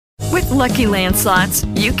Lucky Land Slots,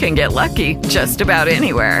 you can get lucky just about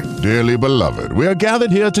anywhere. Dearly beloved, we are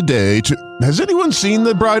gathered here today to... Has anyone seen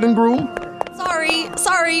the bride and groom?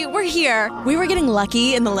 Sorry, we're here. We were getting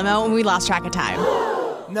lucky in the limo and we lost track of time.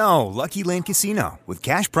 No, Lucky Land Casino, with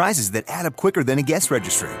cash prizes that add up quicker than a guest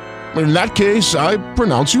registry. In that case, I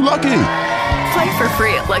pronounce you lucky. Play for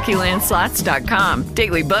free at LuckyLandSlots.com.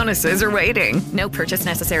 Daily bonuses are waiting. No purchase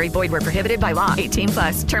necessary. Void where prohibited by law.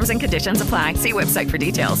 18+. Terms and conditions apply. See website for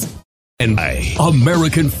details. And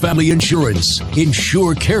American Family Insurance.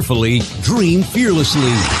 Insure carefully. Dream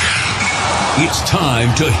fearlessly. It's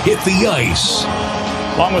time to hit the ice.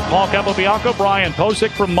 Along with Paul Capobianco, Brian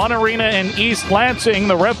Posick from Munn Arena in East Lansing.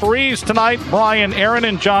 The referees tonight, Brian Aaron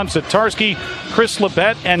and John Satarski, Chris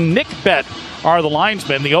Labette and Nick Bett are the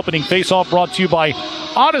linesmen. The opening faceoff brought to you by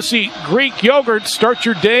Odyssey Greek Yogurt. Start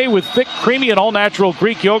your day with thick, creamy, and all-natural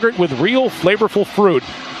Greek yogurt with real flavorful fruit.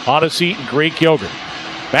 Odyssey Greek Yogurt.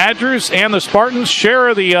 Badgers and the Spartans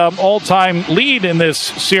share the all-time lead in this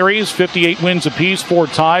series. 58 wins apiece, 4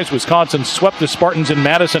 ties. Wisconsin swept the Spartans in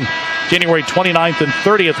Madison January 29th and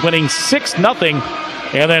 30th, winning 6-0.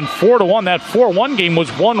 And then 4-1. That 4-1 game was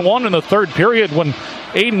 1-1 in the third period when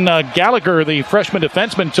Aiden Gallagher, the freshman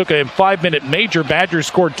defenseman, took a 5-minute major. Badgers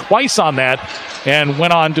scored twice on that and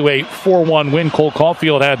went on to a 4-1 win. Cole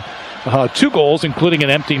Caulfield had 2 goals, including an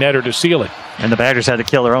empty netter to seal it. And the Badgers had to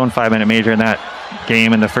kill their own 5-minute major in that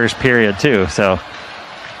game in the first period, too. So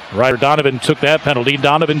Ryder Donovan took that penalty.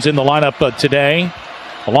 Donovan's in the lineup today,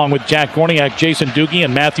 along with Jack Gorniak, Jason Doogie,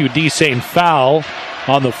 and Matthew D. St. Fowl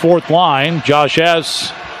on the fourth line. Josh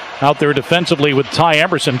S. out there defensively with Ty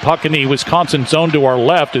Emerson. Puck in the Wisconsin zone to our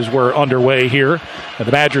left as we're underway here. And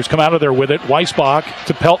the Badgers come out of there with it. Weisbach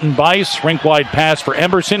to Pelton Bice. Rink-wide pass for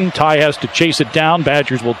Emerson. Ty has to chase it down.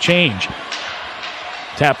 Badgers will change.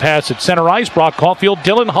 Tap pass at center ice. Brock Caulfield.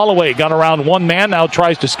 Dylan Holloway got around one man. Now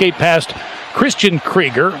tries to skate past Christian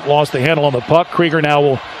Krieger. Lost the handle on the puck. Krieger now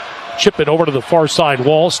will chip it over to the far side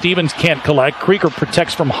wall. Stevens can't collect. Krieger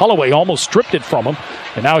protects from Holloway. Almost stripped it from him.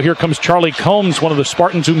 And now here comes Charlie Combs, one of the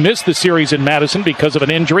Spartans who missed the series in Madison because of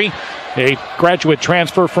an injury. A graduate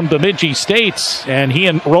transfer from Bemidji State. And he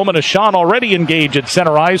and Roman Ashan already engaged at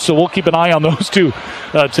center ice, so we'll keep an eye on those two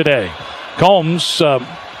today. Combs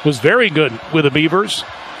was very good with the Beavers.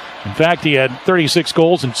 In fact, he had 36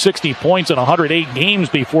 goals and 60 points in 108 games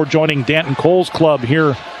before joining Danton Cole's club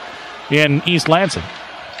here in East Lansing.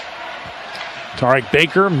 Tarek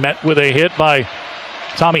Baker met with a hit by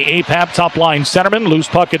Tommy Apap, top line centerman. Loose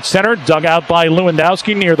puck at center, dug out by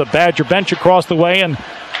Lewandowski near the Badger bench across the way, and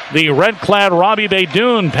the red-clad Robbie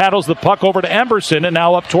Baydoun paddles the puck over to Emerson, and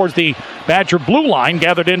now up towards the Badger blue line,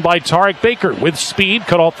 gathered in by Tarek Baker. With speed,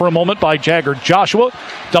 cut off for a moment by Jagger Joshua.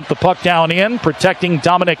 Dumped the puck down in, protecting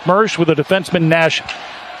Dominic Mersch with a defenseman Nash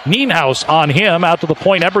Nienhaus on him. Out to the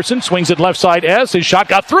point, Emerson swings it left side S. His shot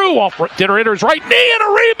got through off Ditter's right knee, and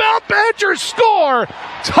a rebound. Badgers score!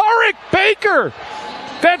 Tarek Baker!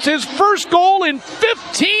 That's his first goal in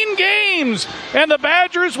 15 games. And the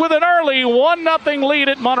Badgers with an early 1-0 lead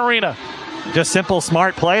at Munn Arena. just simple,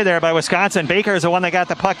 smart play there by Wisconsin. Baker is the one that got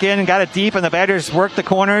the puck in and got it deep, and the Badgers worked the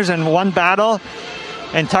corners and won battle.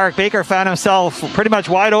 And Tarek Baker found himself pretty much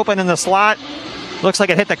wide open in the slot. Looks like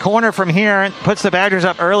it hit the corner from here and puts the Badgers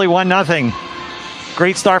up early 1-0.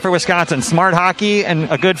 Great start for Wisconsin. Smart hockey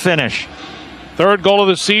and a good finish. Third goal of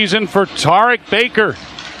the season for Tarek Baker,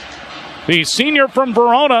 the senior from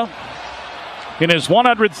Verona, in his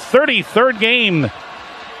 133rd game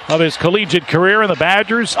of his collegiate career, and the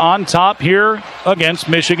Badgers on top here against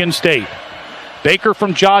Michigan State. Baker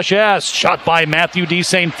from Josh S. Shot by Matthew D.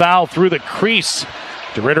 St. Fowl through the crease.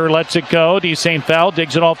 DeRitter lets it go. D. St. Fowl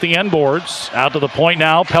digs it off the end boards. Out to the point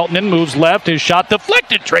now. Peltonen moves left. His shot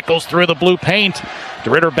deflected. Trickles through the blue paint.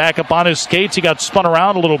 DeRitter back up on his skates. He got spun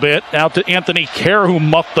around a little bit. Out to Anthony Kerr, who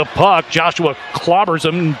muffed the puck. Joshua clobbers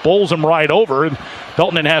him and bowls him right over.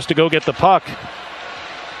 Peltonen has to go get the puck.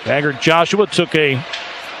 Jagger Joshua took a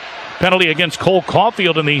penalty against Cole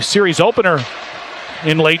Caulfield in the series opener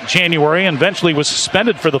in late January and eventually was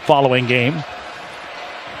suspended for the following game.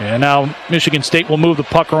 And now Michigan State will move the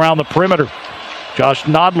puck around the perimeter. Josh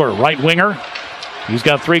Nodler, right winger. He's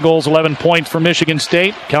got 3 goals, 11 points for Michigan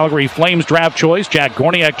State. Calgary Flames draft choice. Jack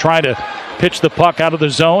Gorniak trying to pitch the puck out of the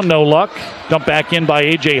zone. No luck. Dumped back in by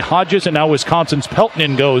A.J. Hodges, and now Wisconsin's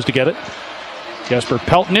Peltonen goes to get it. Jesper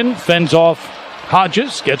Peltonen fends off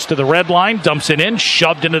Hodges, gets to the red line, dumps it in,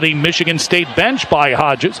 shoved into the Michigan State bench by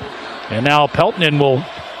Hodges. And now Peltonen will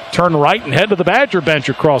turn right and head to the Badger bench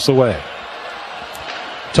across the way.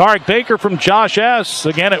 Tarek Baker from Josh S.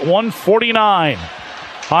 again at 1:49.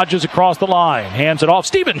 Hodges across the line, hands it off.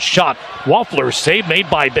 Stevens shot. Waffler save made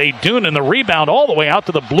by Beydoun, and the rebound all the way out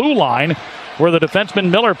to the blue line, where the defenseman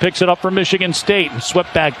Miller picks it up for Michigan State and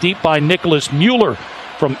swept back deep by Nicholas Mueller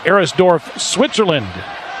from Eresdorf, Switzerland.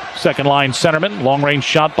 Second line centerman, long range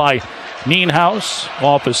shot by Nienhaus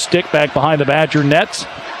off a stick back behind the Badger nets.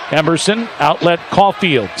 Emerson, outlet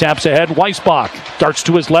Caulfield, taps ahead Weisbach, darts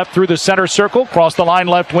to his left through the center circle, cross the line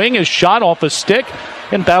left wing, is shot off a stick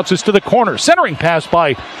and bounces to the corner. Centering pass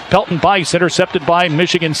by Pelton Bice, intercepted by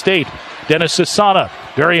Michigan State. Dennis Sasana,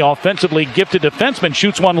 very offensively gifted defenseman,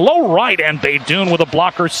 shoots one low right, and Beydoun with a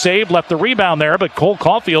blocker save, left the rebound there, but Cole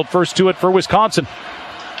Caulfield first to it for Wisconsin.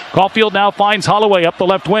 Caulfield now finds Holloway up the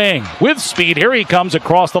left wing. With speed, here he comes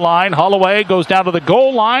across the line. Holloway goes down to the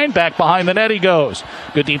goal line. Back behind the net he goes.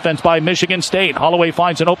 Good defense by Michigan State. Holloway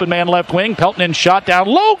finds an open man left wing. Peltonen shot down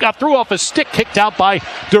low. Got through off a stick. Kicked out by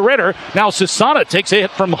DeRitter. Now Sasana takes a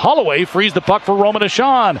hit from Holloway. Frees the puck for Roman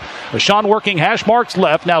Ashan. Ashan working hash marks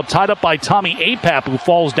left. Now tied up by Tommy Apap, who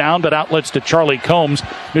falls down but outlets to Charlie Combs.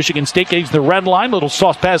 Michigan State gets the red line. Little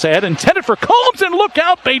soft pass ahead. Intended for Combs. And look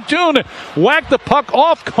out. Beydoun whacked the puck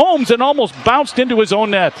off Combs and almost bounced into his own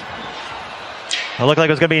net. It looked like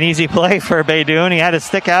it was going to be an easy play for Beydoun. He had his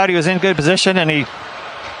stick out. He was in good position, and he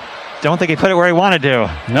don't think he put it where he wanted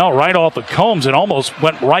to. No, right off of Combs and almost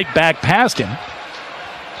went right back past him.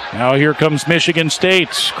 Now here comes Michigan State.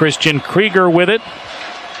 Christian Krieger with it,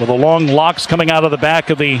 with the long locks coming out of the back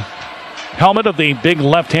of the helmet of the big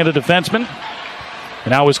left-handed defenseman. And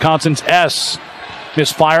now Wisconsin's S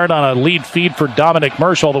misfired on a lead feed for Dominic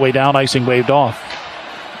Mersch all the way down. Icing waved off.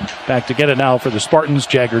 Back to get it now for the Spartans,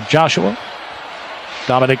 Jagger Joshua.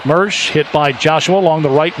 Dominic Mersch hit by Joshua along the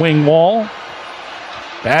right wing wall.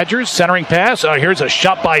 Badgers centering pass. Here's a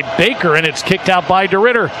shot by Baker, and it's kicked out by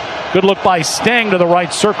DeRitter. Good look by Stang to the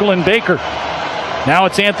right circle, and Baker. Now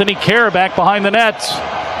it's Anthony Kerr back behind the net.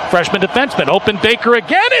 Freshman defenseman, open Baker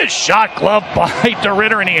again. His shot glove by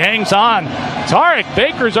DeRitter, and he hangs on. Tarek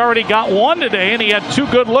Baker's already got one today, and he had two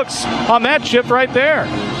good looks on that shift right there.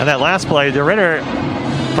 And that last play, DeRitter,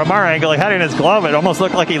 from our angle, he had it in his glove. It almost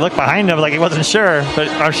looked like he looked behind him like he wasn't sure, but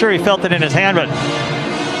I'm sure he felt it in his hand. But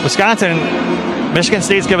Michigan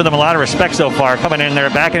State's given them a lot of respect so far, coming in there,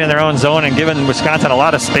 back in their own zone, and giving Wisconsin a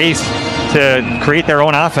lot of space to create their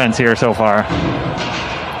own offense here so far.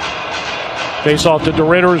 Face off to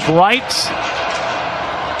DeRitter's right.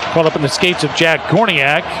 Caught up in the skates of Jack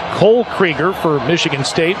Gorniak. Cole Krieger for Michigan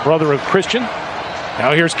State, brother of Christian.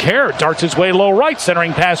 Now here's Kerr, darts his way low right,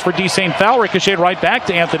 centering pass for D. St. Foul, ricocheted right back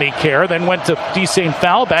to Anthony Kerr, then went to D. St.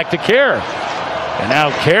 Foul, back to Kerr. And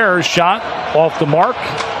now Kerr's shot off the mark,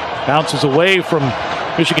 bounces away from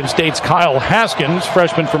Michigan State's Kyle Haskins,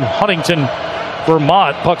 freshman from Huntington,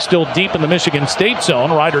 Vermont. Puck still deep in the Michigan State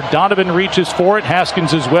zone. Ryder Donovan reaches for it.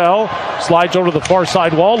 Haskins as well. Slides over to the far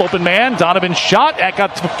side wall. Open man. Donovan's shot. That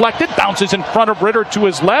got deflected. Bounces in front of Ritter to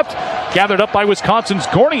his left. Gathered up by Wisconsin's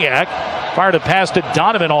Gorniak. Fired a pass to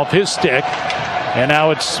Donovan off his stick. And now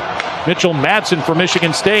it's Mitchell Madsen for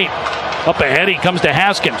Michigan State. Up ahead, he comes to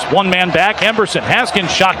Haskins. One man back, Emberson.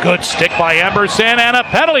 Haskins shot good. Stick by Emberson. And a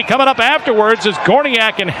penalty coming up afterwards as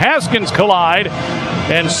Gorniak and Haskins collide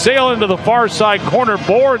and sail into the far side corner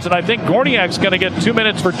boards. And I think Gorniak's going to get 2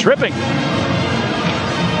 minutes for tripping.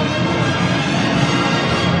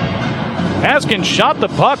 Haskins shot the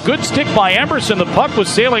puck. Good stick by Emberson. The puck was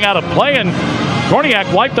sailing out of play, and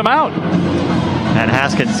Gorniak wiped them out. And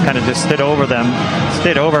Haskins kind of just stood over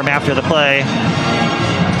him after the play.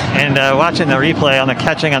 And watching the replay on the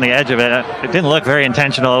catching on the edge of it, it didn't look very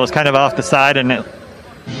intentional. It was kind of off the side, and it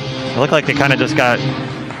looked like they kind of just got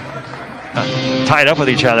tied up with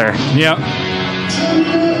each other. Yeah.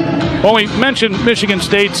 Well, we mentioned Michigan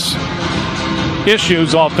State's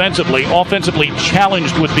issues offensively. Offensively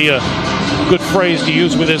challenged would be a good phrase to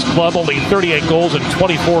use with this club. Only 38 goals in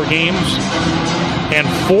 24 games. And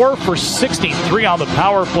 4 for 63 on the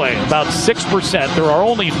power play, about 6%. There are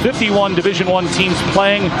only 51 Division I teams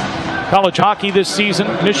playing college hockey this season.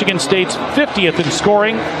 Michigan State's 50th in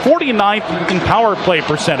scoring, 49th in power play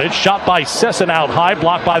percentage. Shot by Sesson out high,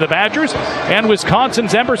 blocked by the Badgers. And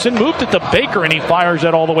Wisconsin's Emerson moved it to Baker, and he fires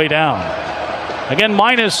it all the way down. Again,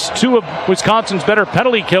 minus 2 of Wisconsin's better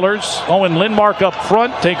penalty killers. Owen Lindmark up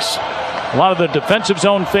front takes a lot of the defensive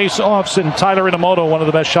zone face-offs, and Tyler Inamoto, one of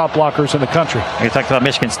the best shot blockers in the country. You talked about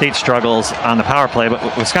Michigan State struggles on the power play,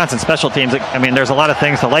 but Wisconsin special teams, I mean, there's a lot of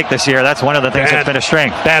things to like this year. That's one of the things that's been a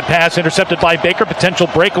strength. Bad pass intercepted by Baker. Potential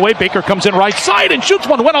breakaway. Baker comes in right side and shoots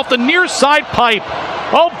one. Went off the near side pipe.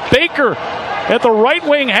 Oh, Baker at the right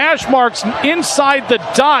wing hash marks inside the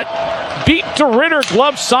dot. beat to Ritter,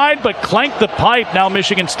 glove side, but clanked the pipe. Now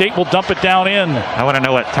Michigan State will dump it down in. I want to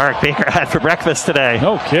know what Tarek Baker had for breakfast today.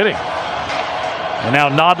 No kidding. And now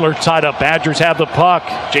Nodler tied up. Badgers have the puck.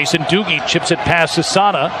 Jason Doogie chips it past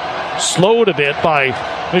Sasana. Slowed a bit by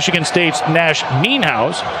Michigan State's Nash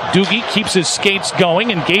Nienhuis. Doogie keeps his skates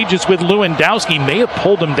going, engages with Lewandowski. May have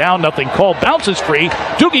pulled him down, nothing called. Bounces free.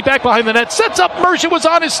 Doogie back behind the net. Sets up Mercer. Was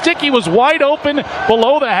on his stick. He was wide open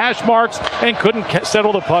below the hash marks and couldn't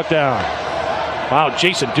settle the puck down. Wow,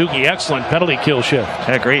 Jason Doogie, excellent penalty kill shift.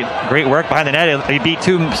 Yeah, great work behind the net. He beat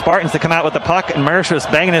two Spartans to come out with the puck, and Mersch was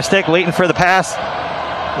banging his stick, waiting for the pass.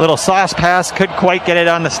 Little sauce pass, couldn't quite get it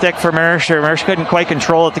on the stick for Mersch. Mersch couldn't quite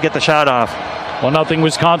control it to get the shot off. 1-0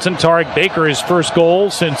 Wisconsin. Tarek Baker, his first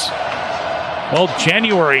goal since,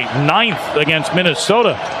 January 9th against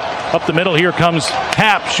Minnesota. Up the middle, here comes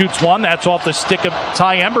Happ, shoots one. That's off the stick of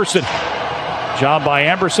Ty Emberson. Job by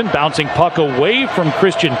Emberson, bouncing puck away from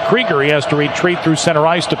Christian Krieger. He has to retreat through center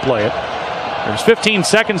ice to play it. There's 15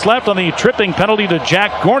 seconds left on the tripping penalty to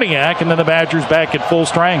Jack Gorniak, and then the Badgers back at full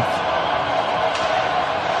strength.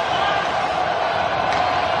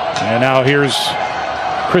 And now here's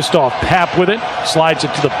Christoph Papp with it, slides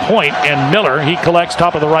it to the point, and Miller, he collects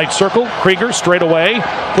top of the right circle. Krieger straight away,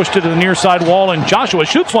 pushed it to the near side wall, and Joshua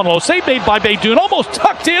shoots one low. Save made by Beydoun, almost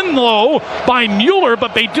tucked in low by Mueller,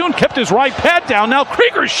 but Beydoun kept his right pad down. Now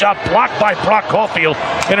Krieger's shot blocked by Brock Caulfield,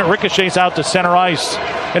 and it ricochets out to center ice.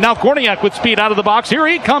 And now Gorniak with speed out of the box. Here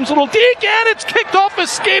he comes, little deke, and it's kicked off and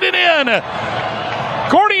skated in.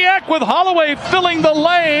 Gorniak with Holloway filling the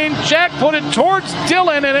lane. Jack put it towards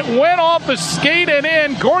Dillon, and it went off the skate and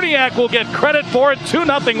in. Gorniak will get credit for it.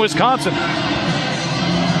 2-0 Wisconsin.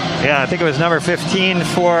 Yeah, I think it was number 15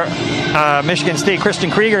 for Michigan State,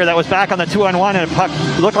 Christian Krieger, that was back on the 2-on-1, and the puck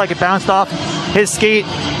looked like it bounced off his skate.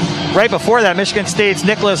 Right before that, Michigan State's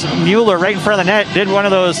Nicholas Mueller, right in front of the net, did one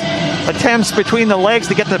of those attempts between the legs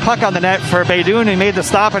to get the puck on the net for Beydoun. He made the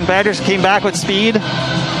stop, and Badgers came back with speed.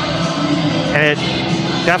 And it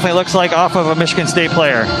definitely looks like off of a Michigan State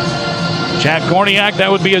player. Jack Gorniak,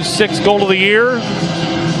 that would be his 6th goal of the year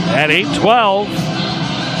at 8-12.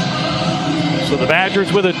 So the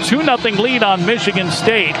Badgers with a 2-0 lead on Michigan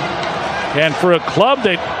State. And for a club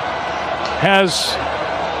that has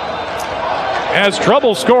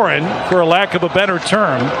trouble scoring, for a lack of a better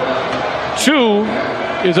term, 2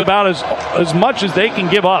 is about as much as they can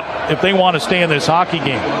give up if they want to stay in this hockey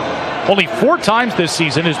game. Only 4 times this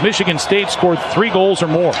season has Michigan State scored 3 goals or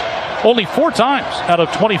more. Only 4 times out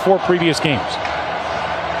of 24 previous games.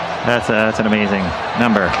 That's an amazing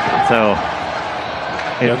number. So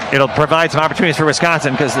it'll provide some opportunities for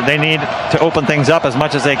Wisconsin because they need to open things up as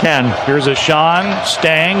much as they can. Here's a Sean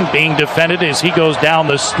Stang being defended as he goes down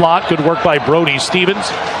the slot. Good work by Brody Stevens.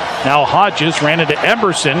 Now Hodges ran into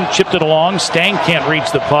Emberson, chipped it along. Stang can't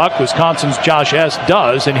reach the puck. Wisconsin's Josh S.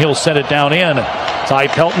 does, and he'll send it down in. Ty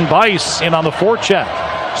Pelton-Bice in on the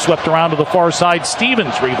forecheck. Swept around to the far side.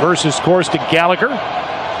 Stevens reverses course to Gallagher.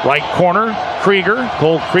 Right corner, Krieger.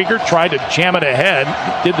 Cole Krieger tried to jam it ahead.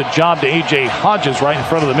 Did the job to A.J. Hodges right in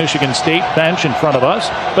front of the Michigan State bench in front of us.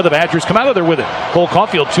 But the Badgers come out of there with it. Cole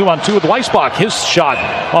Caulfield 2-on-2 with Weissbach. His shot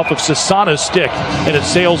off of Sasana's stick, and it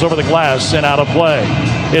sails over the glass and out of play.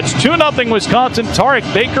 It's 2-0 Wisconsin.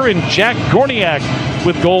 Tarek Baker and Jack Gorniak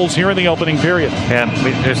with goals here in the opening period. Yeah,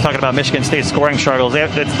 we were just talking about Michigan State's scoring struggles.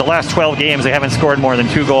 It's the last 12 games, they haven't scored more than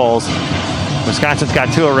 2 goals. Wisconsin's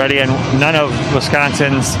got 2 already, and none of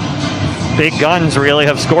Wisconsin's big guns really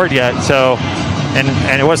have scored yet. So,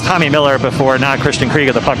 and it was Tommy Miller before, not Christian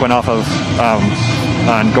Krieger. The puck went off of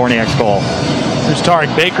on Gorniak's goal. There's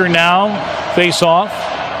Tarek Baker now, face off.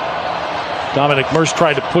 Dominic Mersch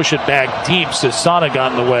tried to push it back deep. Sasana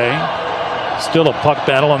got in the way. Still a puck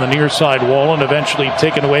battle on the near side wall, and eventually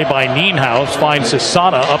taken away by Nienhuis. Finds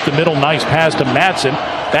Sasana up the middle. Nice pass to Madsen.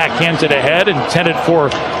 Backhands it ahead, intended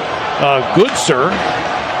for Goodser.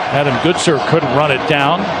 Adam Goodser couldn't run it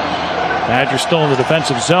down. Badgers still in the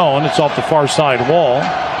defensive zone. It's off the far side wall.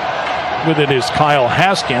 With it is Kyle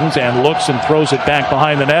Haskins, and looks and throws it back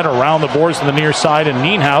behind the net, around the boards to the near side, and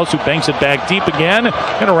Nienhuis, who banks it back deep again,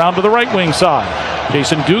 and around to the right wing side.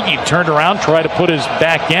 Jason Doogie turned around, tried to put his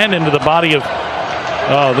back end into the body of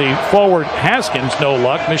the forward Haskins. No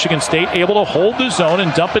luck. Michigan State able to hold the zone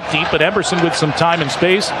and dump it deep, but Emberson with some time and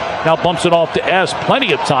space now bumps it off to S.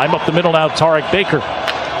 Plenty of time up the middle now. Tarek Baker.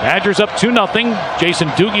 Badgers up 2-0. Jason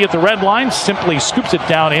Doogie at the red line simply scoops it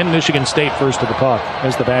down in. Michigan State first to the puck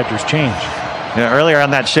as the Badgers change. Yeah, earlier on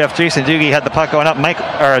that shift, Jason Doogie had the puck going up.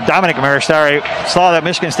 Dominic Mersch, saw that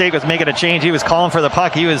Michigan State was making a change. He was calling for the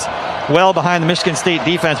puck. He was well behind the Michigan State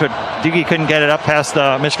defense, but Doogie couldn't get it up past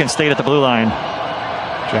Michigan State at the blue line.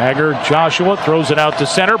 Jagger, Joshua throws it out to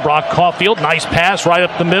center. Brock Caulfield, nice pass right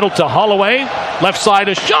up the middle to Holloway. Left side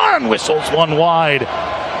to Sean, whistles one wide.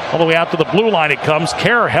 All the way out to the blue line it comes.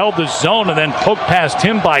 Kerr held the zone and then poked past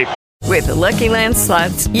him by... With the Lucky Land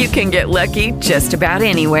Slots, you can get lucky just about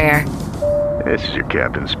anywhere. This is your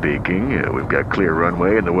captain speaking. We've got clear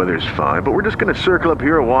runway and the weather's fine, but we're just going to circle up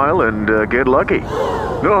here a while and get lucky.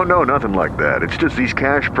 No, nothing like that. It's just these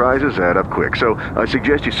cash prizes add up quick. So I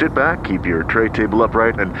suggest you sit back, keep your tray table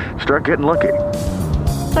upright, and start getting lucky.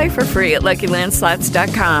 Play for free at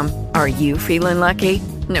LuckyLandSlots.com. Are you feeling lucky?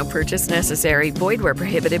 No purchase necessary. Void where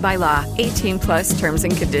prohibited by law. 18+ terms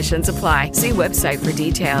and conditions apply. See website for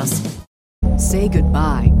details. Say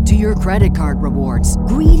goodbye to your credit card rewards.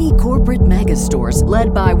 Greedy corporate mega stores,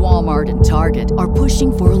 led by Walmart and Target, are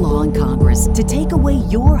pushing for a law in Congress to take away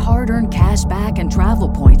your hard-earned cash back and travel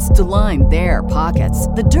points to line their pockets.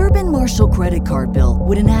 The Durbin-Marshall credit card bill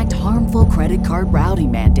would enact harmful credit card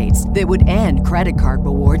routing mandates that would end credit card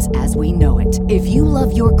rewards as we know it. If you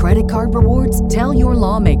love your credit card rewards, tell your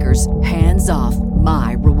lawmakers, hands off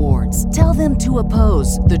my rewards. Tell them to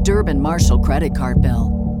oppose the Durbin-Marshall credit card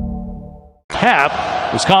bill.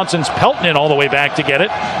 Half. Wisconsin's Peltonen all the way back to get it.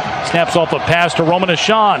 Snaps off a pass to Roman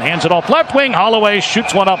Ashan. Hands it off left wing. Holloway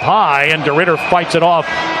shoots one up high, and DeRidder fights it off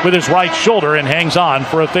with his right shoulder and hangs on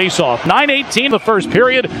for a faceoff. 9:18 the first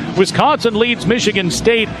period. Wisconsin leads Michigan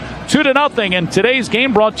State 2-0. And today's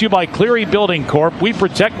game brought to you by Cleary Building Corp. We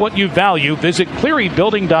protect what you value. Visit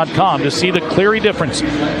ClearyBuilding.com to see the Cleary difference.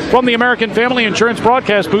 From the American Family Insurance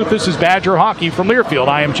broadcast booth, this is Badger Hockey from Learfield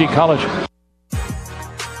IMG College.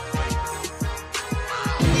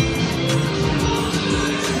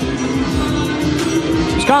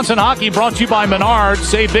 Wisconsin Hockey brought to you by Menards.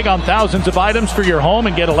 Save big on thousands of items for your home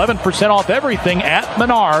and get 11% off everything at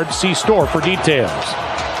Menards. See store for details.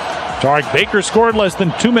 Tarek Baker scored less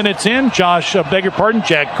than 2 minutes in. Jack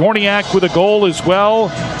Gorniak with a goal as well.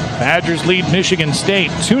 Badgers lead Michigan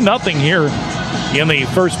State 2-0 here in the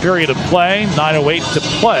first period of play. 9:08 to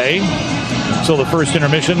play. So the first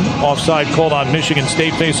intermission, offside called on Michigan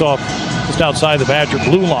State. Face-off just outside the Badger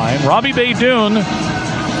blue line. Robbie Baydoun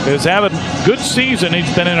is having a good season.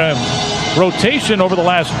 He's been in a rotation over the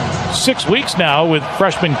last 6 weeks now with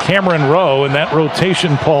freshman Cameron Rowe, and that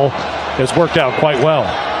rotation, Paul, has worked out quite well.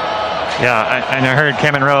 Yeah, I heard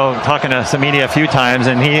Cameron Rowe talking to some media a few times,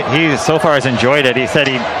 and he so far has enjoyed it. He said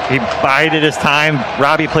he bided his time.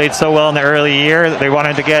 Robbie played so well in the early year that they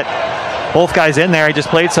wanted to get both guys in there. He just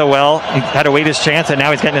played so well. He had to wait his chance, and now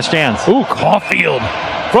he's getting his chance. Ooh, Caulfield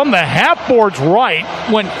from the half boards right,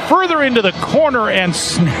 went further into the corner and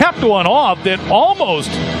snapped one off that almost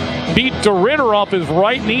beat DeRidder off his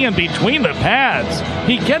right knee and between the pads.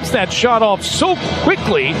 He gets that shot off so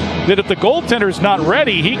quickly that if the goaltender's not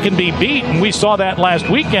ready, he can be beat. And we saw that last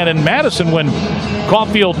weekend in Madison when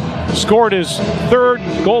Caulfield scored his third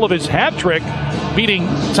goal of his hat trick, beating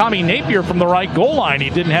Tommy Napier from the right goal line. He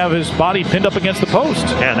didn't have his body pinned up against the post.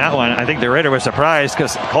 Yeah, and that one, I think DeRidder was surprised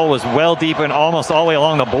because Cole was well deep and almost all the way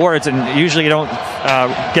along the boards, and usually you don't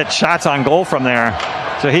get shots on goal from there.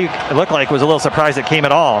 So he, it looked like, was a little surprised it came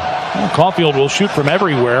at all. Well, Caulfield will shoot from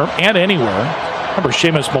everywhere and anywhere. I remember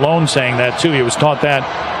Seamus Malone saying that too. He was taught that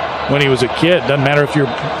when he was a kid. Doesn't matter if you're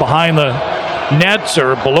behind the nets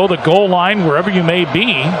or below the goal line, wherever you may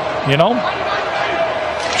be, you know,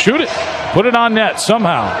 shoot it. Put it on net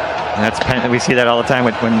somehow. And that's we see that all the time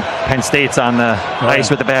when Penn State's on the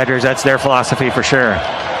ice with the Badgers. That's their philosophy for sure.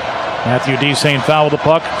 Matthew Desain fouled the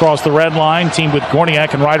puck across the red line, teamed with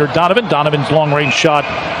Gorniak and Ryder Donovan. Donovan's long-range shot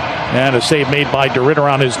and a save made by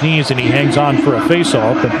DeRidder on his knees, and he hangs on for a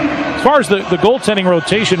face-off. And as far as the goaltending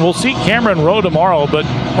rotation, we'll see Cameron Rowe tomorrow, but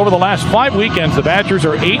over the last 5 weekends, the Badgers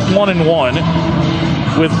are 8-1-1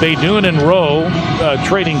 with Baydoun and Rowe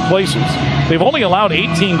trading places. They've only allowed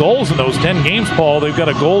 18 goals in those 10 games, Paul. They've got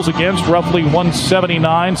a goals against roughly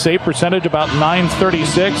 179, save percentage about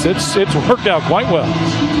 936. It's worked out quite well.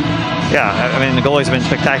 Yeah, I mean, the goalies have been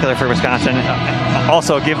spectacular for Wisconsin.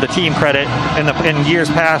 Also, give the team credit. In years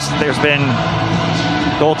past, there's been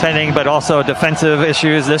goaltending, but also defensive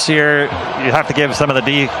issues. This year, you have to give some of the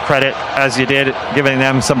D credit, as you did, giving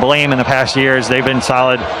them some blame in the past years. They've been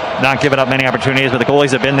solid, not giving up many opportunities, but the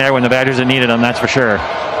goalies have been there when the Badgers have needed them, that's for sure.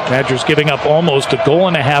 Badgers giving up almost a goal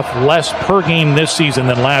and a half less per game this season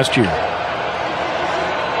than last year.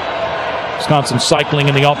 Wisconsin cycling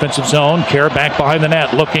in the offensive zone. Kerr back behind the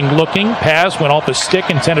net. Looking. Pass went off the stick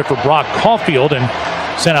intended for Brock Caulfield and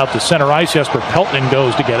sent out to center ice. Jesper Peltonen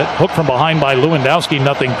goes to get it. Hooked from behind by Lewandowski.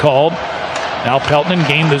 Nothing called. Now Peltonen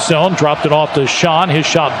gained the zone. Dropped it off to Sean. His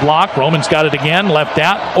shot blocked. Roman's got it again. Left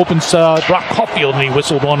out. Opens Brock Caulfield and he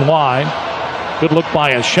whistled one wide. Good look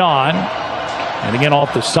by Sean. And again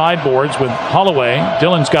off the sideboards with Holloway.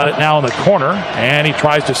 Dillon's got it now in the corner, and he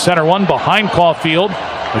tries to center one behind Caulfield.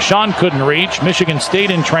 Bashan couldn't reach. Michigan State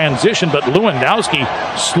in transition, but Lewandowski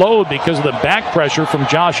slowed because of the back pressure from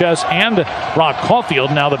Josh S. and Brock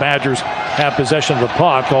Caulfield. Now the Badgers have possession of the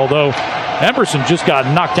puck, although Emerson just got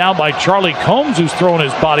knocked out by Charlie Combs, who's throwing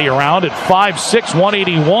his body around at 5'6",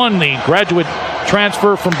 181, the graduate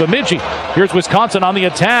transfer from Bemidji. Here's Wisconsin on the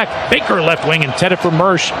attack. Baker left wing intended for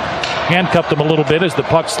Mersch. Handcuffed him a little bit as the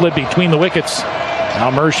puck slid between the wickets. Now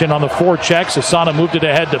Mersch in on the forecheck. Sasana moved it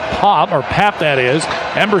ahead to Pap, that is.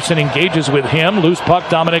 Emerson engages with him. Loose puck,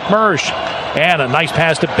 Dominic Mersch. And a nice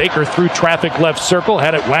pass to Baker through traffic left circle.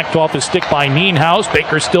 Had it whacked off his stick by Nienhuis.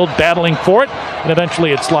 Baker still battling for it. And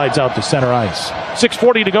eventually it slides out to center ice.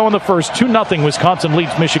 6:40 to go in the first. 2-0 Wisconsin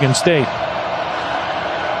leads Michigan State.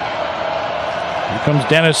 Here comes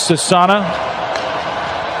Dennis Sasana.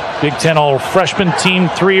 Big Ten All-Freshman team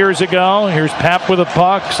 3 years ago. Here's Pap with a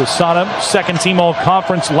puck. Sasana, second-team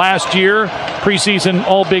All-Conference last year. Preseason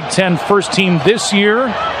All-Big Ten first team this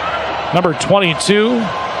year. Number 22.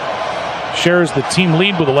 Shares the team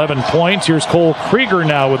lead with 11 points. Here's Cole Krieger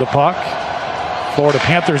now with a puck. Florida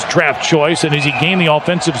Panthers draft choice. And as he gained the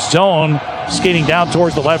offensive zone, skating down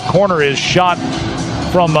towards the left corner is shot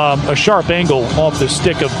from a sharp angle off the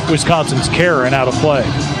stick of Wisconsin's Kerr and out of play.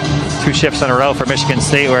 2 shifts in a row for Michigan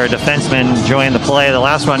State where a defenseman joined the play. The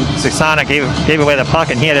last one, Sasana gave away the puck,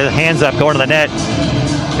 and he had his hands up going to the net.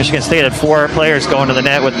 Michigan State had 4 players going to the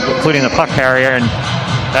net, including the puck carrier, and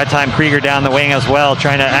that time Krieger down the wing as well,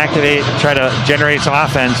 trying to generate some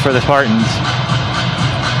offense for the Spartans.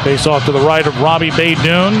 Face off to the right of Robbie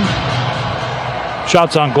Baydoun.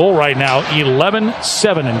 Shots on goal right now,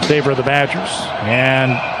 11-7 in favor of the Badgers.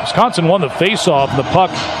 And Wisconsin won the face-off, and the puck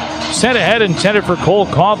sent ahead intended for Cole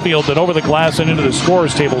Caulfield, but over the glass and into the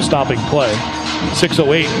scorer's table, stopping play.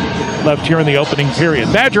 6:08 left here in the opening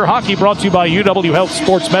period. Badger hockey brought to you by UW Health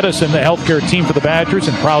Sports Medicine, the healthcare team for the Badgers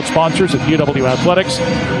and proud sponsors of UW Athletics.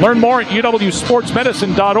 Learn more at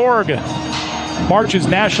uwsportsmedicine.org. March is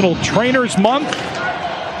National Trainers Month.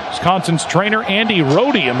 Wisconsin's trainer Andy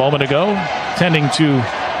Rohde a moment ago tending to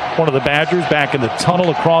one of the Badgers back in the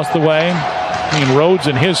tunnel across the way. Between Rhodes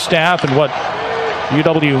and his staff and what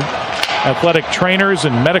UW athletic trainers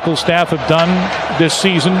and medical staff have done this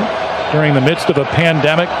season during the midst of a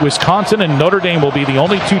pandemic. Wisconsin and Notre Dame will be the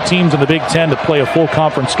only 2 teams in the Big Ten to play a full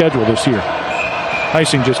conference schedule this year.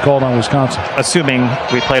 Heising just called on Wisconsin. Assuming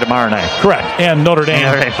we play tomorrow night. Correct. And Notre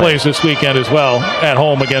Dame plays this weekend as well at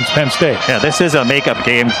home against Penn State. Yeah, this is a makeup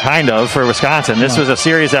game, kind of, for Wisconsin. This was a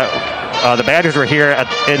series that the Badgers were here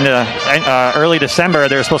in early December.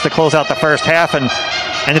 They were supposed to close out the first half and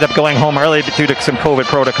ended up going home early due to some COVID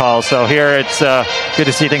protocols. So here it's good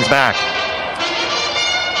to see things back.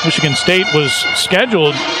 Michigan State was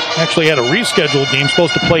scheduled, actually had a rescheduled game,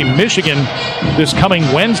 supposed to play Michigan this coming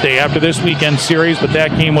Wednesday after this weekend series, but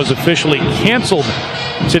that game was officially canceled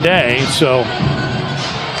today. So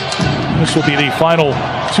this will be the final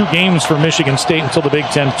 2 games for Michigan State until the Big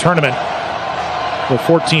Ten tournament, the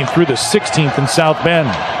 14th through the 16th in South Bend.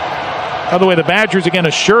 By the way, the Badgers, again,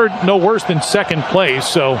 assured no worse than second place.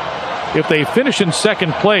 So if they finish in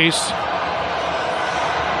second place,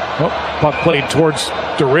 puck played towards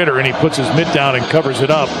DeRitter, and he puts his mitt down and covers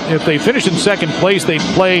it up. If they finish in second place, they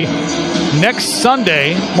play next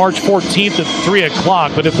Sunday, March 14th at 3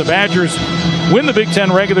 o'clock. But if the Badgers win the Big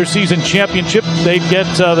Ten regular season championship, they get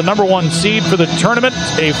the number 1 seed for the tournament,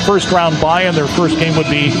 a first-round bye, and their first game would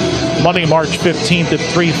be Monday, March 15th at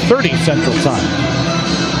 3:30 Central Time.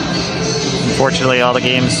 Unfortunately, all the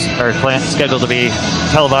games are scheduled to be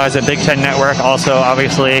televised on Big Ten Network. Also,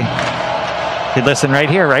 obviously, you listen right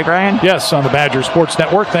here, right, Brian? Yes, on the Badger Sports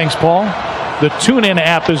Network. Thanks, Paul. The TuneIn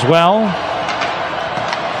app as well.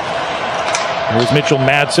 Here's Mitchell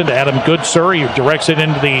Madsen to Adam Goodsir. He directs it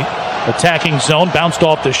into the attacking zone. Bounced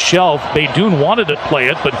off the shelf. Baydoun wanted to play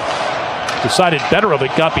it, but decided better of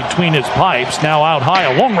it. Got between his pipes. Now out high.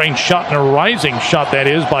 A long-range shot and a rising shot, that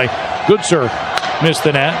is, by Goodsir. Missed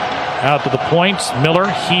the net. Out to the points. Miller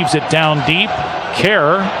heaves it down deep.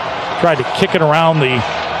 Kerr tried to kick it around the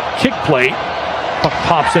kick plate. Puck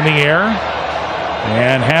pops in the air,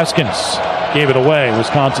 and Haskins gave it away.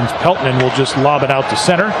 Wisconsin's Peltman will just lob it out to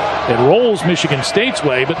center. It rolls Michigan State's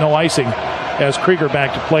way, but no icing as Krieger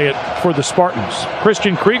back to play it for the Spartans.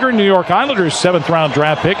 Christian Krieger, New York Islanders 7th-round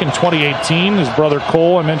draft pick in 2018. His brother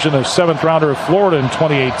Cole, I mentioned, a 7th-rounder of Florida in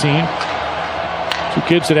 2018. 2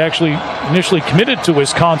 kids that actually initially committed to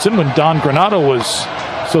Wisconsin when Don Granato was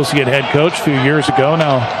associate head coach a few years ago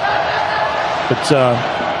now. But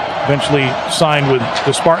eventually signed with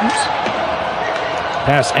the Spartans.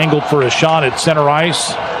 Pass angled for a shot at center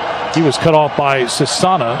ice. He was cut off by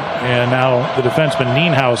Sasana, and now the defenseman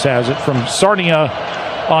Nienhuis has it from Sarnia,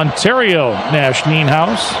 Ontario. Nash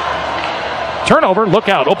Nienhuis. Turnover, look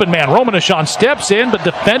out, open man. Roman Ashan steps in, but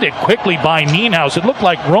defended quickly by Nienhuis. It looked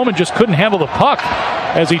like Roman just couldn't handle the puck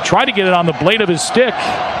as he tried to get it on the blade of his stick.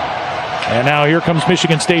 And now here comes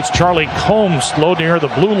Michigan State's Charlie Combs, slowed near the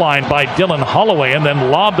blue line by Dylan Holloway, and then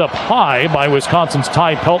lobbed up high by Wisconsin's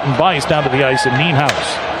Ty Pelton-Bice down to the ice in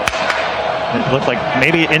Nienhuis. It looked like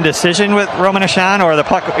maybe indecision with Roman Ashan, or the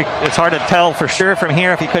puck. It's hard to tell for sure from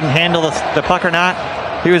here if he couldn't handle the puck or not.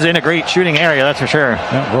 He was in a great shooting area, that's for sure.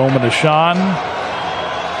 Yeah, Roman Ashan.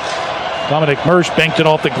 Dominic Mersch banked it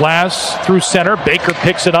off the glass through center. Baker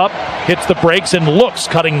picks it up, hits the brakes, and looks,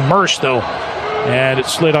 cutting Mersch, though. And it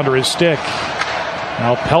slid under his stick.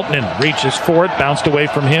 Now Peltonen reaches for it, bounced away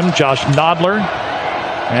from him. Josh Nodler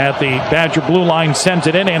at the Badger blue line sends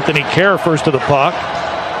it in. Anthony Kerr first to the puck.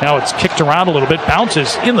 Now it's kicked around a little bit,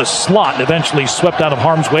 bounces in the slot, and eventually swept out of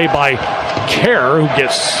harm's way by Kerr, who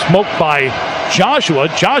gets smoked by Joshua.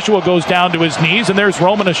 Joshua goes down to his knees, and there's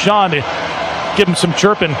Roman Ashan to give him some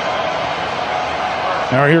chirping.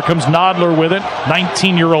 Now here comes Nodler with it,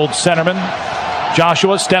 19-year-old centerman.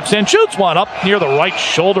 Joshua steps in, shoots one up near the right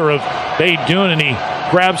shoulder of Beydoun, and he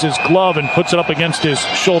grabs his glove and puts it up against his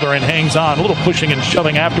shoulder and hangs on. A little pushing and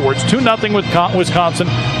shoving afterwards. 2-0 with Wisconsin.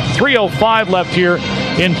 3:05 left here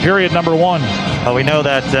in period number 1. Well, we know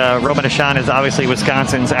that Roman Ashan is obviously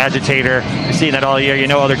Wisconsin's agitator. You've seen that all year. You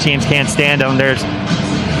know other teams can't stand him. There's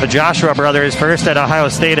the Joshua brothers, first at Ohio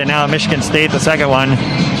State and now Michigan State, the second one.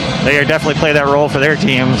 They definitely play that role for their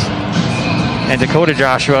teams. And Dakota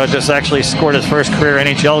Joshua just actually scored his first career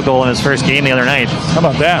NHL goal in his first game the other night. How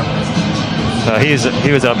about that? So he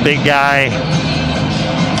was a big guy,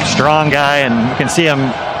 strong guy, and you can see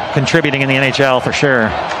him contributing in the NHL for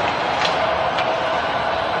sure.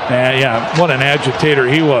 Yeah, what an agitator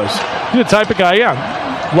he was. He's the type of guy,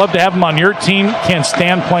 love to have him on your team, can't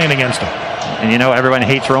stand playing against him. And you know everyone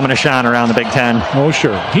hates Roman Ashan around the Big Ten. Oh,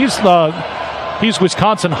 sure. He's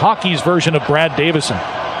Wisconsin hockey's version of Brad Davison.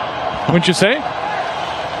 Wouldn't you say?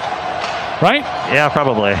 Right? Yeah,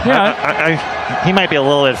 probably. Yeah. He might be a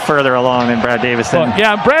little bit further along than Brad Davison.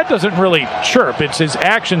 Well, Brad doesn't really chirp. It's his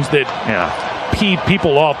actions that pee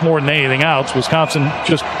people off more than anything else. Wisconsin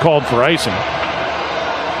just called for icing.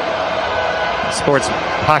 Sports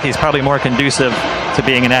hockey is probably more conducive to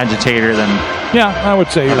being an agitator than I would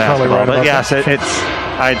say you're probably right about that.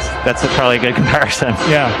 That's probably a good comparison.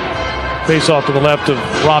 Yeah. Face off to the left of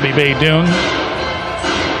Robbie Beydoun.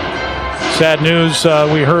 Sad news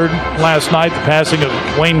we heard last night, the passing of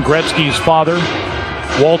Wayne Gretzky's father,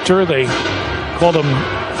 Walter. They called him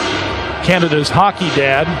Canada's hockey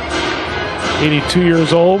dad, 82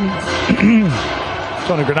 years old.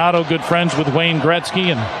 Tony Granato, good friends with Wayne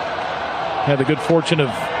Gretzky, and had the good fortune of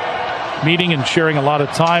meeting and sharing a lot of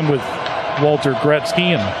time with Walter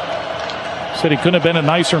Gretzky, and said he couldn't have been a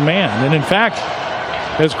nicer man. And in fact,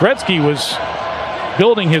 as Gretzky was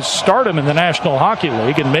building his stardom in the National Hockey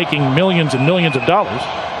League and making millions and millions of dollars,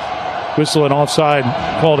 whistle and offside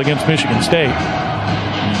called against Michigan State,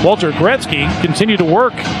 Walter Gretzky continued to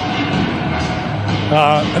work.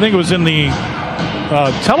 I think it was in the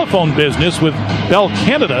telephone business with Bell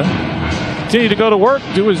Canada. Continued to go to work,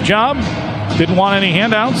 do his job, didn't want any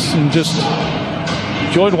handouts, and just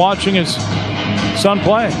enjoyed watching his son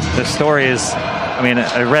play. The story is,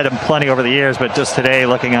 I read him plenty over the years, but just today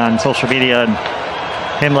looking on social media and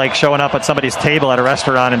him showing up at somebody's table at a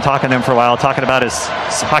restaurant and talking to him for a while, talking about his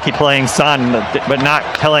hockey playing son, but not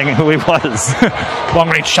telling who he was. Long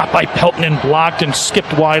range shot by Peltonen, blocked and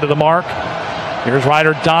skipped wide of the mark. Here's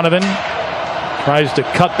Ryder Donovan. Tries to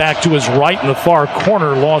cut back to his right in the far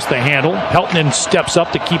corner, lost the handle. Peltonen steps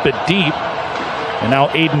up to keep it deep. And now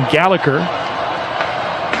Aiden Gallagher.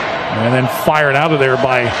 And then fired out of there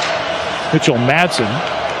by Mitchell Madsen.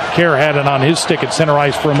 Kerr had it on his stick at center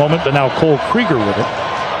ice for a moment, but now Cole Krieger with it.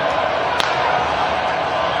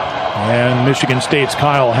 And Michigan State's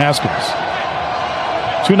Kyle Haskins.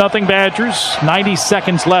 2-0 Badgers. 90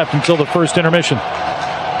 seconds left until the first intermission.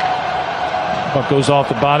 Puck goes off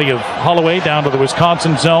the body of Holloway down to the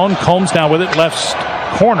Wisconsin zone. Combs now with it, left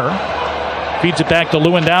corner. Feeds it back to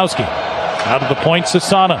Lewandowski. Out of the point,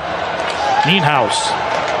 Sasana. Nienhuis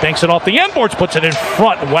banks it off the end boards, puts it in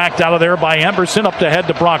front, whacked out of there by Emberson. Up the head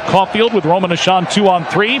to Brock Caulfield with Roman Ashan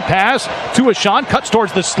 2-on-3. Pass to Ashan, cuts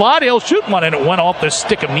towards the slot. He'll shoot one, and it went off the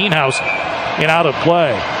stick of Nienhuis and out of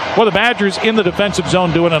play. Well, the Badgers in the defensive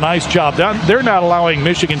zone doing a nice job. They're not allowing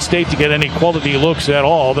Michigan State to get any quality looks at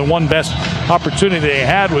all. The one best opportunity they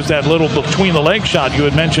had was that little between-the-leg shot you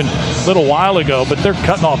had mentioned a little while ago, but they're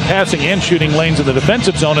cutting off passing and shooting lanes in the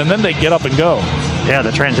defensive zone, and then they get up and go. Yeah,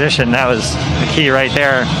 the transition, that was the key right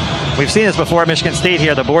there. We've seen this before at Michigan State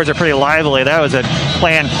here. The boards are pretty lively. That was a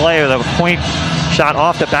planned play with a point shot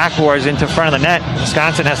off the backboards into front of the net.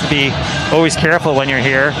 Wisconsin has to be always careful when you're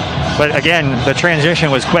here. But again, the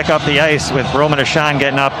transition was quick up the ice with Roman Ashan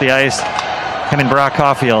getting up the ice, him and Brock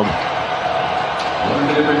Caulfield.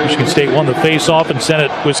 Michigan State won the face-off and sent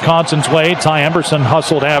it Wisconsin's way. Ty Emberson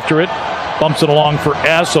hustled after it. Bumps it along for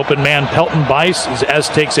S. Open man Pelton Bice as S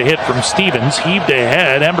takes a hit from Stevens. Heaved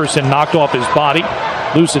ahead. Emberson knocked off his body.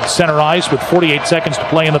 Lucid center ice with 48 seconds to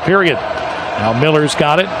play in the period. Now Miller's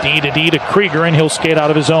got it. D to Krieger, and he'll skate out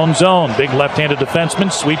of his own zone. Big left-handed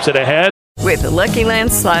defenseman sweeps it ahead. With the Lucky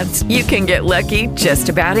Land Slots, you can get lucky just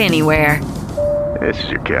about anywhere. This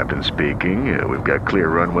is your captain speaking. We've got clear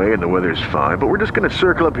runway and the weather's fine, but we're just going to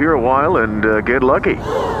circle up here a while and get lucky.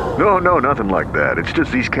 No, nothing like that. It's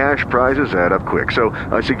just these cash prizes add up quick. So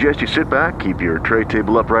I suggest you sit back, keep your tray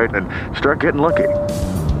table upright, and start getting lucky.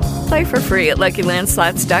 Play for free at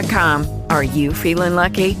LuckyLandSlots.com. Are you feeling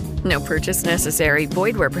lucky? No purchase necessary.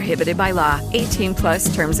 Void where prohibited by law. 18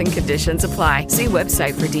 plus terms and conditions apply. See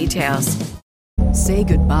website for details. Say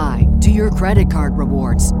goodbye to your credit card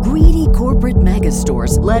rewards. Greedy corporate mega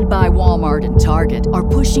stores, led by Walmart and Target, are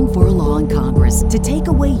pushing for a law in Congress to take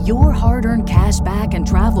away your hard-earned cash back and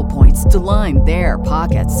travel points to line their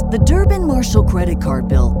pockets. The Durbin-Marshall credit card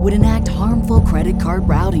bill would enact harmful credit card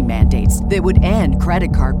routing mandates that would end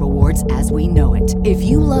credit card rewards as we know it. If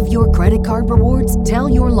you love your credit card rewards, tell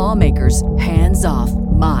your lawmakers, hands off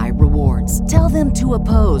my rewards. Tell them to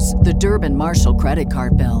oppose the Durbin-Marshall credit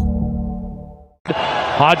card bill.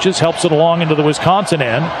 Hodges helps it along into the Wisconsin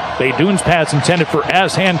end. Baydoun's pass intended for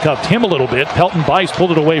S handcuffed him a little bit. Pelton Bice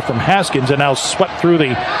pulled it away from Haskins and now swept through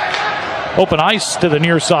the open ice to the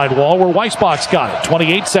near side wall where Weissbach's got it.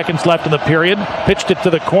 28 seconds left in the period. Pitched it to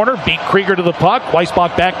the corner. Beat Krieger to the puck.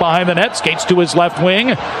 Weissbach back behind the net. Skates to his left wing.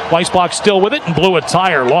 Weissbach still with it and blew a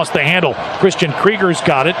tire. Lost the handle. Christian Krieger's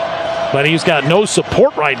got it, but he's got no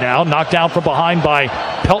support right now. Knocked down from behind by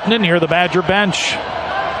Pelton near the Badger bench.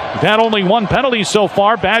 We've had only one penalty so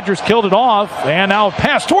far. Badgers killed it off. And now a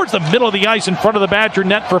pass towards the middle of the ice in front of the Badger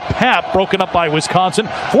net for Papp. Broken up by Wisconsin.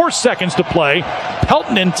 4 seconds to play.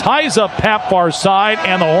 Peltonen ties up Papp far side,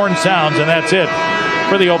 and the horn sounds, and that's it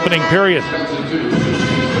for the opening period.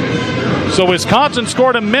 So Wisconsin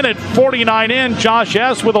scored a minute 49 in. Josh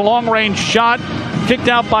S. with a long-range shot. Kicked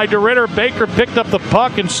out by DeRitter. Baker picked up the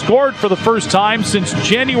puck and scored for the first time since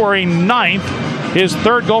January 9th. His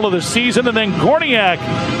third goal of the season. And then Gorniak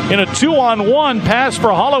in a 2-on-1 pass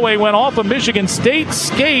for Holloway went off of Michigan State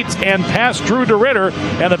skates and passed Drew DeRitter.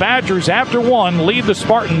 And the Badgers, after one, lead the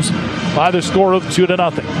Spartans by the score of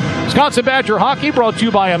 2-0. Wisconsin Badger Hockey brought to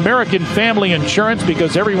you by American Family Insurance,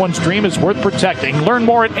 because everyone's dream is worth protecting. Learn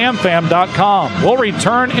more at amfam.com. We'll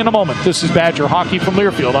return in a moment. This is Badger Hockey from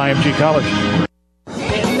Learfield, IMG College.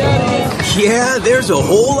 Yeah, there's a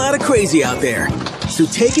whole lot of crazy out there. So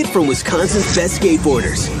take it from Wisconsin's best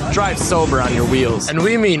skateboarders. Drive sober on your wheels. And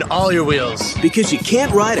we mean all your wheels. Because you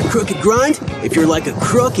can't ride a crooked grind if you're like a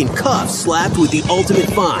crook in cuffs slapped with the ultimate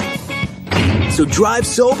fine. So drive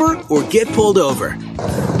sober or get pulled over.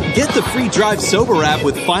 Get the free Drive Sober app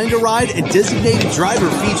with Find a Ride and designated driver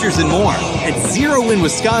features and more at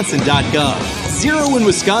ZeroInWisconsin.gov. Zero in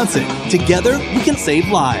Wisconsin. Together, we can save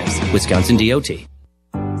lives. Wisconsin DOT.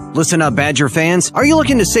 Listen up, Badger fans. Are you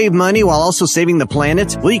looking to save money while also saving the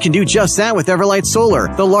planet? Well, you can do just that with Everlight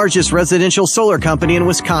Solar, the largest residential solar company in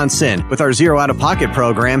Wisconsin. With our Zero Out-of-Pocket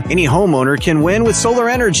program, any homeowner can win with solar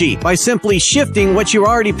energy by simply shifting what you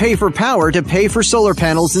already pay for power to pay for solar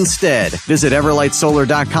panels instead. Visit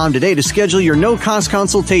EverlightSolar.com today to schedule your no-cost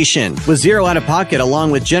consultation. With Zero Out-of-Pocket,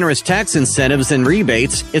 along with generous tax incentives and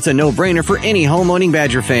rebates, it's a no-brainer for any home-owning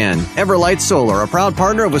Badger fan. Everlight Solar, a proud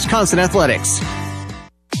partner of Wisconsin Athletics.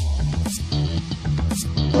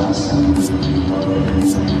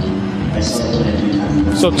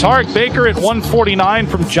 So Tarek Baker at 149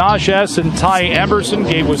 from Josh S. and Ty Emberson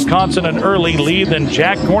gave Wisconsin an early lead. Then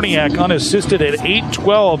Jack Gorniak unassisted at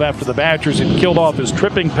 8:12 after the Badgers had killed off his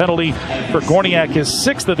tripping penalty for Gorniak, his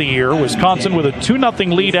 6th of the year. Wisconsin with a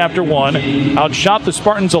 2-0 lead after one. Outshot the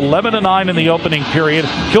Spartans 11-9 in the opening period.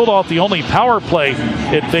 Killed off the only power play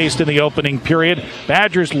it faced in the opening period.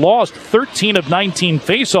 Badgers lost 13 of 19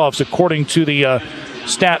 faceoffs according to the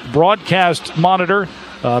stat broadcast monitor.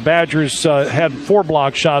 Badgers had 4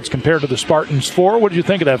 block shots compared to the Spartans 4. What did you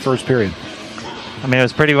think of that first period? I mean, it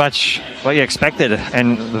was pretty much what you expected,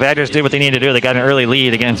 and the Badgers did what they needed to do. They got an early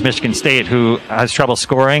lead against Michigan State, who has trouble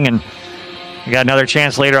scoring, and they got another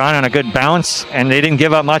chance later on a good bounce, and they didn't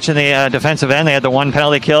give up much in the defensive end. They had the one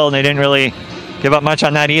penalty kill, and they didn't really give up much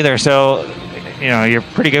on that either. So you're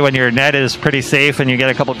pretty good when your net is pretty safe and you get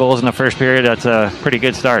a couple goals in the first period. That's a pretty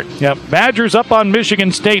good start. Yep. Badgers up on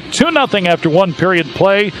Michigan State 2-0 after one period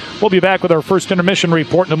play. We'll be back with our first intermission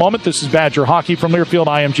report in a moment. This is Badger Hockey from Learfield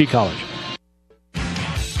IMG College.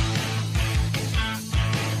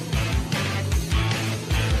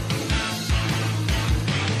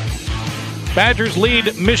 Badgers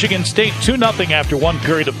lead Michigan State 2-0 after one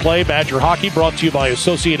period of play. Badger Hockey brought to you by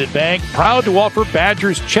Associated Bank. Proud to offer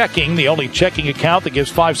Badgers Checking, the only checking account that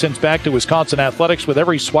gives 5 cents back to Wisconsin athletics with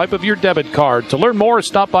every swipe of your debit card. To learn more,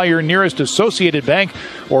 stop by your nearest Associated Bank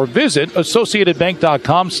or visit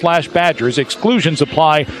associatedbank.com/Badgers. Exclusions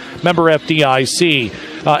apply. Member FDIC.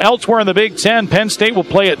 Elsewhere in the Big Ten, Penn State will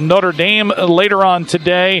play at Notre Dame later on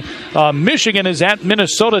today. Michigan is at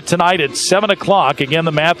Minnesota tonight at 7 o'clock. Again,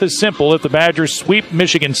 the math is simple. If the Badgers sweep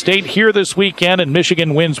Michigan State here this weekend and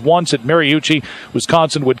Michigan wins once at Mariucci,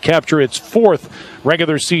 Wisconsin would capture its 4th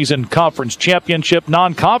regular season conference championship.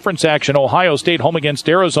 Non-conference action, Ohio State home against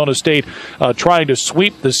Arizona State, trying to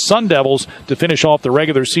sweep the Sun Devils to finish off the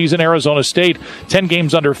regular season. Arizona State 10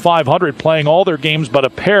 games under 500, playing all their games but a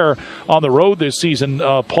pair on the road this season,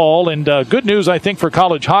 Paul. And good news, I think, for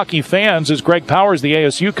college hockey fans is Greg Powers, the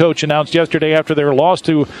ASU coach, announced yesterday after their loss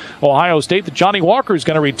to Ohio State that Johnny Walker is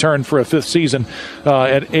going to return for a 5th season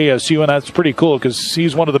at ASU, and that's pretty cool because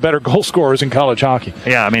he's one of the better goal scorers in college hockey.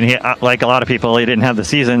 Yeah, I mean, he, like a lot of people, he didn't have the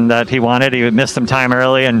season that he wanted. He missed some time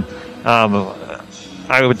early, and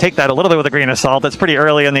I would take that a little bit with a grain of salt. It's pretty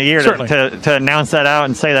early in the year to announce that out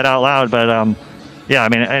and say that out loud, but yeah, I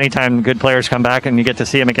mean, anytime good players come back and you get to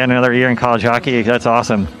see them again another year in college hockey, that's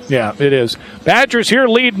awesome. Yeah, it is. Badgers here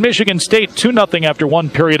lead Michigan State 2-0 after one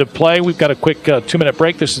period of play. We've got a quick 2-minute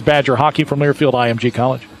break. This is Badger Hockey from Learfield IMG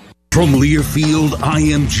College. From Learfield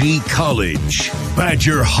IMG College,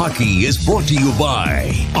 Badger Hockey is brought to you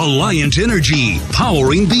by Alliant Energy,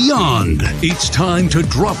 powering beyond. It's time to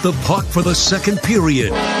drop the puck for the second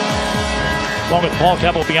period. Along with Paul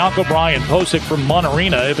Capobianco, Brian Posick from Munn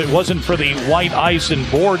Arena. If it wasn't for the white ice and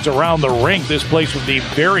boards around the rink, this place would be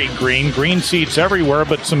very green. Green seats everywhere,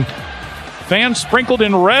 but some fans sprinkled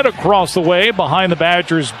in red across the way behind the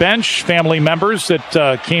Badgers bench. Family members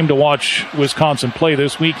that came to watch Wisconsin play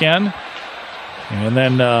this weekend. And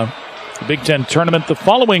then the Big Ten tournament the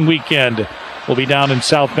following weekend will be down in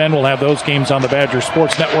South Bend. We'll have those games on the Badger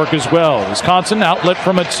Sports Network as well. Wisconsin outlet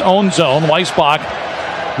from its own zone. Weissbach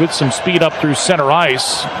with some speed up through center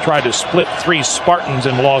ice, tried to split 3 Spartans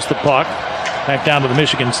and lost the puck. Back down to the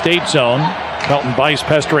Michigan State zone. Pelton Bice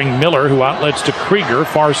pestering Miller, who outlets to Krieger.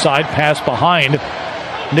 Far side pass behind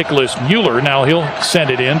Nicholas Mueller. Now he'll send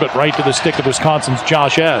it in, but right to the stick of Wisconsin's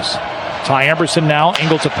Josh S. Ty Emberson now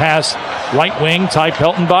angles a pass right wing. Ty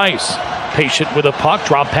Pelton Bice patient with a puck.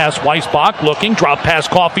 Drop pass Weissbach looking. Drop pass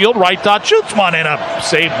Caulfield. Right dot shoots one in. A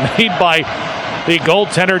save made by the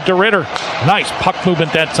goaltender DeRitter. Nice puck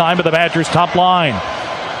movement that time to the Badgers' top line.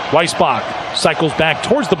 Weissbach cycles back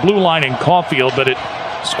towards the blue line in Caulfield, but it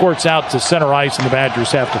squirts out to center ice, and the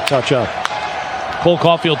Badgers have to touch up. Cole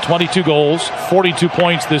Caulfield, 22 goals, 42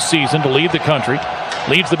 points this season to lead the country.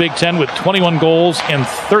 Leads the Big Ten with 21 goals and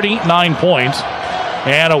 39 points.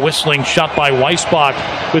 And a whistling shot by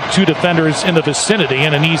Weissbach with 2 defenders in the vicinity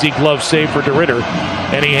and an easy glove save for DeRitter.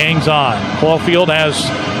 And he hangs on. Caulfield has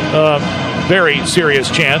very serious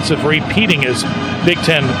chance of repeating as Big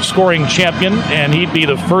Ten scoring champion, and he'd be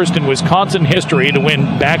the first in Wisconsin history to win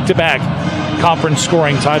back-to-back conference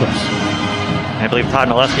scoring titles. I believe Todd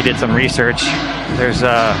Milewski did some research. There's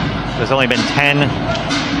only been 10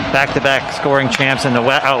 back-to-back scoring champs in the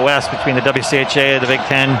out west between the WCHA and the Big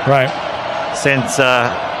Ten. Right. Since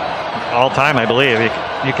all time, I believe.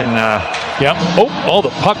 You can. Yep. Oh, the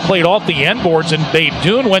puck played off the end boards, and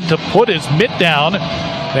Beydoun went to put his mitt down.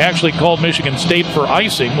 They actually called Michigan State for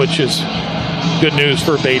icing, which is good news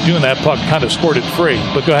for Beydoun. That puck kind of scored it free.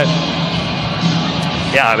 But go ahead.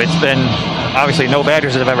 Yeah, it's been obviously no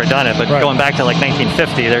Badgers have ever done it, but going back to like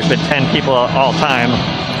 1950, there's been 10 people all time.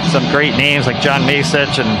 Some great names like John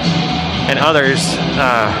Masich and others.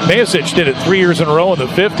 Masich did it 3 years in a row in the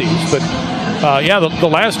 50s, but the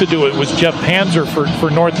last to do it was Jeff Panzer for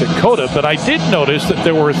North Dakota. But I did notice that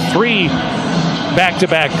there were 3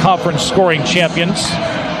 back-to-back conference scoring champions.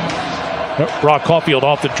 Brock Caulfield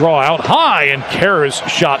off the draw out high, and Kerr's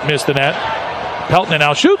shot missed the net. Pelton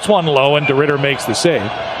now shoots one low, and DeRitter makes the save.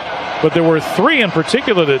 But there were 3 in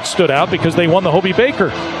particular that stood out because they won the Hobey Baker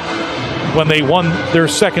when they won their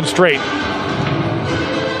second straight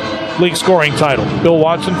league scoring title. Bill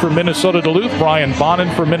Watson for Minnesota Duluth, Brian Bonin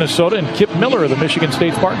for Minnesota, and Kip Miller of the Michigan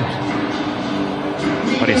State Spartans.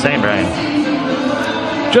 What are you saying,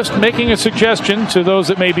 Brian? Just making a suggestion to those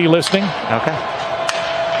that may be listening. Okay.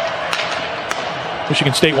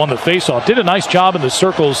 Michigan State won the faceoff. Did a nice job in the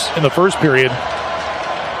circles in the first period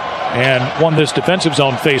and won this defensive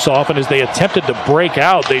zone faceoff. And as they attempted to break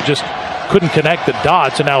out, they just couldn't connect the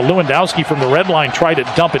dots. And now Lewandowski from the red line tried to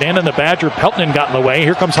dump it in, and the Badger Peltonen got in the way.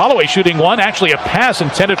 Here comes Holloway shooting one. Actually a pass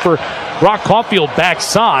intended for Brock Caulfield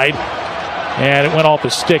backside. And it went off the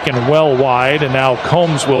stick and well wide. And now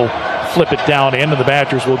Combs will flip it down in, and the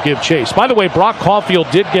Badgers will give chase. By the way, Brock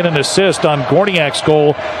Caulfield did get an assist on Gorniak's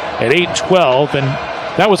goal at 8-12, and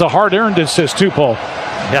that was a hard-earned assist too, Paul.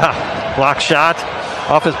 Yeah, block shot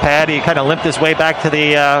off his pad. He kind of limped his way back to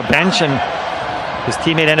the bench, and his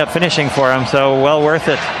teammate ended up finishing for him, so well worth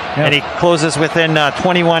it. Yeah. And he closes within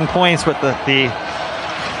 21 points with the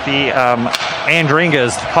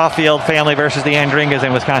Andringas, Caulfield family versus the Andringas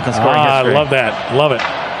in Wisconsin scoring history. I love that. Love it.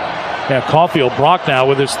 Yeah, Caulfield, Brock now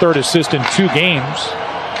with his third assist in 2 games.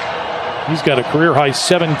 He's got a career-high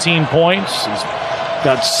 17 points. He's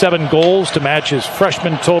got 7 goals to match his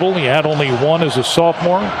freshman total. He had only 1 as a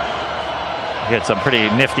sophomore. He had some pretty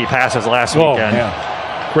nifty passes last weekend.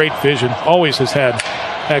 Yeah. Great vision. Always has had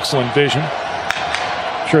excellent vision.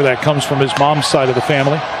 I'm sure that comes from his mom's side of the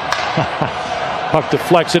family. Puck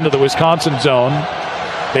deflects into the Wisconsin zone.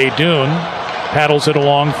 Baydoun paddles it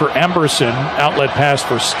along for Emberson. Outlet pass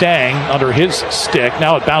for Stang under his stick.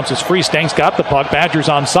 Now it bounces free. Stang's got the puck. Badgers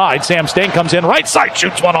onside. Sam Stang comes in right side,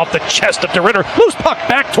 shoots one off the chest of DeRitter. Loose puck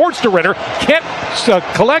back towards DeRitter. Can't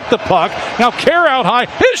collect the puck. Now Kerr out high.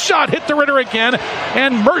 His shot hit DeRitter again.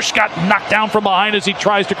 And Mersch got knocked down from behind as he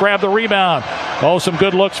tries to grab the rebound. Oh, some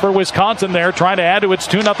good looks for Wisconsin there, trying to add to its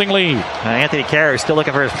 2-0 lead. Anthony Kerr is still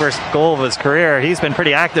looking for his first goal of his career. He's been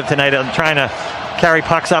pretty active tonight on trying to carry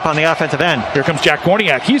pucks up on the offensive end. Here comes Jack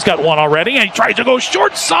Gorniak. He's got one already, and he tries to go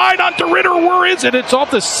short side on DeRitter. Where is it? It's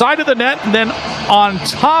off the side of the net, and then on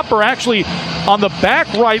top, or actually on the back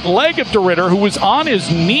right leg of DeRitter, who was on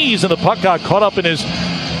his knees, and the puck got caught up in his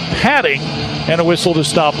padding, and a whistle to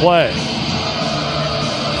stop play.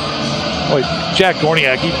 Boy, Jack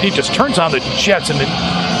Gorniak, he just turns on the jets, and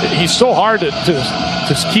he's so hard to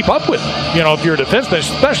keep up with. You know, if you're a defenseman,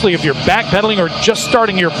 especially if you're backpedaling or just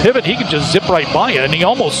starting your pivot, he can just zip right by you, and he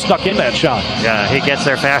almost snuck in that shot. Yeah, he gets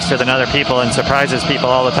there faster than other people and surprises people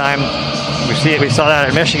all the time. We saw that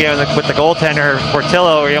in Michigan with the goaltender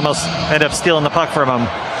Portillo, where he almost ended up stealing the puck from him.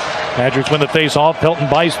 Badgers win the face-off. Pelton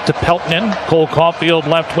Bice to Peltonen. Cole Caulfield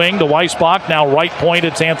left wing to Weissbach. Now right point,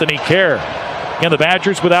 it's Anthony Kerr. And the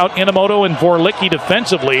Badgers without Inamoto and Vorlicki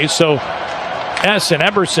defensively, so S and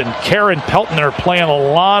Emberson, Kerr and Pelton are playing a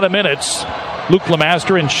lot of minutes. Luke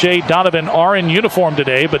Lemaster and Shea Donovan are in uniform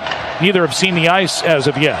today, but neither have seen the ice as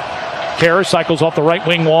of yet. Kerr cycles off the right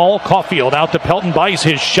wing wall. Caulfield out to Pelton Bice.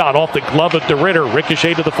 His shot off the glove of DeRitter.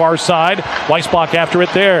 Ricochet to the far side. Weissbach after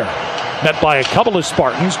it there. Met by a couple of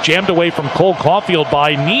Spartans. Jammed away from Cole Caulfield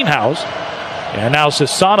by Nienhuis. And now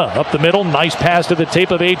Sassana up the middle. Nice pass to the tape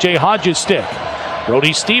of A.J. Hodges' stick.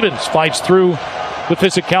 Brody Stevens fights through the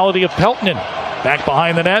physicality of Peltonen. Back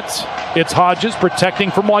behind the nets, it's Hodges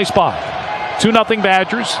protecting from Weissbach. 2-0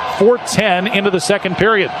 Badgers, 4:10 into the second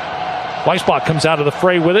period. Weissbach comes out of the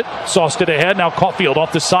fray with it, sauced it ahead. Now Caulfield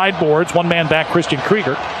off the sideboards, one man back, Christian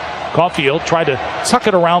Krieger. Caulfield tried to tuck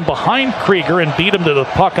it around behind Krieger and beat him to the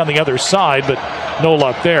puck on the other side, but no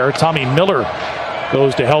luck there. Tommy Miller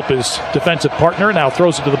goes to help his defensive partner, now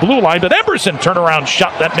throws it to the blue line, but Emberson turnaround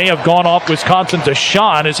shot that may have gone off Wisconsin to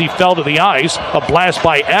Sean as he fell to the ice. A blast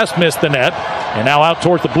by S missed the net, and now out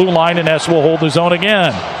towards the blue line, and S will hold the zone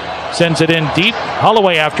again. Sends it in deep.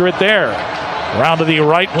 Holloway after it there. Round to the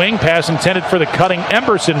right wing, pass intended for the cutting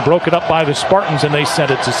Emberson, broken up by the Spartans, and they sent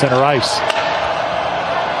it to center ice.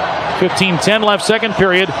 15-10 left second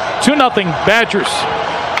period. 2-0 Badgers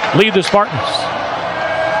lead the Spartans.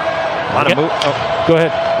 Go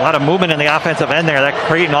ahead. A lot of movement in the offensive end there. That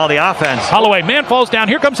creating all the offense. Holloway, man falls down.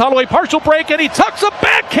 Here comes Holloway. Partial break, and he tucks a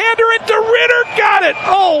backhander, and DeRitter got it.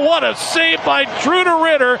 Oh, what a save by Drew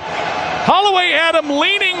DeRitter. Holloway had him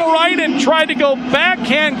leaning right and tried to go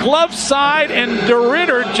backhand glove side, and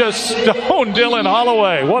DeRitter just stoned Dylan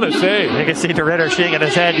Holloway. What a save. You can see DeRitter shaking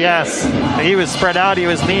his head, yes. He was spread out. He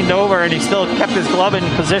was leaned over, and he still kept his glove in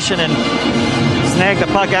position and snagged the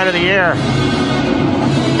puck out of the air.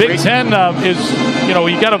 Big Ten is,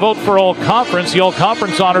 you got to vote for All Conference. The All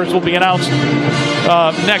Conference honors will be announced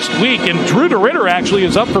next week. And Drew DeRitter actually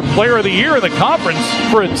is up for Player of the Year in the conference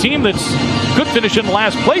for a team that's could finish in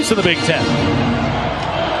last place in the Big Ten.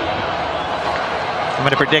 I'm going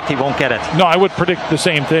to predict he won't get it. No, I would predict the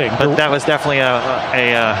same thing. But that was definitely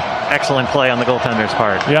a excellent play on the goaltender's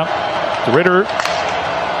part. Yeah. DeRitter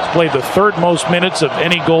has played the third most minutes of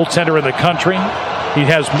any goaltender in the country. He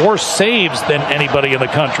has more saves than anybody in the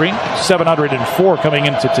country, 704 coming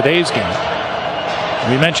into today's game.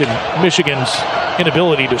 We mentioned Michigan's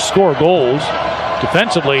inability to score goals.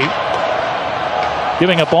 Defensively,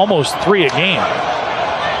 giving up almost 3 a game.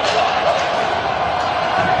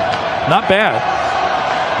 Not bad,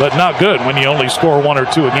 but not good when you only score 1 or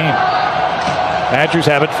 2 a game. Badgers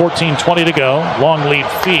have it, 14:20 to go. Long lead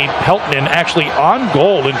feed. Peltonen actually on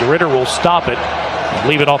goal, and DeRidder will stop it.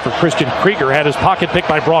 Leave it off for Christian Krieger. Had his pocket picked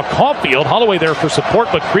by Brock Caulfield. Holloway there for support,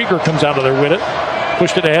 but Krieger comes out of there with it.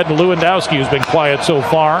 Pushed it ahead to Lewandowski, who's been quiet so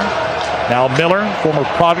far. Now Miller, former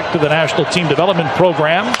product of the National Team Development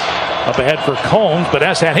Program. Up ahead for Combs, but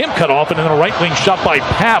S had him cut off, and then a right wing shot by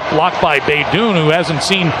Papp, blocked by Beydoun, who hasn't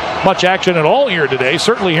seen much action at all here today,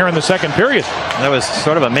 certainly here in the second period. That was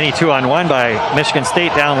sort of a mini 2-on-1 by Michigan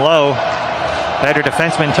State down low. Badger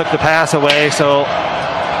defenseman took the pass away, so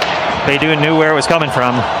Beydoun knew where it was coming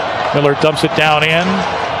from. Miller dumps it down in.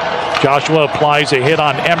 Joshua applies a hit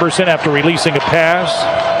on Emerson after releasing a pass.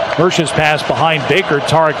 Hirsch's pass behind Baker.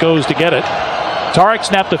 Tarek goes to get it. Tarek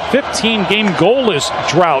snapped a 15-game goalless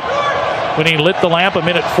drought when he lit the lamp a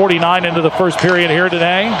minute 49 into the first period here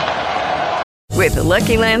today. With the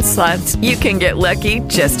Lucky Land Slots, you can get lucky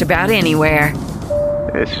just about anywhere.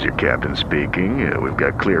 This is your captain speaking. We've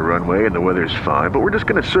got clear runway and the weather's fine, but we're just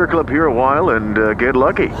going to circle up here a while and get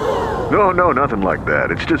lucky. No, nothing like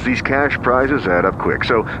that. It's just these cash prizes add up quick.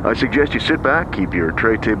 So I suggest you sit back, keep your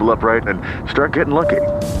tray table upright, and start getting lucky.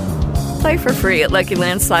 Play for free at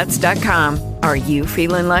LuckyLandSlots.com. Are you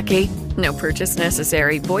feeling lucky? No purchase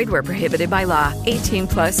necessary. Void where prohibited by law.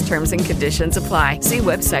 18+ terms and conditions apply. See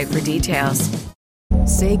website for details.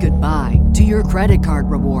 Say goodbye to your credit card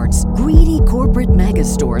rewards. Greedy corporate mega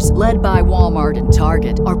stores, led by Walmart and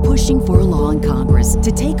Target, are pushing for a law in Congress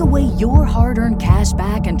to take away your hard-earned cash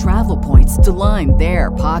back and travel points to line their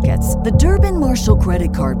pockets. The Durbin-Marshall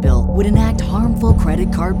credit card bill would enact harmful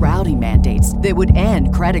credit card routing mandates that would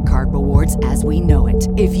end credit card rewards as we know it.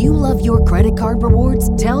 If you love your credit card rewards,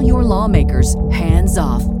 tell your lawmakers, hands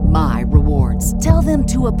off my rewards. Tell them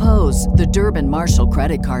to oppose the Durbin-Marshall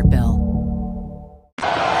credit card bill.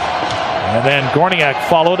 And then Gorniak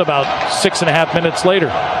followed about 6.5 minutes later.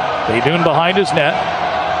 Beydoun behind his net.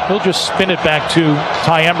 He'll just spin it back to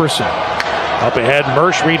Ty Emberson. Up ahead,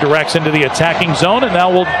 Mersch redirects into the attacking zone, and now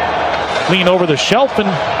we'll lean over the shelf and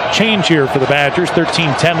change here for the Badgers.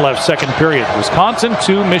 13:10 left, second period. Wisconsin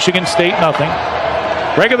 2, Michigan State nothing.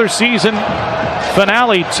 Regular season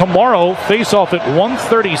finale tomorrow. Face-off at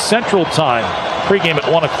 1:30 Central Time. Pre-game at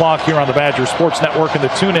 1 o'clock here on the Badger Sports Network and the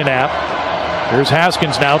TuneIn app. Here's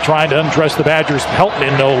Haskins now trying to undress the Badgers.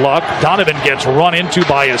 Peltonen, no luck. Donovan gets run into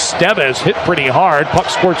by Estevez, hit pretty hard. Puck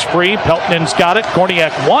squirts free. Peltonen's got it.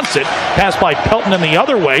 Gorniak wants it. Passed by Peltonen the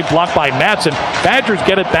other way, blocked by Madsen. Badgers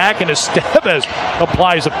get it back, and Estevez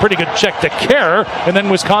applies a pretty good check to Kerr. And then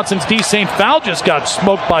Wisconsin's D. St. Phal just got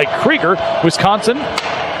smoked by Krieger. Wisconsin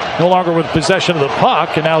no longer with possession of the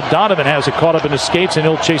puck, and now Donovan has it caught up in his skates, and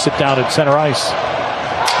he'll chase it down at center ice.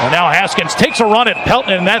 And now Haskins takes a run at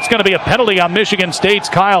Peltonen, and that's going to be a penalty on Michigan State's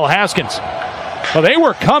Kyle Haskins. Well, they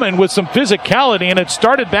were coming with some physicality, and it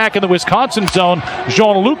started back in the Wisconsin zone.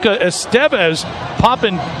 Gianluca Estevez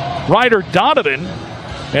popping Ryder Donovan,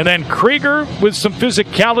 and then Krieger with some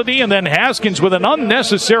physicality, and then Haskins with an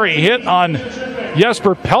unnecessary hit on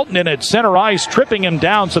Jesper Peltonen at center ice, tripping him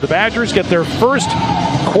down. So the Badgers get their first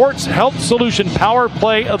Quartz Health Solution power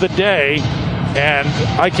play of the day, and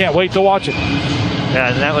I can't wait to watch it. Yeah,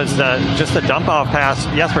 and that was just a dump-off pass,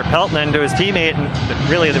 Jesper Peltonen to his teammate, and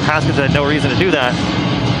really the Haskins had no reason to do that.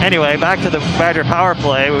 Anyway, back to the Badger power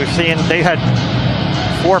play. We've seen they had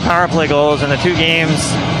 4 power play goals in the 2 games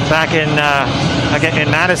back in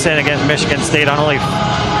Madison against Michigan State on only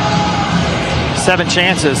 7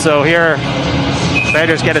 chances. So here,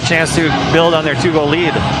 Badgers get a chance to build on their 2-goal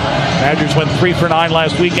lead. Badgers went 3 for 9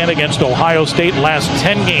 last weekend against Ohio State. Last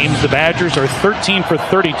 10 games, the Badgers are 13 for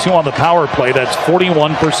 32 on the power play. That's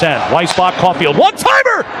 41%. Weissbach, Caulfield,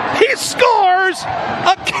 one-timer! He scores!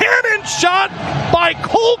 A cannon shot by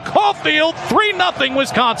Cole Caulfield. 3-0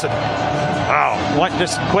 Wisconsin. Wow.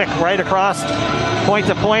 Just quick, right across, point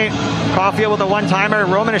to point. Caulfield with a one-timer.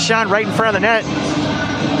 Roman Ashan right in front of the net.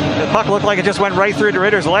 The puck looked like it just went right through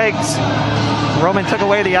DeRidder's legs. Roman took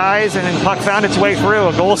away the eyes, and then the puck found its way through.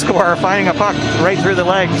 A goal scorer finding a puck right through the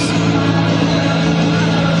legs.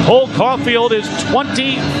 Cole Caulfield, his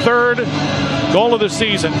 23rd goal of the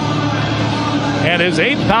season. And his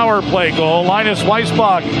 8th power play goal. Linus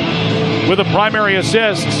Weissbach with a primary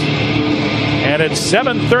assist. And it's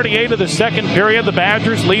 7:38 of the second period. The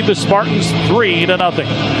Badgers lead the Spartans 3-0.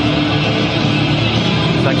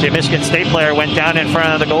 Actually, a Michigan State player went down in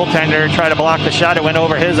front of the goaltender, tried to block the shot. It went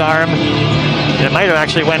over his arm. It might have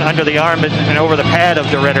actually went under the arm and over the pad of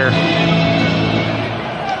DeRidder.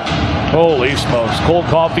 Holy smokes. Cole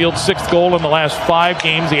Caulfield, 6th goal in the last 5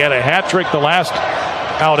 games. He had a hat trick the last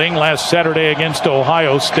outing, last Saturday against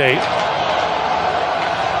Ohio State.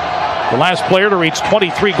 The last player to reach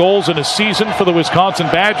 23 goals in a season for the Wisconsin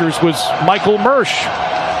Badgers was Michael Mersch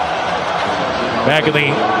back in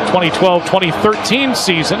the 2012-2013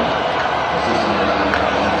 season.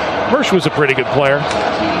 Mersch was a pretty good player.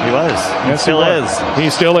 He was. He still is. He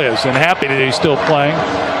still is, and happy that he's still playing.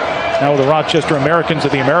 Now with the Rochester Americans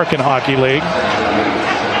of the American Hockey League.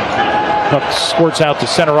 Puck squirts out to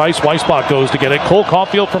center ice. Weissbach goes to get it. Cole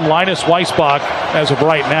Caulfield from Linus Weissbach as of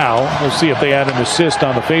right now. We'll see if they add an assist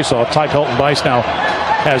on the faceoff. Ty Pelton-Weiss now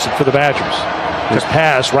has it for the Badgers. His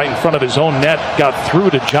pass right in front of his own net got through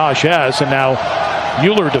to Josh S. And now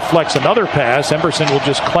Mueller deflects another pass. Emberson will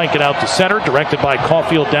just clank it out to center, directed by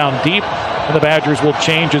Caulfield down deep. And the Badgers will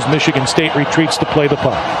change as Michigan State retreats to play the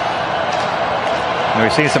puck. And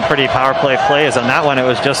we've seen some pretty power play plays. On that one, it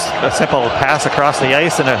was just a simple pass across the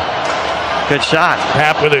ice and a good shot.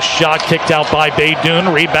 Pap with a shot kicked out by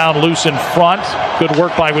Baydoun. Rebound loose in front. Good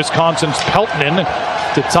work by Wisconsin's Peltonen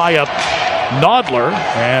to tie up Nodler.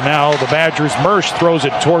 And now the Badgers' Mersch throws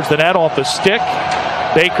it towards the net off the stick.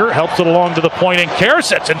 Baker helps it along to the point, and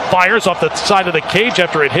Karasetz and fires off the side of the cage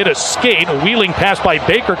after it hit a skate. A wheeling pass by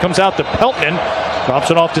Baker comes out to Peltonen.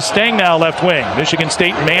 Drops it off to Stang now, left wing. Michigan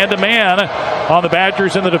State man-to-man on the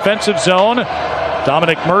Badgers in the defensive zone.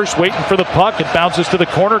 Dominic Mersch waiting for the puck. It bounces to the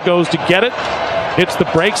corner, goes to get it. Hits the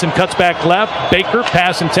brakes and cuts back left. Baker,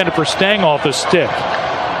 pass intended for Stang off the stick.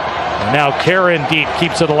 And now Kara indeed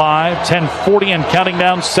keeps it alive. 10:40 and counting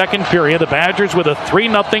down, second period. The Badgers with a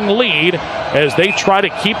 3-0 lead as they try to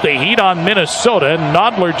keep the heat on Minnesota.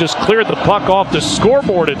 Nodler just cleared the puck off the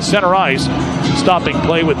scoreboard at center ice. Stopping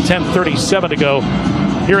play with 10:37 to go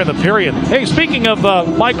here in the period. Hey, speaking of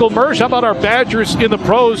Michael Mersch, how about our Badgers in the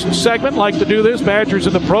Pros segment? Like to do this. Badgers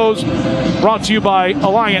in the Pros brought to you by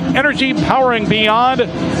Alliant Energy, powering beyond.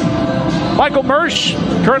 Michael Mersch,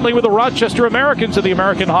 currently with the Rochester Americans of the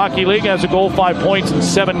American Hockey League, has a goal, 5 points in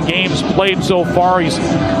 7 games played so far. He's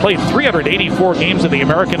played 384 games in the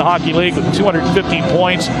American Hockey League with 250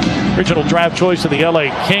 points. Original draft choice of the LA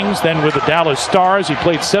Kings, then with the Dallas Stars. He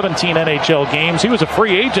played 17 NHL games. He was a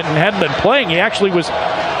free agent and hadn't been playing. He actually was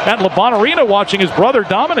at LeBron Arena watching his brother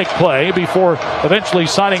Dominic play before eventually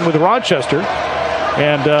signing with Rochester.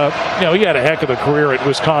 And, he had a heck of a career at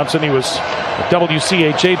Wisconsin. He was a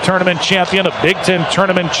WCHA tournament champion, a Big Ten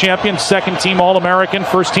tournament champion, second-team All-American,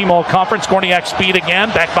 first-team All-Conference. Gorniak speed again,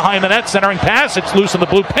 back behind the net, centering pass. It's loose in the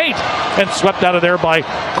blue paint and swept out of there by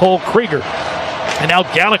Cole Krieger. And now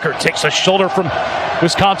Gallagher takes a shoulder from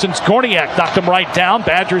Wisconsin's Gorniak, knocked him right down.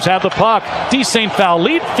 Badgers have the puck. D. St. Foul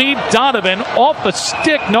lead feed. Donovan off the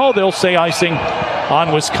stick. No, they'll say icing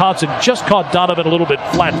on Wisconsin. Just caught Donovan a little bit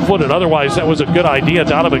flat-footed. Otherwise, that was a good idea.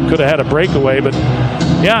 Donovan could have had a breakaway, but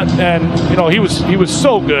yeah, and he was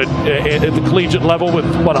so good at the collegiate level with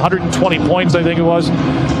 120 points, I think it was.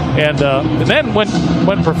 And then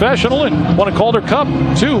went professional and won a Calder Cup,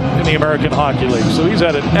 too, in the American Hockey League. So he's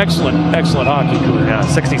had an excellent, excellent hockey career. Yeah,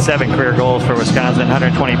 67 career goals for Wisconsin,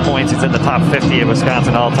 120 points. He's in the top 50 of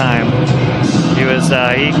Wisconsin all time. He was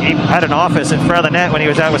he had an office in front of the net when he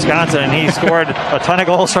was at Wisconsin, and he scored a ton of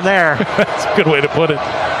goals from there. That's a good way to put it.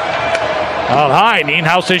 Out high,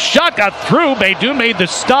 Nienhaus's shot got through. Baydoun made the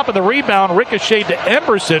stop of the rebound. Ricocheted to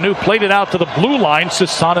Emberson, who played it out to the blue line.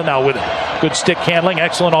 Sasana now with good stick handling.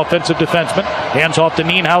 Excellent offensive defenseman. Hands off to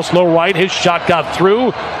Nienhaus, low right. His shot got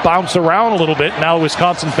through. Bounce around a little bit. Now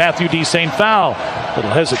Wisconsin's Matthew D. St. Foul.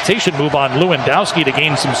 Little hesitation move on Lewandowski to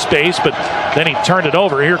gain some space, but then he turned it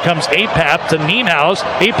over. Here comes Apap to Nienhaus.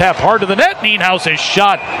 Apap hard to the net. Nienhaus's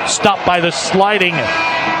shot stopped by the sliding,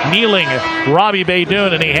 kneeling Robbie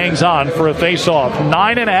Baydoun, and he hangs on for a face-off.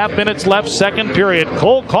 9.5 minutes left, second period.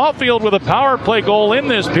 Cole Caulfield with a power play goal in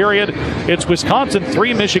this period. It's Wisconsin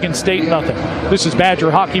 3, Michigan State 0. This is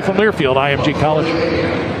Badger Hockey from Learfield, IMG College.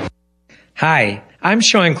 Hi, I'm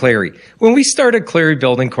Sean Cleary. When we started Cleary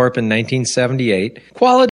Building Corp in 1978,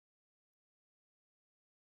 quality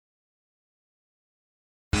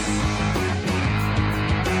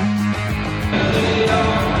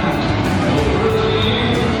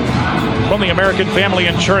from the American Family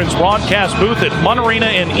Insurance broadcast booth at Munn Arena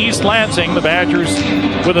in East Lansing, the Badgers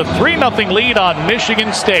with a 3-0 lead on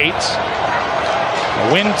Michigan State.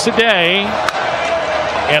 A win today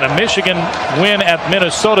and a Michigan win at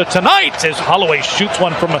Minnesota tonight as Holloway shoots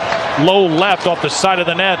one from a low left off the side of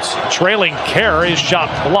the net. Trailing Kerr, his shot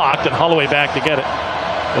blocked, and Holloway back to get it.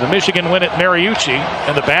 But a Michigan win at Mariucci,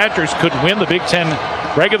 and the Badgers could win the Big Ten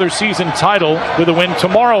regular season title with a win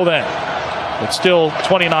tomorrow then. But still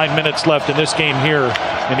 29 minutes left in this game here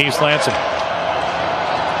in East Lansing.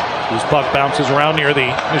 This puck bounces around near the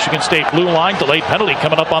Michigan State blue line. Delayed penalty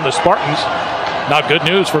coming up on the Spartans. Not good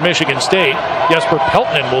news for Michigan State. Jesper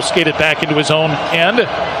Peltonen will skate it back into his own end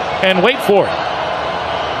and wait for it.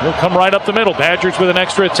 He'll come right up the middle. Badgers with an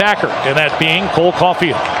extra attacker, and that being Cole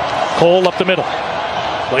Caulfield. Cole up the middle.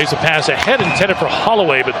 Plays a pass ahead intended for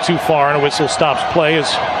Holloway, but too far, and a whistle stops play as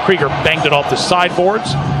Krieger banged it off the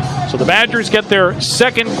sideboards. So the Badgers get their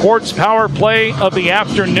second Quartz power play of the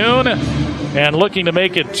afternoon and looking to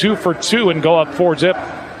make it 2 for 2 and go up 4-zip.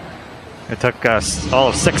 It took us all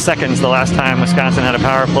of 6 seconds the last time Wisconsin had a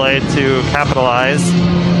power play to capitalize.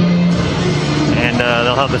 And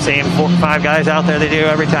they'll have the same 4-5 guys out there they do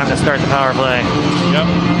every time to start the power play. Yep.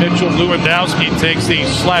 Mitchell Lewandowski takes the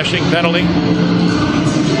slashing penalty.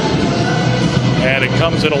 And it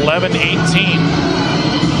comes at 11-18.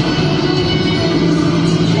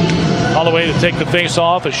 Holloway to take the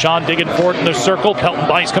face-off as Sean Diggin-Fort in the circle. Pelton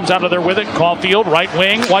Bice comes out of there with it. Caulfield, right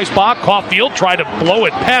wing. Weissbach, Caulfield tried to blow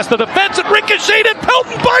it past the defense and ricocheted.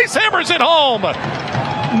 Pelton Bice hammers it home.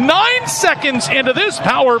 9 seconds into this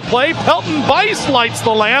power play, Pelton Bice lights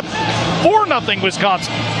the lamp. 4-0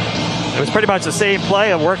 Wisconsin. It was pretty much the same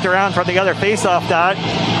play. It worked around from the other face-off dot.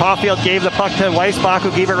 Caulfield gave the puck to Weissbach,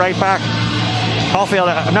 who gave it right back. Caulfield,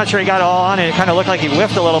 I'm not sure he got it all on it. It kind of looked like he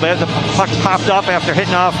whiffed a little bit. The puck popped up after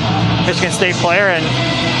hitting off Michigan State player. And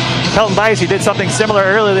Pelton Bice, he did something similar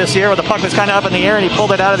earlier this year where the puck was kind of up in the air and he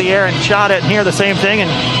pulled it out of the air and shot it. And here the same thing and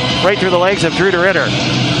right through the legs of Drew DeRidder.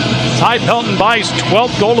 Ty Pelton Bice,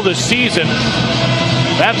 12th goal of the season.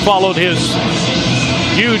 That followed his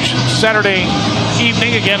huge Saturday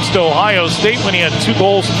evening against Ohio State when he had 2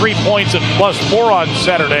 goals, 3 points, and +4 on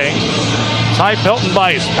Saturday. Ty Pelton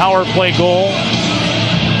Bice, power play goal.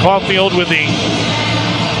 Caulfield with the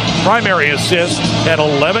primary assist at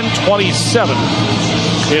 11:27.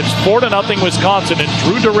 It's 4-0 Wisconsin, and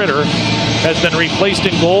Drew DeRidder has been replaced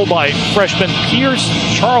in goal by freshman Pierce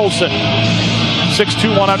Charlson.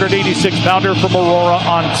 6'2", 186-pounder from Aurora,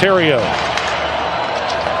 Ontario.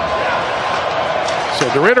 So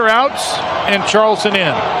DeRidder out and Charlson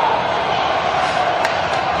in.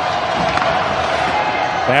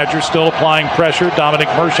 Badgers still applying pressure. Dominic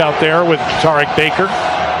Mersch out there with Tarek Baker.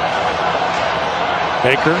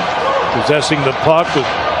 Baker possessing the puck with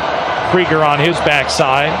Krieger on his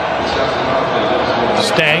backside.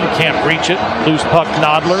 Stang can't reach it. Loose puck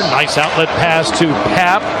Nodler. Nice outlet pass to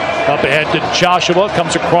Papp. Up ahead to Joshua.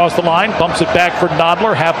 Comes across the line. Bumps it back for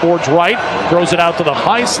Nodler. Half boards right. Throws it out to the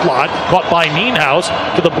high slot. Caught by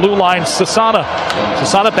Nienhuis. To the blue line, Sasana.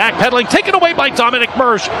 Sasana backpedaling. Taken away by Dominic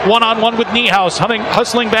Mersch. One-on-one with Nienhuis.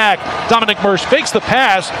 Hustling back. Dominic Mersch fakes the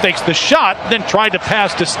pass. Fakes the shot. Then tried to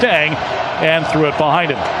pass to Stang. And threw it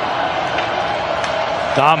behind him.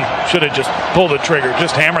 Dom should have just pulled the trigger.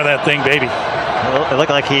 Just hammer that thing, baby. It looked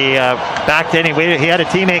like he backed in. He waited. He had a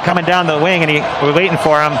teammate coming down the wing, and he was waiting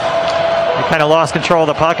for him. He kind of lost control of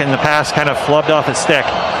the puck, and the pass kind of flubbed off his stick.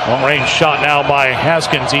 Long-range shot now by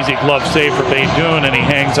Haskins. Easy glove save for Beydoun, and he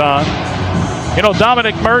hangs on. You know,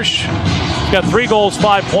 Dominic Mersch got 3 goals,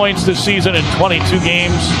 5 points this season in 22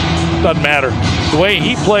 games. Doesn't matter. The way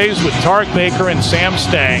he plays with Tarek Baker and Sam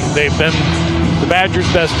Stang, they've been the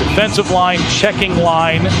Badgers' best defensive line, checking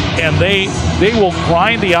line, and they will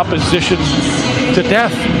grind the opposition to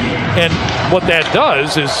death. And what that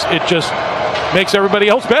does is it just makes everybody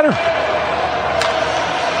else better.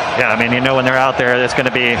 Yeah, I mean, you know, when they're out there, it's going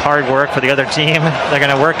to be hard work for the other team. They're going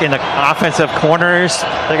to work in the offensive corners.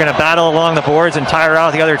 They're going to battle along the boards and tire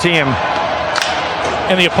out the other team.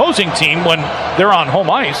 And the opposing team, when they're on home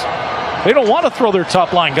ice, they don't want to throw their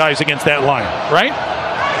top line guys against that line, right?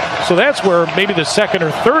 So that's where maybe the second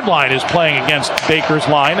or third line is playing against Baker's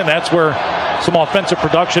line, and that's where some offensive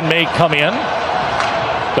production may come in.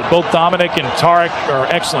 But both Dominic and Tarek are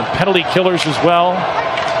excellent penalty killers as well.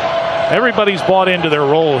 Everybody's bought into their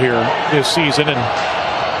role here this season,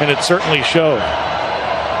 and it certainly showed.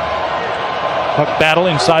 Puck battle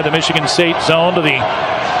inside the Michigan State zone to the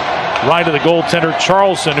right of the goaltender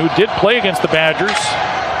Charlson, who did play against the Badgers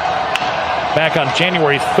back on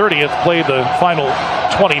January 30th, played the final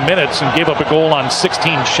 20 minutes and gave up a goal on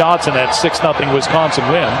 16 shots in that 6-0 Wisconsin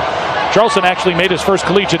win. Charlson actually made his first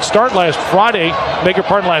collegiate start last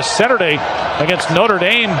Saturday against Notre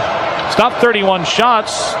Dame. Stopped 31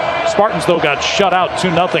 shots. Spartans, though, got shut out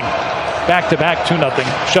 2-0. Back-to-back 2-0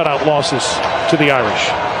 shutout losses to the Irish.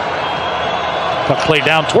 Puck played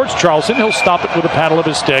down towards Charlson. He'll stop it with a paddle of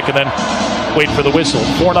his stick and then wait for the whistle.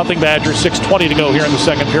 4-0 Badgers, 6:20 to go here in the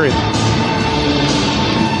second period.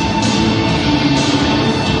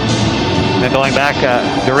 And going back,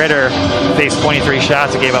 DeRidder faced 23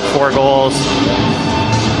 shots and gave up 4 goals.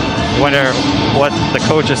 wonder what the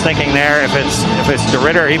coach is thinking there. If it's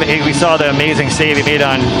DeRitter, we saw the amazing save he made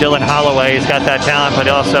on Dylan Holloway. He's got that talent, but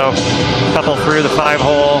also a couple through the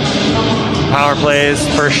 5-hole power plays,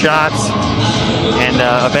 first shots, and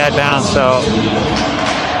a bad bounce. So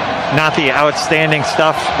not the outstanding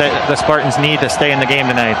stuff that the Spartans need to stay in the game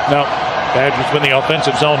tonight. No. Badgers win the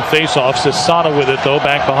offensive zone faceoff. Sassana with it, though,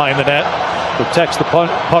 back behind the net. Protects the puck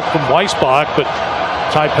from Weissbach, but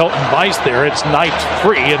Ty Pelton-Weiss there. It's knifed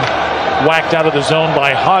free and whacked out of the zone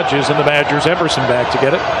by Hodges, and the Badgers, Emerson back to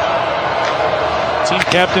get it. Team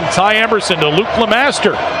captain Ty Emerson to Luke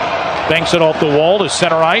Lemaster. Banks it off the wall to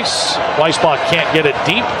center ice. Weissbach can't get it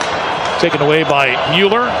deep. Taken away by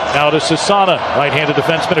Mueller. Now to Sassana, right-handed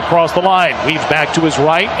defenseman across the line. Weaves back to his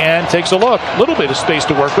right and takes a look. Little bit of space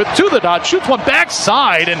to work with. To the dot, shoots one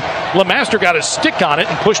backside, and Lemaster got his stick on it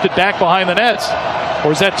and pushed it back behind the nets.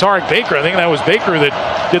 Or is that Tarek Baker? I think that was Baker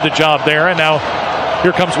that did the job there. And now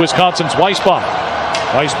here comes Wisconsin's Weissbach.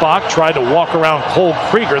 Weissbach tried to walk around Cole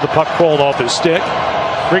Krieger. The puck crawled off his stick.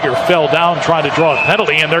 Krieger fell down trying to draw a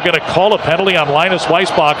penalty, and they're going to call a penalty on Linus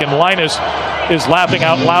Weissbach, and Linus is laughing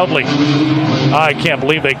out loudly. I can't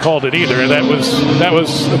believe they called it either. That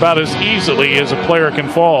was about as easily as a player can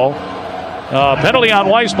fall. Penalty on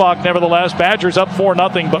Weissbach, nevertheless. Badgers up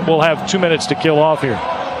 4-0, but we'll have 2 minutes to kill off here.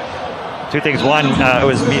 Two things. One, it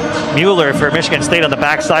was Mueller for Michigan State on the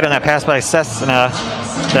backside on that pass by Cessna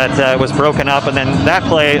that was broken up. And then that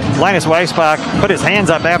play, Linus Weissbach put his hands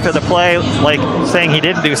up after the play, like saying he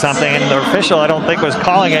didn't do something. And the official, I don't think, was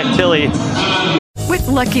calling it until he... With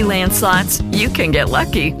Lucky Land Slots, you can get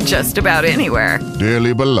lucky just about anywhere.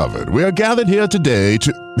 Dearly beloved, we are gathered here today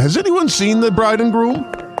to... Has anyone seen the bride and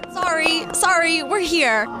groom? Sorry, we're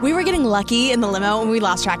here. We were getting lucky in the limo and we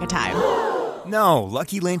lost track of time. No,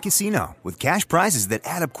 Lucky Land Casino, with cash prizes that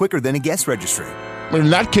add up quicker than a guest registry. In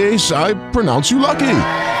that case, I pronounce you lucky.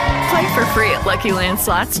 Play for free at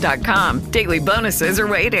LuckyLandSlots.com. Daily bonuses are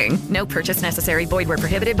waiting. No purchase necessary. Void where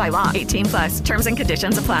prohibited by law. 18+. Terms and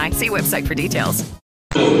conditions apply. See website for details.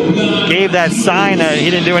 Gave that sign that he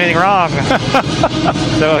didn't do anything wrong.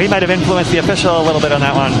 So he might have influenced the official a little bit on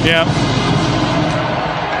that one. Yeah.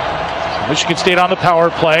 Michigan State on the power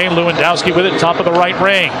play. Lewandowski with it, top of the right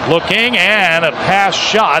ring. Looking, and a pass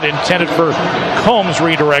shot intended for Combs,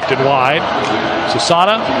 redirected wide.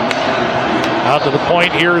 Sassana out to the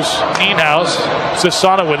point. Here's Nienhuis.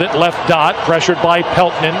 Sassana with it, left dot, pressured by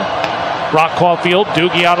Peltonen. Brock Caulfield,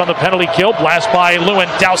 Doogie out on the penalty kill. Blast by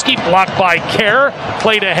Lewandowski, blocked by Kerr.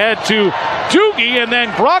 Played ahead to Doogie, and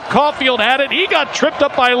then Brock Caulfield had it. He got tripped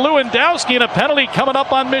up by Lewandowski, and a penalty coming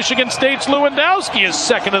up on Michigan State's Lewandowski, his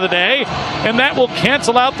second of the day, and that will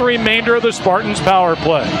cancel out the remainder of the Spartans' power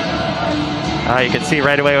play. You can see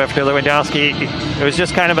right away after Lewandowski, it was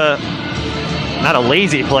just kind of not a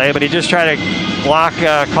lazy play, but he just tried to block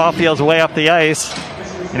Caulfield's way up the ice.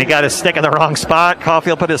 And he got his stick in the wrong spot.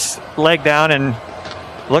 Caulfield put his leg down and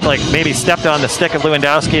looked like maybe stepped on the stick of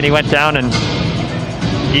Lewandowski, and he went down, and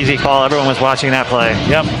easy call. Everyone was watching that play.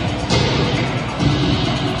 Yep.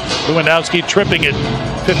 Lewandowski tripping at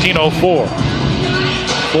 15:04.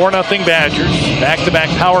 4-0 Badgers. Back-to-back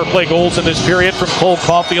power play goals in this period from Cole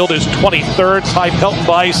Caulfield, his 23rd. Ty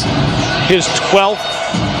Pelton-Weiss, his 12th.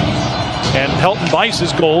 And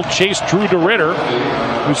Pelton-Weiss's goal chased Drew DeRitter,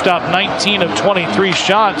 who stopped 19 of 23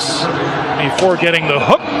 shots before getting the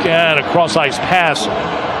hook and a cross-ice pass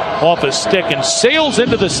off his stick and sails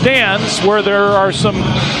into the stands where there are some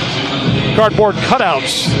cardboard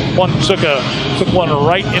cutouts. One took one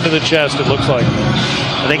right into the chest, it looks like.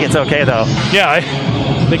 I think it's okay, though. Yeah,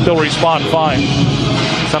 I think they'll respond fine.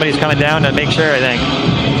 Somebody's coming down to make sure, I think.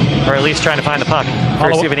 Or at least trying to find the puck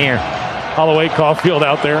for a souvenir. Holloway, Caulfield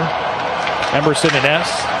out there. Emerson and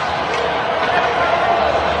S.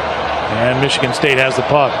 And Michigan State has the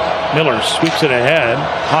puck. Miller sweeps it ahead.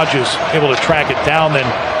 Hodges able to track it down, then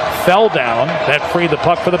fell down. That freed the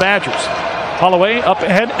puck for the Badgers. Holloway up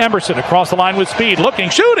ahead. Emerson across the line with speed.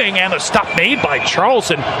 Looking, shooting, and the stop made by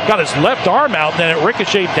Charlson. Got his left arm out, then it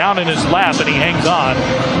ricocheted down in his lap, and he hangs on.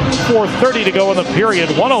 4:30 to go in the period.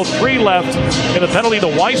 1:03 left in the penalty to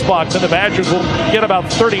Weissbach. Then the Badgers will get about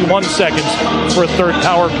 31 seconds for a third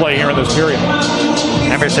power play here in this period.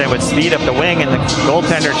 Emerson would speed up the wing, and the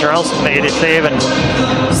goaltender Charlson made it save and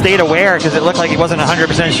stayed aware because it looked like he wasn't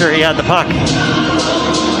 100% sure he had the puck.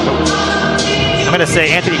 I'm going to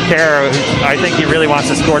say Anthony Kerr, I think he really wants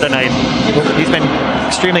to score tonight. He's been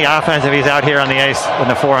extremely offensive. He's out here on the ice in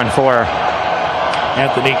the 4-on-4.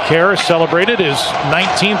 Anthony Kerr celebrated his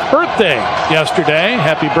 19th birthday yesterday.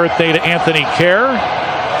 Happy birthday to Anthony Kerr.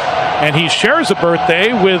 And he shares a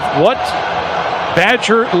birthday with what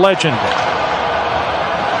Badger legend?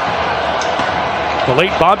 The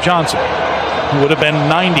late Bob Johnson, who would have been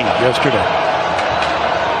 90 yesterday.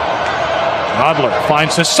 Nodler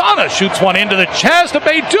finds Sassana, shoots one into the chest of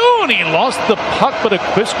Beydoun. He lost the puck, but a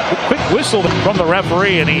quick whistle from the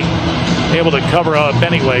referee, and he able to cover up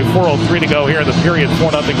anyway. 4:03 to go here in the period.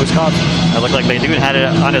 4-0 Wisconsin. It looked like Beydoun had it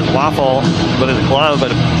on his waffle with his glove,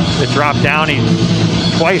 but it dropped down. He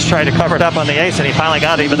twice tried to cover it up on the ice, and he finally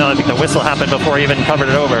got it, even though I think the whistle happened before he even covered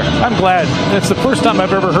it over. I'm glad. It's the first time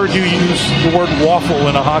I've ever heard you use the word waffle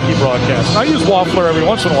in a hockey broadcast. I use waffler every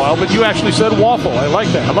once in a while, but you actually said waffle. I like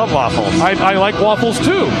that. I love waffles. I like waffles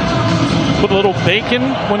too. Put a little bacon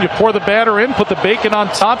when you pour the batter in. Put the bacon on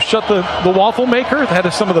top. Shut the waffle maker. That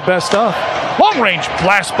is some of the best stuff. Long range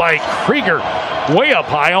blast by Krieger. Way up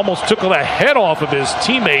high. Almost took the head off of his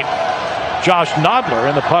teammate Josh Nodler,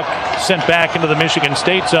 and the puck sent back into the Michigan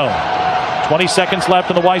State zone. 20 seconds left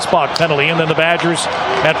in the Weissbach penalty, and then the Badgers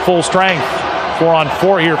at full strength.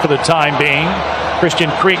 4-on-4 here for the time being.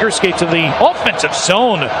 Christian Krieger skates to the offensive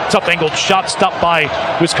zone. Tough angled shot stopped by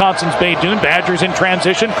Wisconsin's Beydoun. Badgers in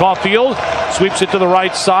transition. Caulfield sweeps it to the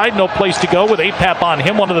right side. No place to go with APAP on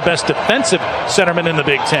him. One of the best defensive centermen in the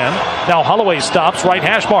Big Ten. Now Holloway stops right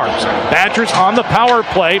hash marks. Badgers on the power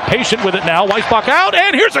play. Patient with it now. Weissbach out.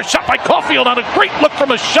 And here's a shot by Caulfield on a great look from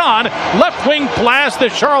Ashan. Left wing blast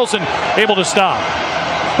that Charleston able to stop.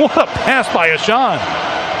 What a pass by Ashan.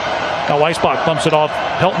 Now Weissbach bumps it off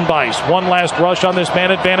Pelton Bice. One last rush on this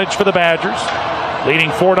man advantage for the Badgers. Leading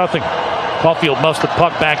 4-0. Caulfield musts the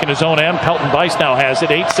puck back in his own end. Pelton Bice now has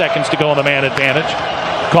it. 8 seconds to go on the man advantage.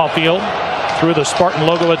 Caulfield through the Spartan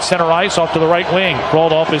logo at center ice off to the right wing.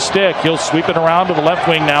 Crawled off his stick. He'll sweep it around to the left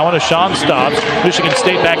wing now, and Ashan stops. Michigan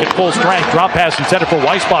State back at full strength. Drop pass intended for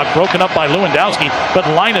Weissbach. Broken up by Lewandowski, but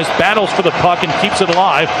Linus battles for the puck and keeps it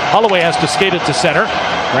alive. Holloway has to skate it to center.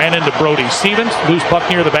 Ran into Brody Stevens. Loose puck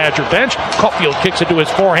near the Badger bench. Caulfield kicks it to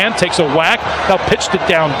his forehand. Takes a whack. Now pitched it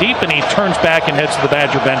down deep, and he turns back and heads to the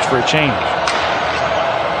Badger bench for a change.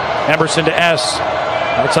 Emerson to S.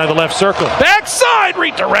 Outside the left circle. Backside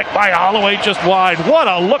redirect by Holloway just wide. What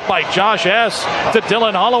a look by Josh S. to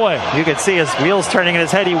Dylan Holloway. You could see his wheels turning in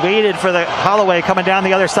his head. He waited for the Holloway coming down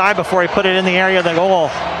the other side before he put it in the area of the goal.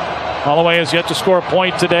 Holloway has yet to score a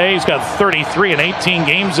point today. He's got 33 in 18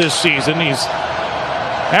 games this season. He's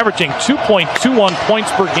averaging 2.21 points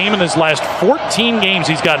per game in his last 14 games.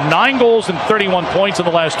 He's got 9 goals and 31 points in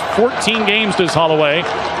the last 14 games, does Holloway.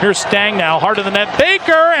 Here's Stang now, hard to the net.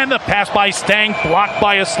 Baker, and the pass by Stang, blocked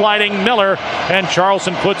by a sliding Miller. And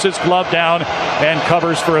Charleston puts his glove down and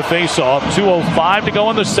covers for a faceoff. 2:05 to go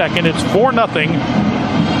in the second. It's 4-0.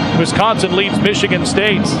 Wisconsin leads Michigan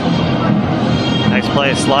State. Nice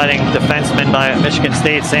play, sliding defenseman by Michigan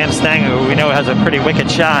State, Sam Stang, who we know has a pretty wicked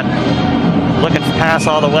shot. Looking to pass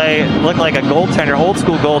all the way. Looked like a goaltender, old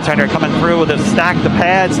school goaltender, coming through with a stack the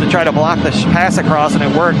pads to try to block the pass across, and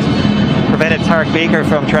it worked. Prevented Tarek Baker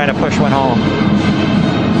from trying to push one home.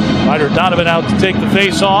 Ryder Donovan out to take the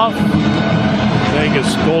face off.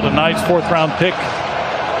 Vegas Golden Knights 4th round pick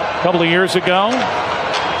a couple of years ago.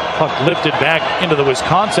 Puck lifted back into the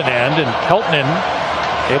Wisconsin end, and Peltonen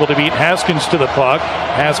able to beat Haskins to the puck.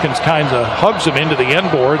 Haskins kind of hugs him into the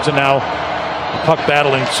end boards, and now the puck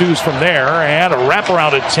battle ensues from there, and a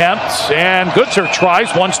wraparound attempt, and Goodser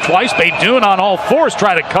tries once, twice. Beydoun on all fours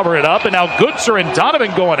try to cover it up, and now Goodser and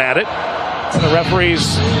Donovan going at it. And the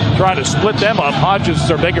referees trying to split them up.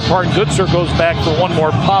 Goodser goes back for one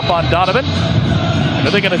more pop on Donovan. And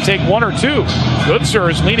are they going to take one or two? Goodser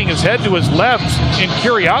is leaning his head to his left in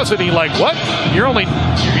curiosity, like, what?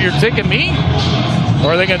 You're taking me?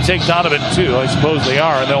 Or are they going to take Donovan too? I suppose they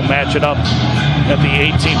are, and they'll match it up at the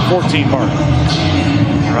 18-14 mark.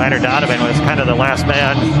 Ryder Donovan was kind of the last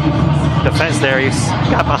man defense there. He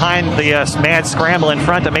got behind the mad scramble in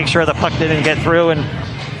front to make sure the puck didn't get through, and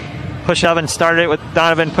Pushovin started it with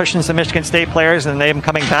Donovan pushing some Michigan State players and them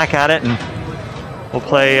coming back at it, and we'll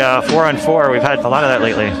play 4-on-4. We've had a lot of that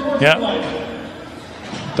lately. Yeah.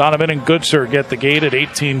 Donovan and Goodser get the gate at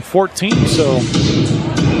 18-14, so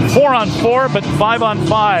 4-on-4, but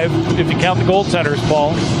 5-on-5 if you count the goaltenders,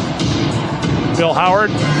 Paul. Bill Howard,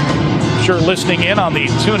 sure listening in on the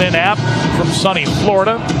TuneIn app from sunny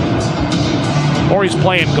Florida. Or he's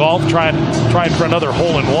playing golf, trying for another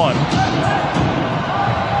hole-in-one.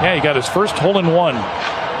 Yeah, he got his first hole-in-one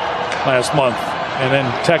last month, and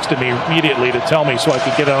then texted me immediately to tell me so I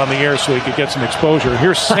could get it on the air so he could get some exposure.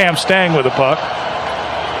 Here's Sam Stang with a puck.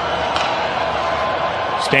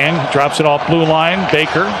 Stang drops it off blue line.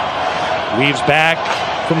 Baker weaves back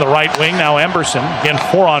from the right wing. Now Emberson. Again,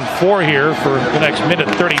 4-on-4 here for the next minute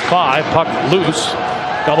 35. Puck loose.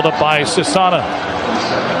 Gobbled up by Sasana.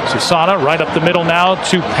 Sasana right up the middle now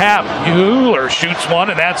to Pap. Euler shoots one,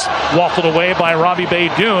 and that's waffled away by Robbie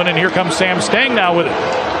Beydoun. And here comes Sam Stang now with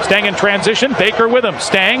it. Stang in transition. Baker with him.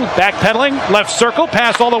 Stang backpedaling. Left circle.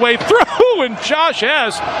 Pass all the way through. And Josh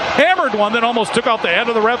S. hammered one that almost took off the head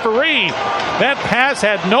of the referee. That pass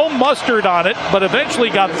had no mustard on it, but eventually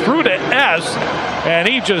got through to S. And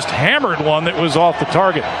he just hammered one that was off the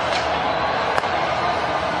target.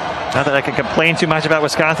 Not that I can complain too much about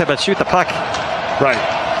Wisconsin, but shoot the puck. Right.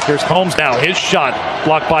 Here's Combs now. His shot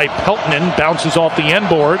blocked by Peltonen. Bounces off the end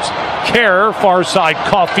boards. Kerr, far side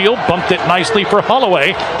Caulfield. Bumped it nicely for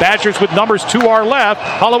Holloway. Badgers with numbers to our left.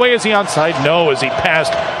 Holloway, is he onside? No, as he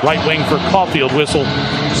passed right wing for Caulfield. Whistle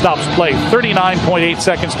stops play. 39.8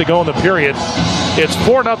 seconds to go in the period. It's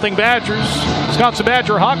 4-0 Badgers. Wisconsin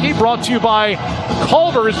Badger hockey brought to you by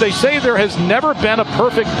Culver's. They say there has never been a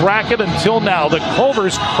perfect bracket until now. The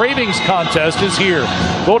Culver's Cravings Contest is here.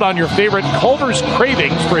 Vote on your favorite Culver's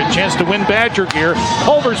Cravings for a chance to win Badger gear,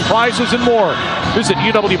 Culver's prizes, and more. Visit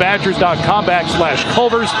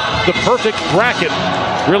uwbadgers.com/Culver's. The perfect bracket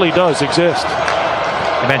really does exist.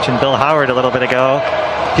 I mentioned Bill Howard a little bit ago.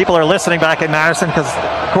 People are listening back in Madison because,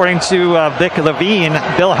 according to Vic Levine,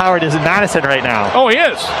 Bill Howard is in Madison right now. Oh, he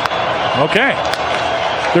is? Okay.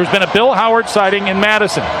 There's been a Bill Howard sighting in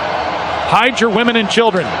Madison. Hide your women and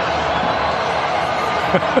children.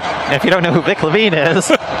 If you don't know who Vic Levine is.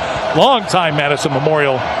 Longtime Madison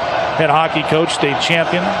Memorial head hockey coach, state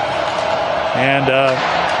champion. And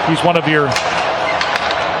he's one of your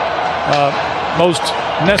most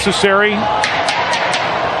necessary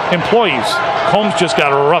employees. Combs just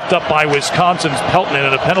got roughed up by Wisconsin's Peltonen,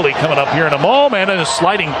 and a penalty coming up here in a moment. And a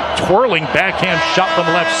sliding, twirling backhand shot from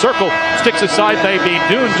the left circle. Sticks aside by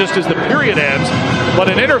Beydoun just as the period ends. But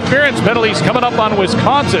an interference penalty is coming up on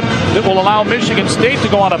Wisconsin that will allow Michigan State to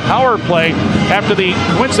go on a power play after the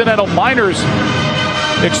coincidental minors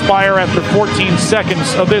expire after 14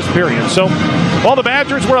 seconds of this period. So, while the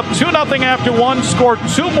Badgers were up 2-0 after one, scored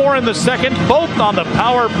two more in the second, both on the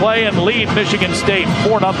power play, and lead Michigan State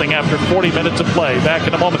 4-0 after 40 minutes of play. Back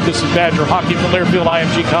in a moment, this is Badger hockey from Learfield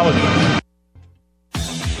IMG College.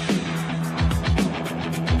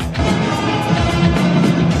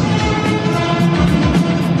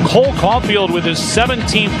 Cole Caulfield with his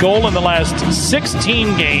 17th goal in the last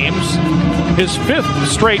 16 games, his 5th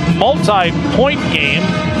straight multi-point game,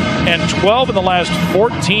 and 12 in the last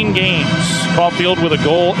 14 games. Caulfield with a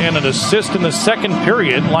goal and an assist in the second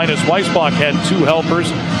period. Linus Weissbach had 2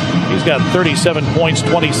 helpers. He's got 37 points,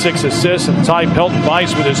 26 assists, and Ty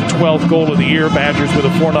Pelton-Weiss with his 12th goal of the year. Badgers with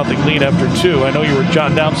a 4-0 lead after 2. I know you were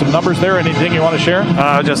jotting down some numbers there. Anything you want to share?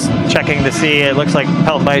 Just checking to see. It looks like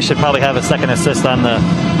Pelton-Weiss should probably have a second assist on the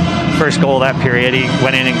first goal of that period. He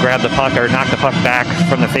went in and grabbed the puck, or knocked the puck back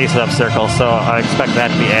from the face-up circle, so I expect that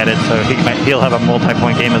to be added, so he'll have a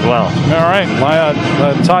multi-point game as well. All right.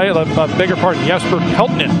 Bigger part, Jesper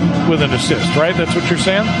Peltonen with an assist, right? That's what you're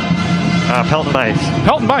saying? Pelton-Weiss.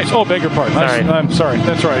 Pelton-Weiss. Oh, bigger part. Sorry. I'm sorry.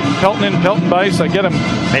 That's right. Pelton-Weiss. I get him.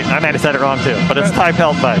 I might have said it wrong, too, but it's Ty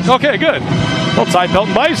Pelton-Weiss. Okay, good. Well, Ty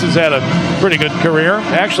Pelton-Weiss has had a pretty good career.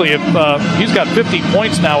 Actually, he's got 50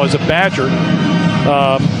 points now as a Badger.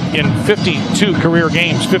 In 52 career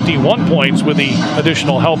games, 51 points with the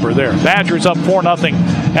additional helper there. Badgers up 4-0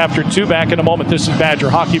 after 2. Back in a moment. This is Badger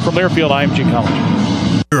hockey from Learfield IMG College.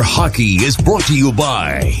 Badger hockey is brought to you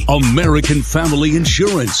by American Family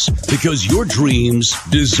Insurance, because your dreams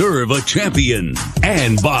deserve a champion.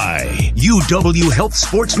 And by UW Health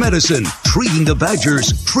Sports Medicine, treating the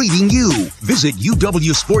Badgers, treating you. Visit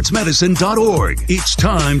uwsportsmedicine.org. It's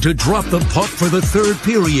time to drop the puck for the third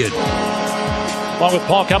period. Along with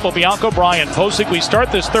Paul Capobianco, Brian Posick, we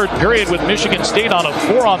start this third period with Michigan State on a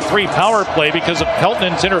 4-on-3 power play because of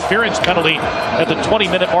Peltonen's interference penalty at the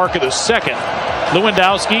 20-minute mark of the second.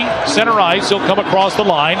 Lewandowski, center ice, he'll come across the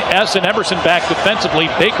line. S. and Emerson back defensively.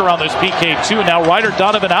 Baker on this PK2. Now Ryder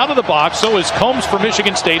Donovan out of the box. So is Combs for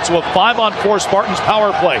Michigan State. So a 5-on-4 Spartans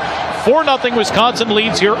power play. 4-0 Wisconsin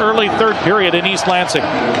leads here early third period in East Lansing.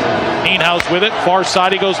 Nienhuis with it. Far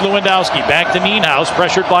side he goes Lewandowski. Back to Nienhuis.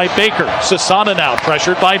 Pressured by Baker. Sasana now.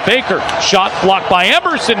 Pressured by Baker. Shot blocked by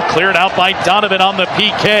Emerson. Cleared out by Donovan on the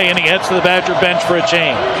PK. And he heads to the Badger bench for a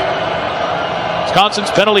change.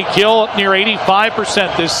 Wisconsin's penalty kill up near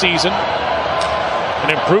 85% this season. An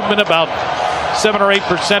improvement about 7 or 8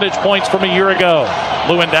 percentage points from a year ago.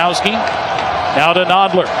 Lewandowski now to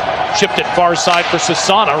Nodler. Chipped it far side for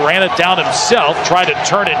Sasana. Ran it down himself. Tried to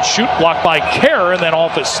turn and shoot. Blocked by Kerr, and then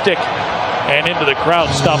off his stick and into the crowd,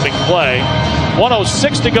 stopping play.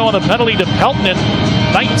 1:06 to go on the penalty to Peltonen.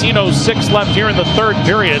 19:06 left here in the third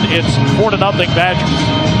period. It's 4-0 Badgers.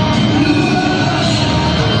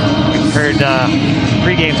 Heard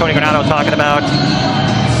pregame Tony Granato talking about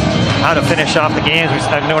how to finish off the games. We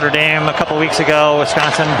had Notre Dame a couple weeks ago,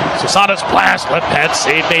 Wisconsin. Sasana's blast, left pad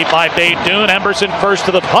save made by Beydoun. Emberson first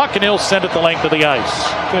to the puck, and he'll send it the length of the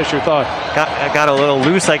ice. Finish your thought. Got a little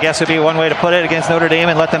loose, I guess would be one way to put it, against Notre Dame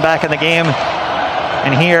and let them back in the game.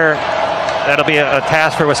 And here, that'll be a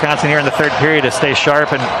task for Wisconsin here in the third period to stay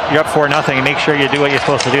sharp, and you're up 4-0 and make sure you do what you're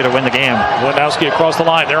supposed to do to win the game. Lewandowski across the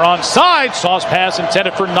line. They're onside. Sauce pass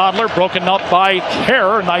intended for Nodler, broken up by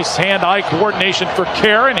Kerr. Nice hand-eye coordination for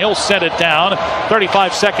Kerr, and he'll set it down.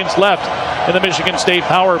 35 seconds left in the Michigan State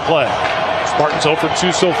power play. Spartans 0 for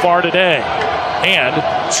 2 so far today, and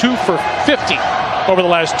 2 for 50 over the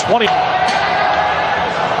last 20.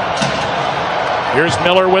 Here's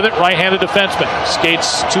Miller with it, right-handed defenseman.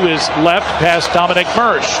 Skates to his left past Dominic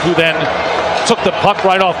Mersch, who then took the puck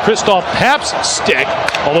right off Christoph Papp's stick,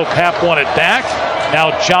 although Papp won it back.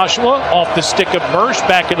 Now Joshua off the stick of Mersch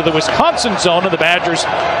back into the Wisconsin zone, and the Badgers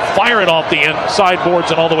fire it off the inside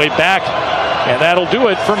boards and all the way back. And that'll do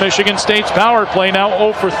it for Michigan State's power play. Now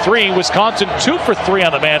 0 for 3. Wisconsin 2 for 3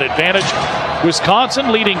 on the man advantage.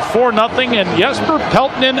 Wisconsin leading 4-0, and Jesper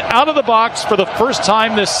Peltonen out of the box for the first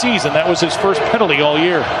time this season. That was his first penalty all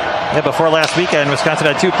year. Yeah, before last weekend, Wisconsin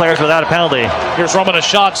had 2 players without a penalty. Here's Roman a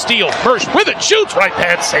shot, steal. Mersch with it, shoots, right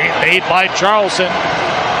pad save made by Charlson.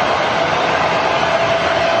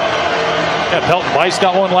 Yeah, Pelton Weiss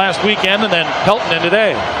got one last weekend, and then Peltonen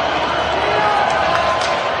today.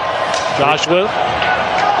 Joshua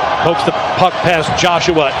pokes the puck past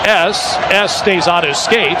Joshua S. S stays on his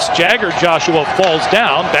skates. Jagger Joshua falls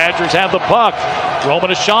down. Badgers have the puck.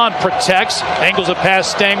 Roman Ashawn protects. Angles a pass,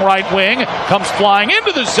 Stang right wing. Comes flying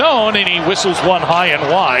into the zone, and he whistles one high and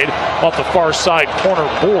wide off the far side corner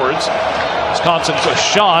boards. Wisconsin's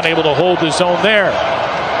Ashawn able to hold the zone there.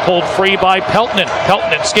 Pulled free by Peltonen.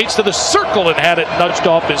 Peltonen skates to the circle and had it nudged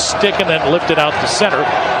off his stick and then lifted out to center.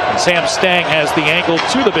 And Sam Stang has the angle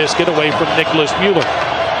to the biscuit away from Nicholas Mueller.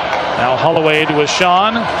 Now Holloway to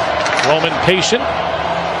Ashawn. Roman patient.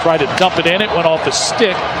 Tried to dump it in. It went off the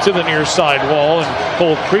stick to the near side wall, and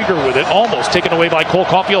Cole Krieger with it. Almost taken away by Cole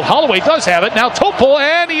Caulfield. Holloway does have it. Now Topol,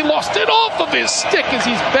 and he lost it off of his stick as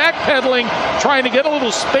he's backpedaling, trying to get a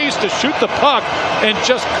little space to shoot the puck, and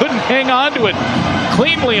just couldn't hang on to it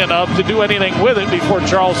cleanly enough to do anything with it before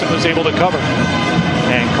Charlson was able to cover.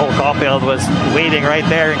 And Cole Caulfield was waiting right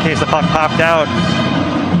there in case the puck popped out.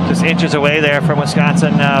 Just inches away there from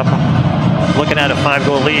Wisconsin, looking at a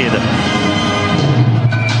 5-goal lead.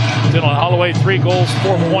 Dylan Holloway, 3 goals,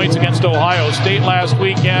 4 points against Ohio State last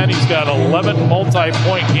weekend. He's got 11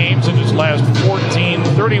 multi-point games in his last 14,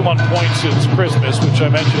 31 points since Christmas, which I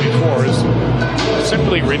mentioned before is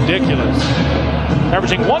simply ridiculous.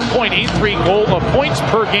 Averaging 1.83 points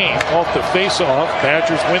per game off the face-off.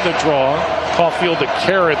 Badgers win the draw. Caulfield to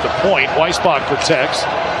Kerr at the point. Weisbach protects.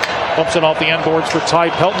 Bumps it off the end boards for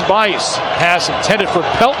Ty Pelton-Weiss. Pass intended for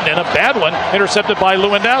Peltonen, a bad one, intercepted by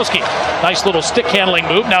Lewandowski. Nice little stick handling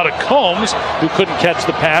move now to Combs, who couldn't catch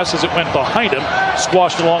the pass as it went behind him.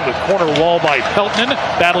 Squashed along the corner wall by Peltonen.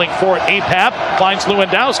 Battling for it, Apap finds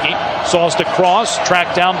Lewandowski. Sauced across,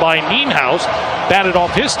 tracked down by Nienhuis. Batted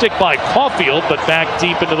off his stick by Caulfield, but back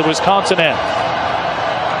deep into the Wisconsin end.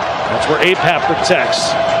 That's where Apap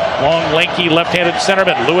protects. Long, lanky, left-handed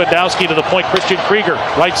centerman. Lewandowski to the point. Christian Krieger.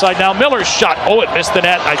 Right side now. Miller's shot. Oh, it missed the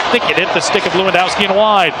net. I think it hit the stick of Lewandowski and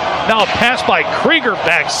wide. Now a pass by Krieger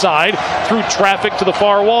backside through traffic to the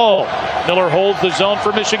far wall. Miller holds the zone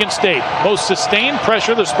for Michigan State. Most sustained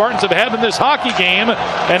pressure the Spartans have had in this hockey game.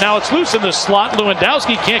 And now it's loose in the slot.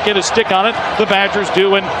 Lewandowski can't get his stick on it. The Badgers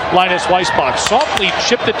do, and Linus Weisbach softly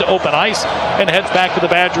chipped it to open ice and heads back to the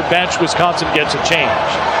Badger bench. Wisconsin gets a change.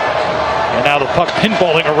 And now the puck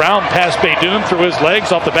pinballing around past Beydoun through his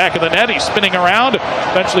legs off the back of the net. He's spinning around.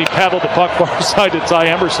 Eventually paddled the puck far side to Ty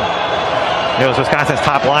Emberson. It was Wisconsin's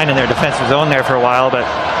top line in their defensive zone there for a while, but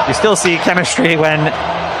you still see chemistry when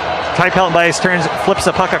Ty Pelton-Weiss flips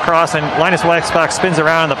the puck across, and Linus Weisbach spins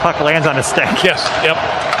around and the puck lands on his stick. Yes, yep.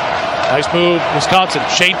 Nice move, Wisconsin.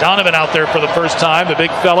 Shea Donovan out there for the first time. The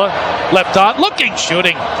big fella, left dot, looking,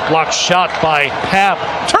 shooting. Blocked shot by Papp.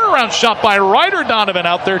 Turnaround shot by Ryder Donovan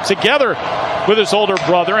out there together with his older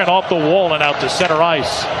brother, and off the wall and out to center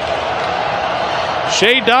ice.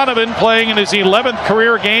 Shea Donovan playing in his 11th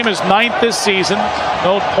career game, his 9th this season.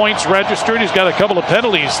 No points registered. He's got a couple of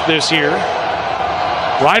penalties this year.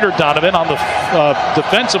 Ryder Donovan on the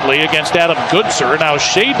defensively against Adam Goodser. Now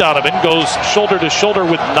Shea Donovan goes shoulder to shoulder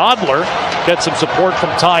with Nodler. Gets some support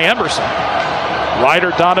from Ty Emberson.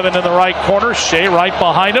 Ryder Donovan in the right corner. Shea right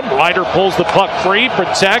behind him. Ryder pulls the puck free,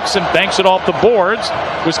 protects, and banks it off the boards.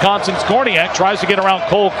 Wisconsin's Korniak tries to get around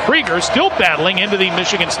Cole Krieger, still battling into the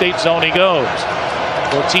Michigan State zone he goes.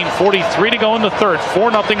 14:43 to go in the third.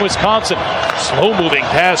 4-0 Wisconsin. Slow-moving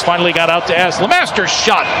pass finally got out to S. Lemaster's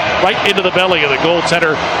shot right into the belly of the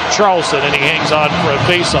goaltender Charleston, and he hangs on for a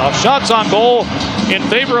face-off. Shots on goal in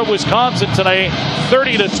favor of Wisconsin today,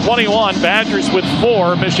 30-21. Badgers with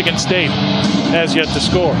 4. Michigan State has yet to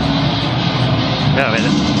score. Yeah, I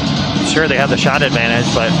mean, sure they have the shot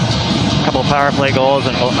advantage, but a couple of power play goals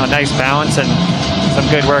and a nice bounce and some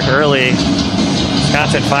good work early.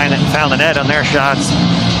 Wisconsin found the net on their shots.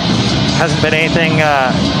 Hasn't been anything,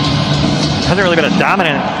 hasn't really been a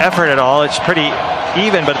dominant effort at all. It's pretty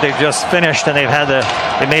even, but they've just finished and they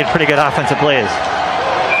made pretty good offensive plays.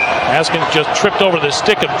 Haskins just tripped over the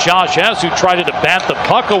stick of Josh S., who tried to bat the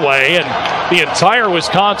puck away, and the entire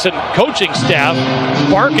Wisconsin coaching staff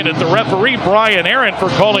barking at the referee, Brian Aaron, for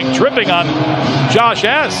calling tripping on Josh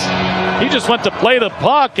S. He just went to play the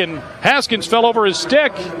puck, and Haskins fell over his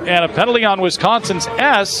stick, and a penalty on Wisconsin's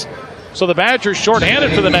S. So the Badgers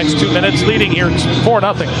shorthanded for the next 2 minutes, leading here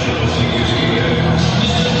 4-0.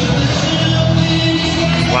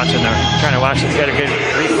 Trying to watch this, get a good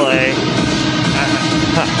replay.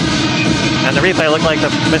 And the replay looked like the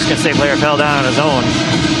Michigan State player fell down on his own,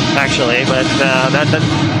 actually, but that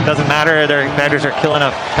doesn't matter. The Badgers are killing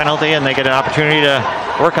a penalty, and they get an opportunity to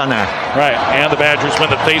work on that. Right, and the Badgers win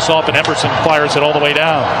the face-off, and Emerson fires it all the way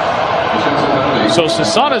down. So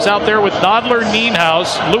Sassana's out there with Nodler,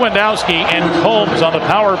 Nienhuis, Lewandowski, and Combs on the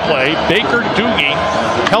power play. Baker, Doogie,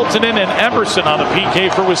 Peltonen, and Emerson on the PK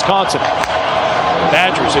for Wisconsin.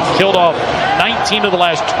 Badgers have killed off 19 of the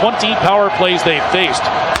last 20 power plays they've faced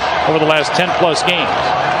over the last 10-plus games.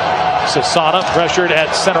 Sassana pressured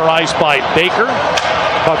at center ice by Baker.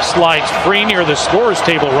 Puck slides free near the scorer's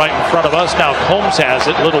table right in front of us. Now Combs has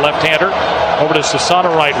it, little left-hander. Over to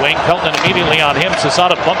Sassana right wing. Peltonen immediately on him.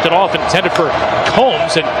 Sassana bumped it off, intended for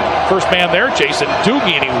Combs, and first man there, Jason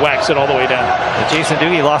Doogie, and he whacks it all the way down. Jason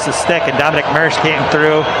Doogie lost his stick, and Dominic Mersch came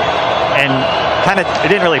through and he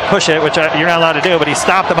didn't really push it, which you're not allowed to do, but he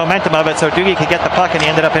stopped the momentum of it so Doogie could get the puck, and he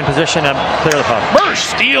ended up in position to clear the puck. Mersch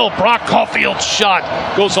steal. Brock Caulfield's shot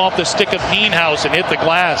goes off the stick of Nienhuis and hit the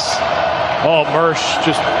glass. Oh, Mersch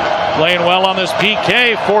just playing well on this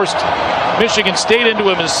PK, forced Michigan State into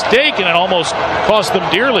a mistake, and it almost cost them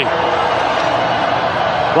dearly.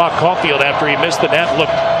 Brock Caulfield, after he missed the net,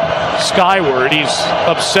 looked skyward. He's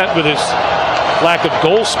upset with his lack of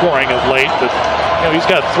goal scoring of late, but he's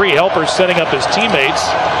got 3 helpers setting up his teammates,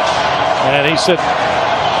 and he said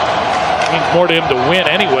it means more to him to win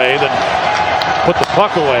anyway than put the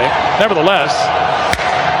puck away. Nevertheless,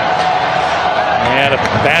 and a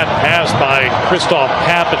bad pass by Christoph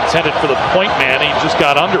Papp intended for the point man. He just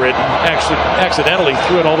got under it and actually accidentally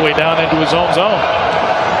threw it all the way down into his own zone.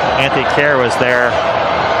 Anthony Kerr was there.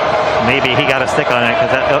 Maybe he got a stick on it,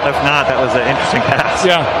 because if not, that was an interesting pass.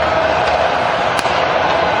 Yeah.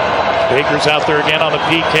 Baker's out there again on the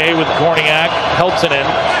PK with Korniak, Peltonen,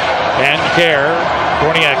 and Kerr.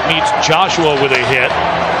 Korniak meets Joshua with a hit.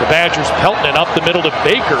 The Badgers Peltonen up the middle to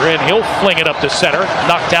Baker, and he'll fling it up to center.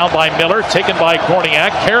 Knocked down by Miller, taken by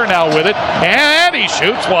Korniak. Kerr now with it, and he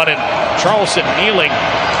shoots one, and Charleston kneeling,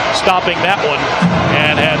 stopping that one,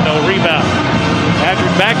 and had no rebound.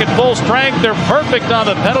 Badgers back at full strength. They're perfect on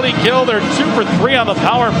the penalty kill. They're 2 for 3 on the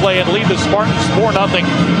power play and lead the Spartans 4-0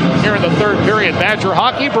 here in the third period. Badger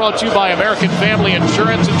Hockey brought to you by American Family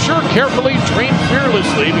Insurance. Insure carefully, dream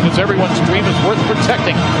fearlessly, because everyone's dream is worth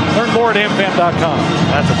protecting. Learn more at amfam.com.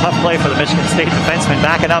 That's a tough play for the Michigan State defenseman.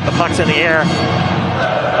 Backing up, the puck's in the air.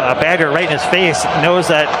 Badger right in his face knows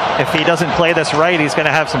that if he doesn't play this right, he's going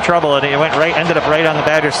to have some trouble, and he ended up right on the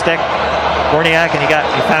Badger stick. Korniak, and he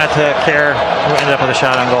found it to Kerr, who ended up with a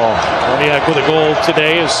shot on goal. Korniak with a goal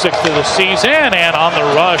today, is 6th of the season, and on the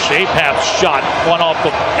rush, Apap's shot, one off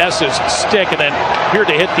of S's stick, and then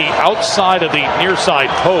appeared to hit the outside of the near side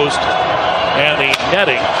post and the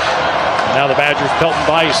netting. Now the Badgers, Pelton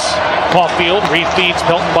Weiss. Caulfield refeeds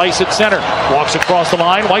Pelton Weiss at center. Walks across the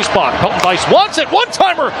line. Weissbach. Pelton Weiss wants it.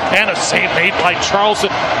 One-timer. And a save made by Charleston.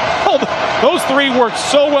 Oh, those 3 worked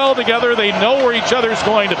so well together. They know where each other's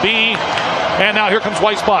going to be. And now here comes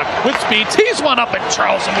Weissbach with speed. Tees one up, and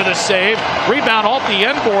Charleston with a save. Rebound off the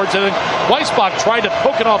end boards, and then Weissbach tried to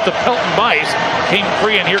poke it off to Pelton Weiss. Came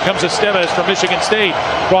free, and here comes Estevez from Michigan State.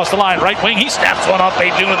 Across the line, right wing. He snaps one off.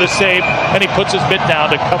 Aydin with a save, and he puts his mitt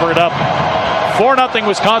down to cover it up. 4-0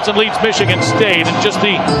 Wisconsin leads Michigan State. And just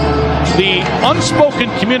the unspoken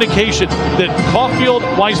communication that Caulfield,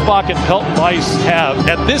 Weisbach, and Pelton Weiss have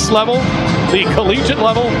at this level, the collegiate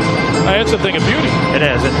level, it's a thing of beauty. It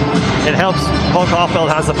is. It helps. Cole Caulfield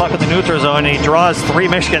has the puck in the neutral zone, and he draws 3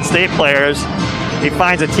 Michigan State players. He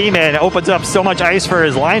finds a teammate and opens up so much ice for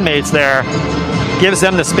his line mates there. Gives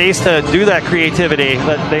them the space to do that creativity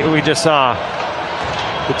that we just saw.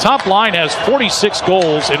 The top line has 46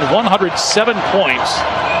 goals and 107 points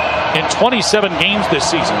in 27 games this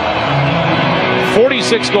season.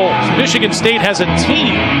 46 goals. Michigan State has a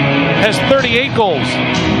team, has 38 goals.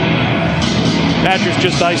 Badgers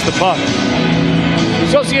just iced the puck.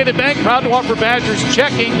 Associated Bank proud to offer Badgers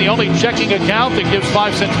checking, the only checking account that gives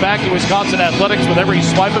 5 cents back to Wisconsin athletics with every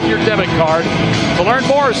swipe of your debit card. To learn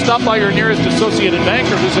more, stop by your nearest Associated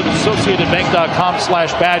Bank or visit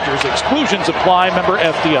associatedbank.com/Badgers. Exclusions apply. Member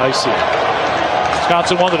FDIC.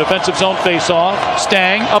 Wisconsin won the defensive zone face-off.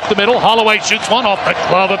 Stang up the middle. Holloway shoots one off the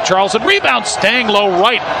glove of Charlson. Rebound. Stang low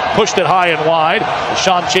right. Pushed it high and wide.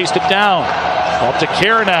 Sean chased it down. Off to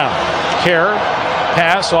Kerr now. Kerr.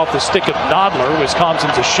 Pass off the stick of Nodler.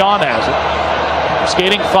 Wisconsin's Sean has it.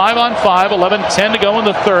 Skating 5-on-5, 11-10 to go in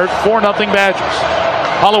the third. 4-0 Badgers.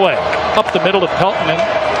 Holloway up the middle to Pelton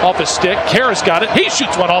off his stick. Karras got it. He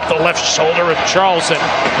shoots one off the left shoulder of Charlson.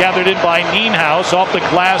 Gathered in by Nienhuis off the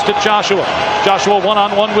glass to Joshua. Joshua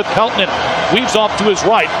one-on-one with Pelton. Weaves off to his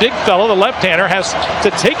right. Big fellow, the left-hander, has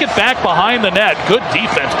to take it back behind the net. Good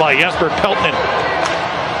defense by Jesper Pelton.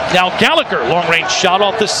 Now Gallagher, long-range shot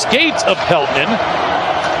off the skates of Pelton.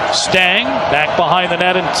 Stang back behind the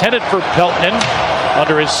net, intended for Pelton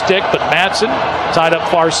under his stick, but Madsen tied up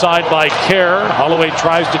far side by Kerr. Holloway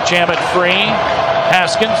tries to jam it free.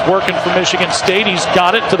 Haskins working for Michigan State. He's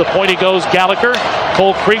got it to the point he goes. Gallagher,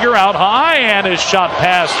 Cole Krieger out high, and his shot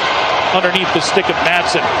passed underneath the stick of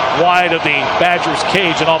Madsen, wide of the Badgers'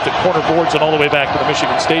 cage and off the corner boards and all the way back to the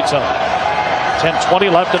Michigan State zone. 10:20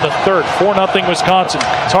 left in the third. 4-0 Wisconsin.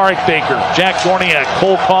 Tarek Baker, Jack Dorniak,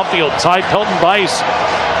 Cole Caulfield, Ty Pelton Weiss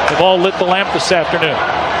have all lit the lamp this afternoon.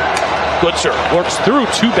 Goodser works through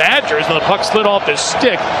 2 Badgers, and the puck slid off his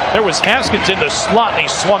stick. There was Haskins in the slot, and he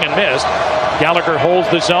swung and missed. Gallagher holds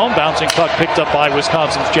the zone. Bouncing puck picked up by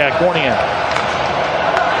Wisconsin's Jack Dorniak.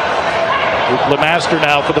 Luke Lemaster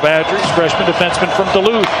now for the Badgers. Freshman defenseman from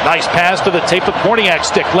Duluth. Nice pass to the tape of Dorniak's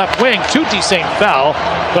stick. Left wing. Tutti St. Foul.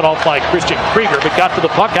 Cut off by Christian Krieger, but got to the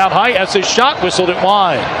puck out high as his shot whistled it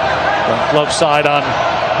wide. Glove side on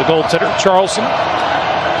the goaltender, Charlson.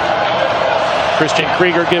 Christian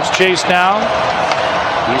Krieger gives chase now.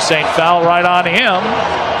 St. Foul right on him.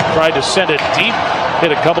 Tried to send it deep.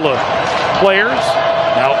 Hit a couple of players.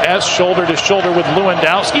 Now S shoulder to shoulder with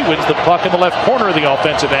Lewandowski. Wins the puck in the left corner of the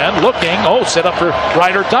offensive end. Looking. Set up for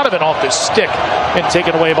Ryder Donovan off his stick. And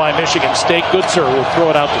taken away by Michigan State. Goodser will throw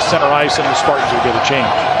it out to center ice, and the Spartans will get a change.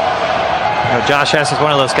 Josh Hess is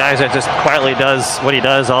one of those guys that just quietly does what he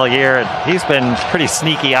does all year. And he's been pretty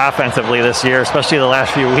sneaky offensively this year, especially the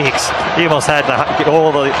last few weeks. He almost had the goal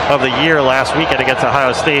of the year last weekend against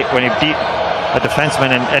Ohio State when he beat a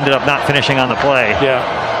defenseman and ended up not finishing on the play. Yeah.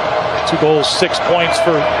 2 goals, 6 points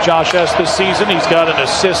for Josh Hess this season. He's got an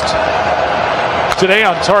assist today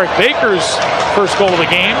on Tarek Baker's first goal of the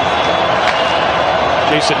game.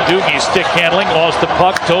 Jason Doogie stick handling, lost the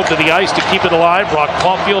puck, dove to the ice to keep it alive. Brock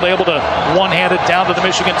Caulfield able to one-hand it down to the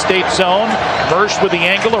Michigan State zone. Mersch with the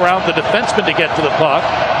angle around the defenseman to get to the puck.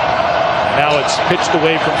 Now it's pitched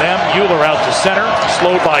away from them. Euler out to center,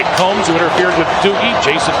 slowed by Combs, who interfered with Doogie.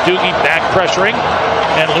 Jason Doogie back pressuring,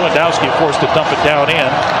 and Lewandowski forced to dump it down in.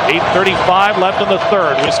 8:35 left in the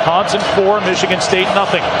third. Wisconsin 4, Michigan State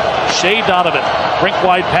nothing. Shea Donovan,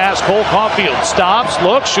 rink-wide pass. Cole Caulfield stops,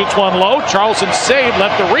 looks, shoots one low. Charlson saved,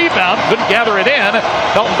 left the rebound, couldn't gather it in.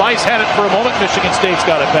 Pelton Weiss had it for a moment. Michigan State's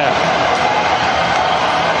got it back.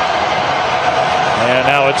 And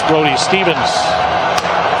now it's Brody Stevens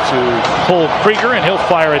to Cole Krieger, and he'll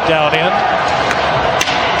fire it down in.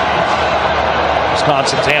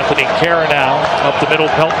 Wisconsin's Anthony Kerr now up the middle.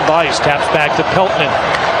 Pelton Weiss taps back to Pelton.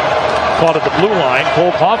 Caught at the blue line.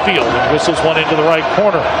 Cole Caulfield and whistles one into the right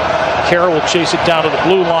corner. Kerr will chase it down to the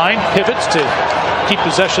blue line. Pivots to keep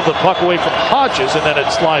possession of the puck away from Hodges, and then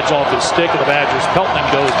it slides off his stick, and the Badgers' Pelton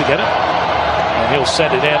goes to get it, and he'll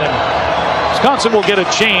send it in. And Wisconsin will get a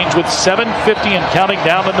change with 7:50 and counting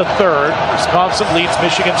down in the third. Wisconsin leads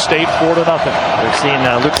Michigan State 4-0. We've seen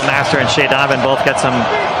Luke Lemaster and Shea Donovan both get some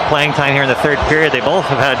playing time here in the third period. They both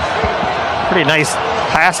have had pretty nice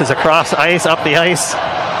passes across ice, up the ice,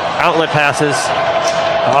 outlet passes.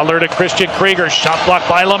 Holler to Christian Krieger. Shot blocked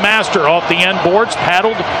by LeMaster. Off the end boards.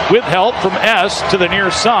 Paddled with help from S to the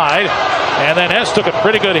near side. And then S took a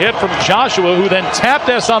pretty good hit from Joshua, who then tapped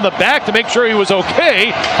S on the back to make sure he was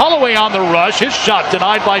okay. Holloway on the rush. His shot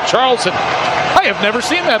denied by Charleston. I have never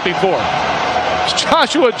seen that before.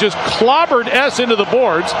 Joshua just clobbered S into the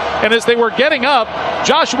boards, and as they were getting up,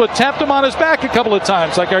 Joshua tapped him on his back a couple of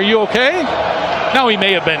times, like, are you okay? Now he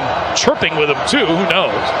may have been chirping with him too, who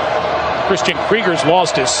knows? Christian Krieger's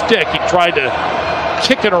lost his stick. He tried to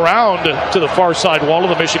kick it around to the far side wall of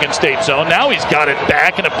the Michigan State zone. Now he's got it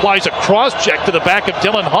back and applies a cross check to the back of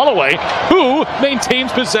Dylan Holloway, who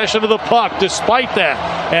maintains possession of the puck despite that.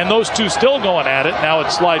 And those two still going at it. Now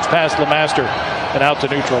it slides past LeMaster and out to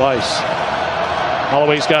neutral ice.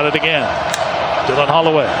 Holloway's got it again. Dylan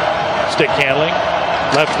Holloway. Stick handling.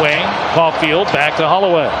 Left wing. Caulfield back to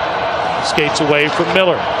Holloway. Skates away from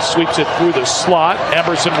Miller. Sweeps it through the slot.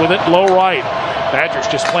 Emerson with it. Low right. Badgers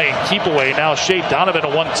just playing keep away. Now Shea Donovan,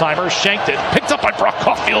 a one-timer. Shanked it. Picked up by Brock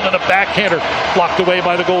Caulfield and a backhander. Blocked away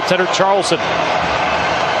by the goaltender Charleston.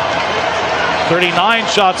 39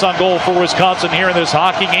 shots on goal for Wisconsin here in this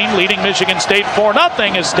hockey game, leading Michigan State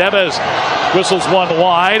 4-0 as Estevez whistles one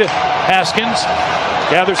wide. Haskins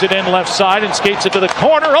gathers it in left side and skates it to the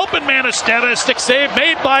corner. Open man Estevez. Stick save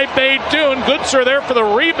made by Beydoun. Goodsir there for the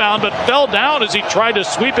rebound, but fell down as he tried to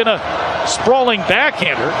sweep in a sprawling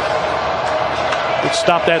backhander. It's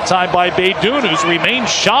stopped that time by Beydoun, who's remained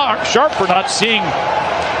sharp for not seeing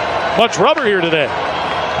much rubber here today.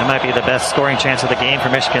 That might be the best scoring chance of the game for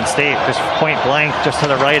Michigan State. Just point blank, just to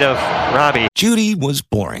the right of Robbie. Judy was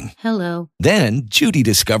boring. Hello. Then Judy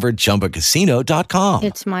discovered ChumbaCasino.com.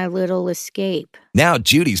 It's my little escape. Now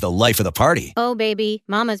Judy's the life of the party. Oh, baby,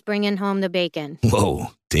 mama's bringing home the bacon. Whoa,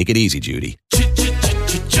 take it easy, Judy.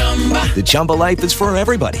 The Chumba life is for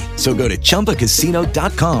everybody. So go to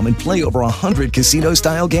ChumbaCasino.com and play over 100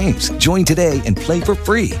 casino-style games. Join today and play for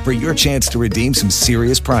free for your chance to redeem some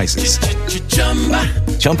serious prizes.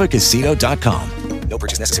 ChumbaCasino.com. No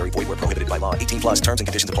purchase necessary. Void where prohibited by law. 18 plus terms and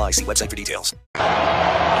conditions apply. See website for details.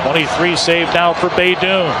 23 saved now for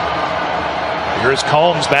Beydoun. Here's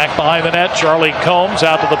Combs back behind the net. Charlie Combs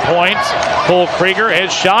out to the point. Cole Krieger,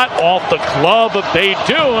 his shot off the glove of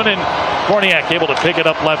Beydoun, and Korniak able to pick it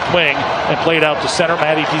up left wing and play it out to center.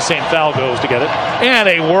 Matty D. St. Phal goes to get it. And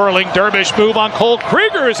a whirling dervish move on Cole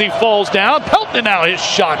Krieger as he falls down. Pelton now his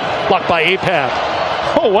shot blocked by Apap.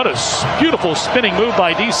 Oh, what a beautiful spinning move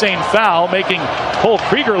by D. St. Phal, making Cole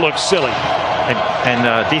Krieger look silly.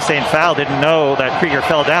 And D. St. Phal didn't know that Krieger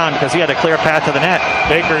fell down because he had a clear path to the net.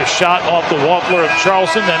 Baker's shot off the waffler of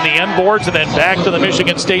Charleston, then the end boards, and then back to the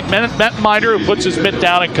Michigan State netminder, who puts his mitt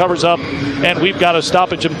down and covers up. And we've got a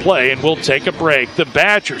stoppage in play, and we'll take a break. The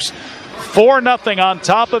Badgers 4-0 on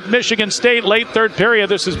top of Michigan State, late third period.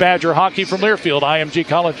 This is Badger Hockey from Learfield, IMG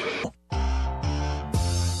College.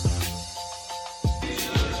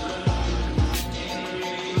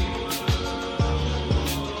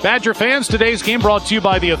 Badger fans, today's game brought to you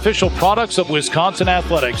by the official products of Wisconsin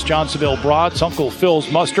Athletics. Johnsonville Brats, Uncle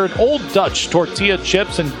Phil's Mustard, Old Dutch Tortilla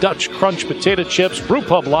Chips and Dutch Crunch Potato Chips,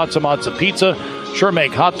 Brewpub Lots of Matza Pizza, Sure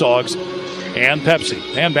Make Hot Dogs, and Pepsi.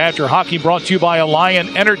 And Badger Hockey brought to you by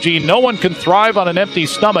Alliant Energy. No one can thrive on an empty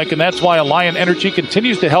stomach, and that's why Alliant Energy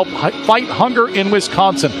continues to help fight hunger in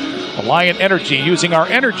Wisconsin. Alliant Energy, using our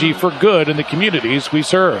energy for good in the communities we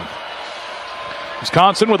serve.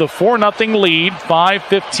 Wisconsin with a 4-0 lead.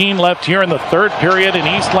 5:15 left here in the third period in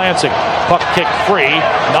East Lansing. Puck kick free.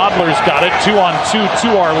 Nodler's got it. 2-on-2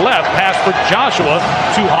 to our left. Pass for Joshua.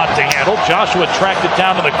 Too hot to handle. Joshua tracked it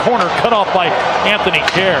down to the corner. Cut off by Anthony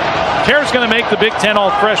Kerr. Kerr's going to make the Big Ten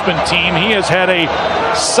All-Freshman team. He has had a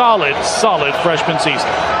solid freshman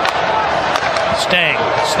season. Stang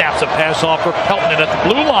snaps a pass off for Pelton at the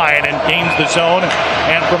blue line and gains the zone.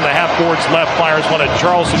 And from the half boards left, fires one at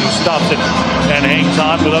Charleston, who stops it and hangs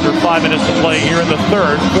on with under 5 minutes to play here in the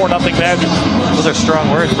third. 4-0 Badgers. Those are strong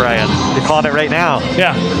words, Brian. You're calling it right now.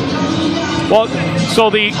 Yeah. Well, so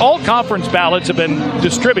the all-conference ballots have been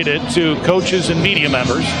distributed to coaches and media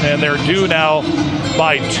members, and they're due now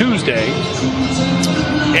by Tuesday.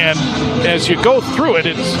 And as you go through it,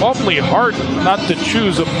 it's awfully hard not to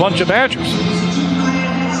choose a bunch of Badgers.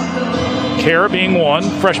 Kerr being one,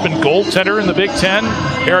 freshman goaltender in the Big Ten.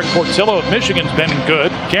 Eric Portillo of Michigan's been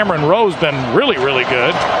good. Cameron Rowe's been really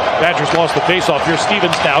good. Badgers lost the faceoff. Here's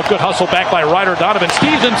Stevens now. Good hustle back by Ryder Donovan.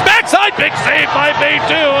 Stevens backside, big save by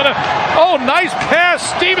Beydoun. Oh, nice pass.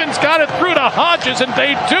 Stevens got it through to Hodges, and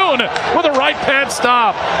Beydoun with a right pad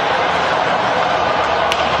stop.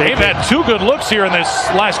 They've had two good looks here in this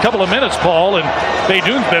last couple of minutes, Paul, and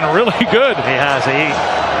Baydoun's been really good. He has.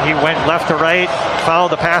 He went left to right, followed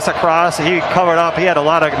the pass across. He covered up. He had a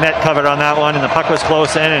lot of net covered on that one, and the puck was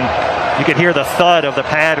close in, and you could hear the thud of the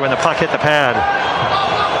pad when the puck hit the pad.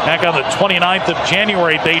 Back on the 29th of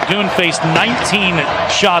January, Baydoun faced 19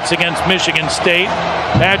 shots against Michigan State.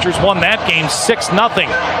 Badgers won that game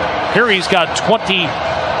 6-0. Here he's got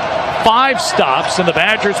 25 stops, and the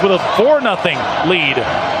Badgers with a 4-0 lead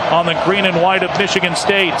on the green and white of Michigan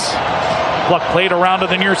State. Puck played around to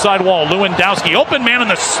the near side wall. Lewandowski, open man in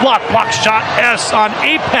the slot. Block shot S on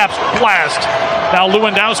Apap's blast. Now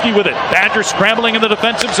Lewandowski with it. Badgers scrambling in the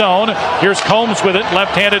defensive zone. Here's Combs with it.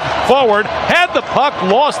 Left-handed forward. Had the puck.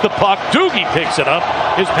 Lost the puck. Doogie picks it up.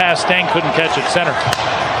 His pass, Stang couldn't catch it center.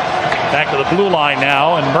 Back to the blue line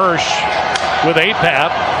now. And Mersch with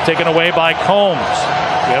Apap. Taken away by Combs.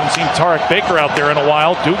 We haven't seen Tarek Baker out there in a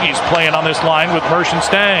while. Doogie's playing on this line with Mersch and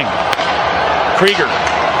Stang. Krieger.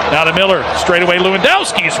 Now to Miller. Straight away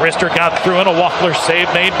Lewandowski's wrister got through and a Waffler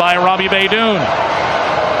save made by Robbie Baydoun.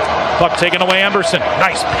 Puck taken away Emberson.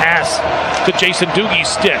 Nice pass to Jason Doogie's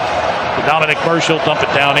stick. To Dominic Mersch, he'll dump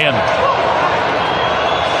it down in.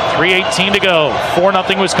 3:18 to go.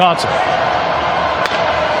 4-0 Wisconsin.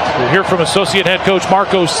 We'll hear from Associate Head Coach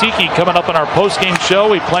Marco Siki coming up on our postgame show.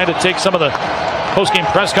 We plan to take some of the postgame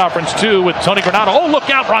press conference too with Tony Granato. Oh, look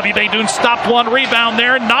out, Robbie Baydoun stopped one rebound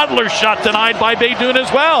there. Nodler's shot denied by Baydoun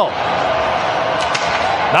as well.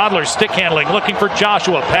 Nodler stick handling, looking for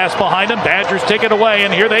Joshua. Pass behind him. Badgers take it away,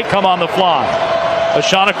 and here they come on the fly.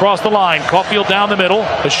 Ashawn across the line. Caulfield down the middle.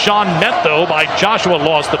 Ashawn met, though, by Joshua.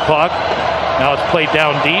 Lost the puck. Now it's played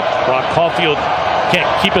down deep. Brock Caulfield can't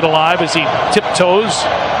keep it alive as he tiptoes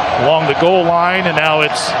along the goal line, and now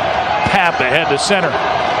it's Pap ahead to center.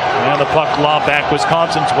 And the puck lobbed back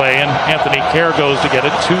Wisconsin's way, and Anthony Kerr goes to get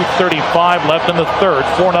it. 2:35 left in the third.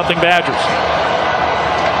 4-0 Badgers.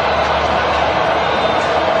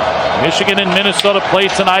 Michigan and Minnesota play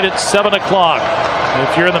tonight at 7 o'clock.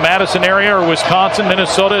 If you're in the Madison area or Wisconsin,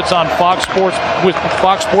 Minnesota, it's on Fox Sports with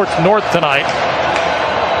Fox Sports North tonight.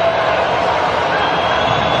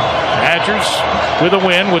 Badgers, with a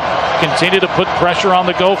win, would continue to put pressure on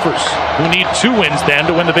the Gophers, who need 2 wins then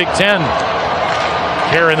to win the Big Ten.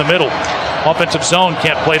 Kerr in the middle. Offensive zone,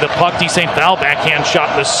 can't play the puck. D. St. Val backhand shot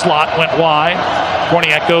in the slot, went wide.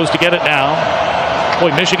 Korniak goes to get it now.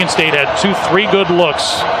 Boy, Michigan State had 2-3 good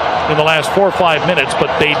looks in the last 4 or 5 minutes, but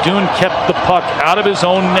Baydoun kept the puck out of his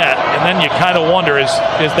own net, and then you kind of wonder, is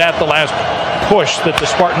that the last push that the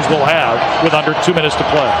Spartans will have with under 2 minutes to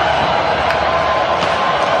play?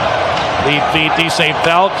 Lead feed, D. St.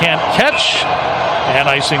 Val can't catch, and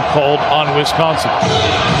icing called on Wisconsin.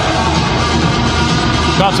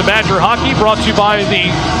 Wisconsin Badger Hockey brought to you by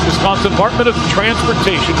the Wisconsin Department of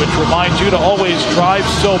Transportation, which reminds you to always drive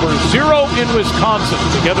sober. Zero in Wisconsin.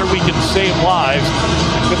 Together we can save lives.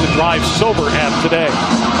 Get the Drive Sober app today.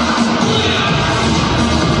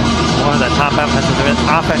 One of the top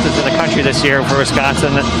offenses in the country this year for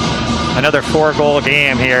Wisconsin. Another 4-goal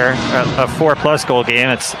game here, a 4+ goal game.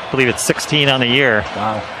 I believe it's 16 on the year.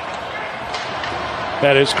 Wow.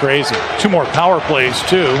 That is crazy. 2 more power plays,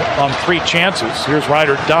 too, on 3 chances. Here's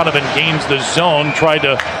Ryder Donovan gains the zone, tried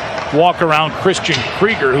to walk around Christian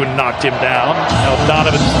Krieger, who knocked him down. Now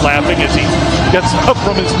Donovan's laughing as he gets up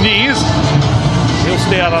from his knees. He'll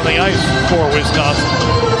stay out on the ice for Wisconsin.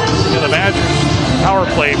 And the Badgers, power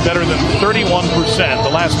play better than 31%. The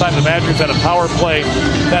last time the Badgers had a power play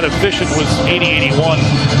that efficient was 80-81.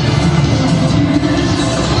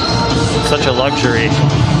 Such a luxury.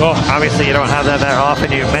 Oh, obviously you don't have that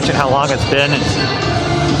often. You mentioned how long it's been. And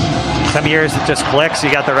some years it just clicks.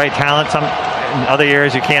 You got the right talent. Some other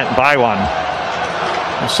years you can't buy one.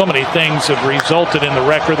 So many things have resulted in the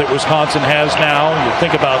record that Wisconsin has now. You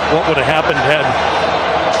think about what would have happened had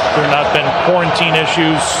there not been quarantine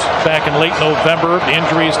issues back in late November, the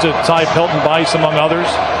injuries to Ty Pelton Bice, among others.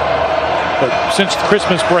 But since the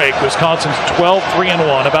Christmas break, Wisconsin's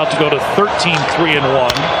 12-3-1, about to go to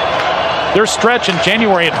 13-3-1. Their stretch in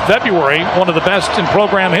January and February, one of the best in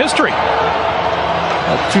program history.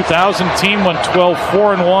 The 2000 team went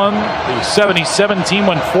 12-4-1. The 77 team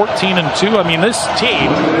went 14-2. I mean, this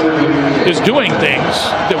team is doing things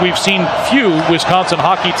that we've seen few Wisconsin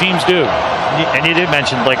hockey teams do. And you did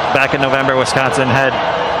mention, like, back in November, Wisconsin had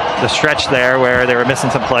the stretch there where they were missing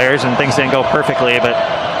some players and things didn't go perfectly, but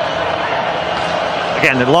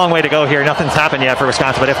again, a long way to go here. Nothing's happened yet for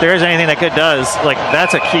Wisconsin, but if there is anything that good does, like,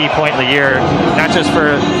 that's a key point in the year, not just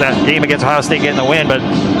for that game against Ohio State getting the win, but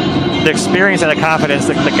the experience and the confidence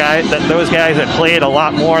that those guys that played a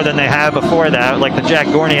lot more than they have before that, like the Jack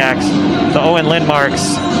Gorniaks, the Owen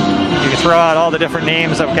Lindmarks, you can throw out all the different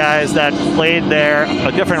names of guys that played there,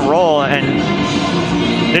 a different role, and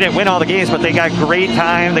they didn't win all the games, but they got great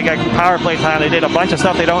time. They got power play time. They did a bunch of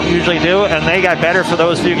stuff they don't usually do, and they got better for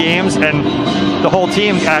those few games, and the whole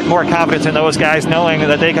team got more confidence in those guys, knowing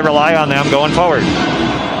that they could rely on them going forward.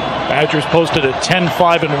 Badgers posted a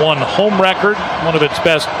 10-5-1 home record, one of its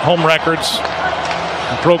best home records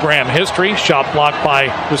in program history. Shot blocked by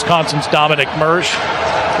Wisconsin's Dominic Mersch.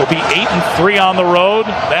 Will be 8-3 on the road.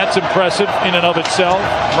 That's impressive in and of itself.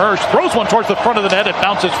 Mersch throws one towards the front of the net. It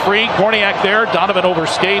bounces free. Korniak there. Donovan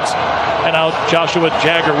overskates. And out Joshua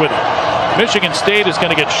Jagger with it. Michigan State is going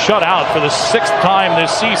to get shut out for the 6th time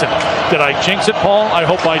this season. Did I jinx it, Paul? I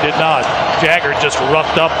hope I did not. Jagger just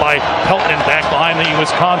roughed up by Pelton back behind the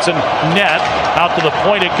Wisconsin net. Out to the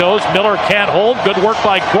point it goes. Miller can't hold. Good work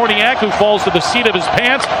by Korniak, who falls to the seat of his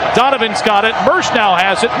pants. Donovan's got it. Mersch now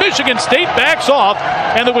has it. Michigan State backs off,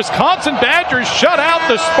 and the Wisconsin Badgers shut out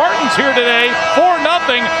the Spartans here today 4-0.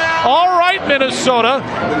 All right, Minnesota,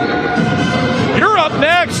 you're up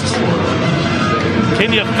next.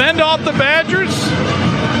 Can you fend off the Badgers?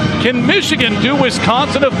 Can Michigan do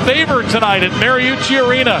Wisconsin a favor tonight at Mariucci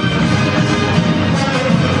Arena?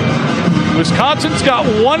 Wisconsin's got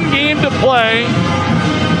one game to play,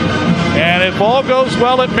 and if all goes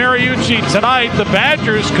well at Mariucci tonight, the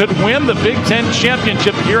Badgers could win the Big Ten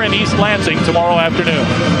championship here in East Lansing tomorrow afternoon.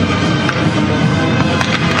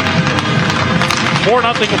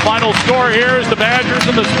 4-0 the final score here as the Badgers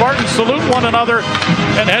and the Spartans salute one another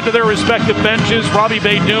and head to their respective benches. Robbie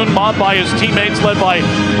Beydoun mobbed by his teammates, led by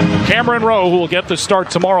Cameron Rowe, who will get the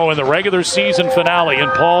start tomorrow in the regular season finale.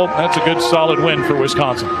 And Paul, that's a good solid win for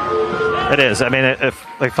Wisconsin. It is. I mean, if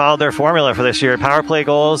they followed their formula for this year, power play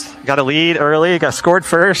goals, got a lead early, got scored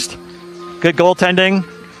first, good goaltending,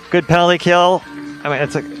 good penalty kill. I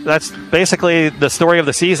mean, that's basically the story of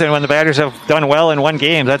the season when the Badgers have done well in one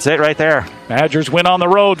game. That's it right there. Badgers win on the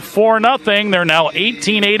road 4-0. They're now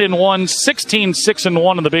 18-8-1,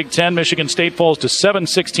 16-6-1 in the Big Ten. Michigan State falls to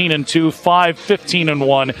 7-16-2,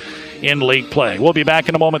 5-15-1 in league play. We'll be back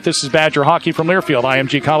in a moment. This is Badger Hockey from Learfield,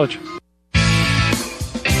 IMG College.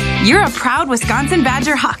 You're a proud Wisconsin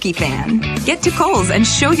Badger hockey fan. Get to Kohl's and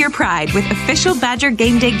show your pride with official Badger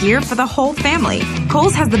game day gear for the whole family.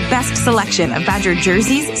 Kohl's has the best selection of Badger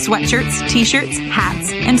jerseys, sweatshirts, t-shirts,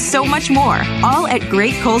 hats, and so much more. All at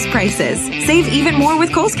great Kohl's prices. Save even more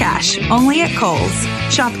with Kohl's Cash, only at Kohl's.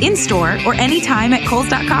 Shop in-store or anytime at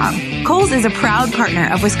Kohl's.com. Kohl's is a proud partner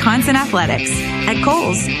of Wisconsin Athletics. At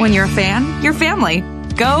Kohl's, when you're a fan, you're family.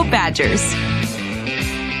 Go Badgers.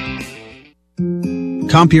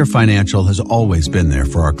 Compeer Financial has always been there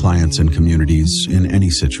for our clients and communities in any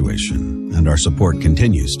situation, and our support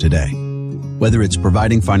continues today. Whether it's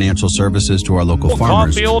providing financial services to our local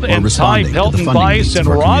farmers Caulfield or and responding Ty to the funding needs and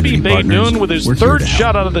of our Robbie community partners, Beydoun with his we're here third to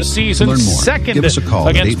help. shutout of the season, Learn more. second Give us a call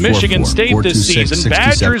against at Michigan State this season. 844-426-67.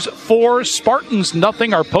 Badgers 4, Spartans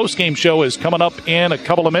nothing. Our post-game show is coming up in a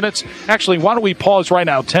couple of minutes. Actually, why don't we pause right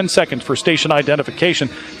now, 10 seconds for station identification,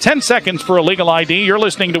 10 seconds for a legal ID. You're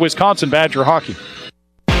listening to Wisconsin Badger Hockey.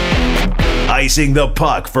 Icing the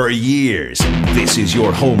puck for years. This is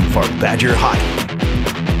your home for Badger Hockey.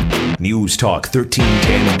 News Talk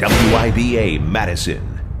 1310 WIBA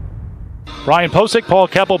Madison. Brian Posick, Paul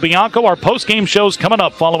Capobianco. Our post-game show's coming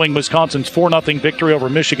up following Wisconsin's 4-0 victory over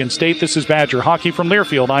Michigan State. This is Badger Hockey from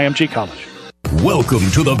Learfield, IMG College.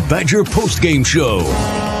 Welcome to the Badger Post-Game Show.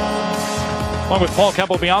 Along with Paul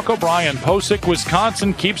Capobianco, Brian Posick.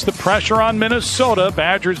 Wisconsin keeps the pressure on Minnesota.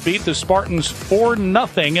 Badgers beat the Spartans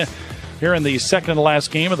 4-0 here in the second to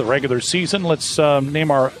last game of the regular season. Let's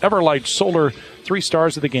name our Everlight Solar 3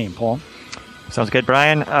 stars of the game, Paul. Sounds good,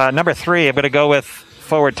 Brian. Number 3, I'm going to go with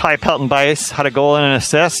forward Ty Pelton-Bice. Had a goal and an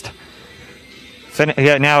assist. He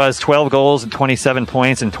now has 12 goals and 27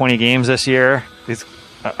 points in 20 games this year.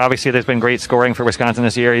 Obviously, there's been great scoring for Wisconsin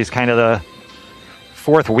this year. He's kind of the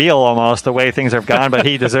fourth wheel almost, the way things have gone, but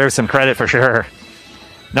he deserves some credit for sure.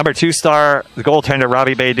 Number 2 star, the goaltender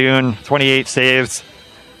Robbie Beydoun, 28 saves.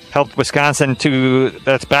 Helped Wisconsin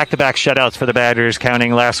that's back-to-back shutouts for the Badgers,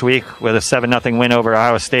 counting last week with a 7-0 win over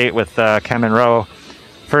Iowa State with Cameron Rowe.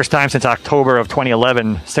 First time since October of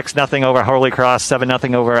 2011. 6-0 over Holy Cross,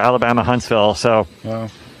 7-0 over Alabama Huntsville. So,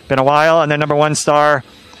 Been a while. And then number 1 star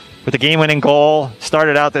with the game-winning goal.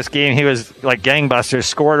 Started out this game, he was like gangbusters.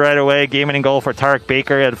 Scored right away. Game-winning goal for Tarek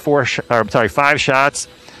Baker. He had 5 shots.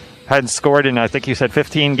 Hadn't scored in, I think you said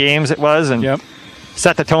 15 games it was. And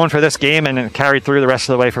set the tone for this game and carried through the rest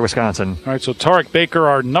of the way for Wisconsin. All right, so Tarek Baker,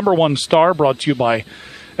 our number 1 star, brought to you by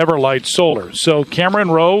Everlight Solar. So Cameron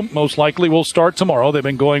Rowe most likely will start tomorrow. They've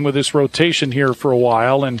been going with this rotation here for a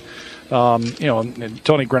while, and And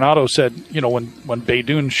Tony Granato said, when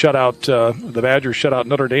Baydoun shut out the Badgers, shut out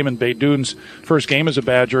Notre Dame in Baydoun's first game as a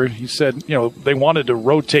Badger, he said, they wanted to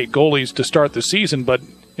rotate goalies to start the season, but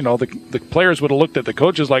the players would have looked at the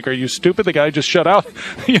coaches like, are you stupid? The guy just shut out,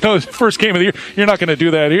 first game of the year. You're not going to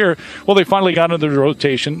do that here. Well, they finally got into the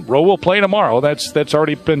rotation. Rowe will play tomorrow. That's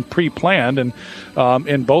already been pre-planned,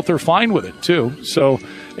 and both are fine with it too. So,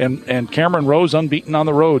 and Cameron Rowe's unbeaten on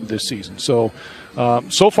the road this season. So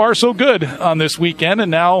far so good on this weekend. And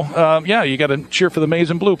now, you got to cheer for the Maize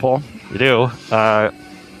and Blue, Paul. You do.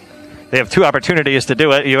 They have two opportunities to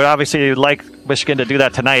do it. You would obviously like Michigan to do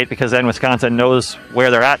that tonight, because then Wisconsin knows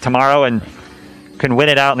where they're at tomorrow and can win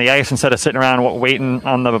it out on the ice instead of sitting around waiting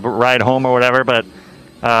on the ride home or whatever. But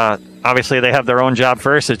obviously they have their own job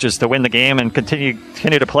first. It's just to win the game and continue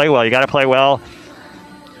to play well. You got to play well.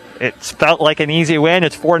 It's felt like an easy win.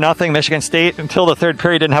 It's 4-0. Michigan State, until the third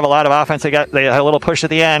period, didn't have a lot of offense. They had a little push at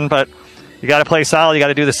the end, but you got to play solid. You got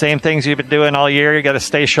to do the same things you've been doing all year. You got to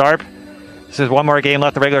stay sharp. This is one more game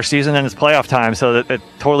left the regular season, and it's playoff time, so it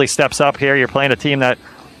totally steps up here. You're playing a team that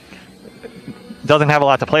doesn't have a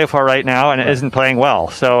lot to play for right now and isn't playing well.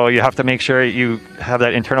 So you have to make sure you have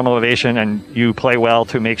that internal motivation and you play well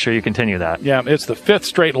to make sure you continue that. Yeah, it's the fifth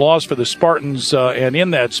straight loss for the Spartans, and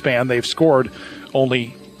in that span, they've scored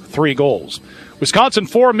only 3 goals. Wisconsin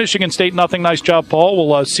 4, Michigan State nothing. Nice job, Paul.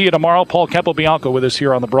 We'll see you tomorrow. Paul Capobianco with us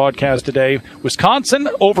here on the broadcast today. Wisconsin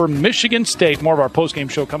over Michigan State. More of our postgame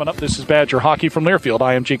show coming up. This is Badger Hockey from Learfield,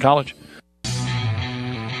 IMG College.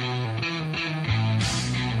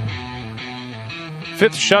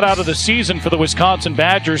 Fifth shutout of the season for the Wisconsin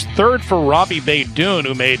Badgers. Third for Robbie Baydoun,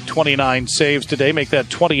 who made 29 saves today. Make that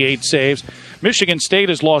 28 saves. Michigan State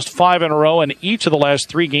has lost 5 in a row in each of the last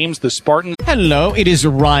 3 games. The Spartans. Hello, it is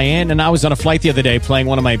Ryan, and I was on a flight the other day playing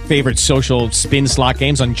one of my favorite social spin slot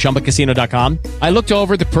games on ChumbaCasino.com. I looked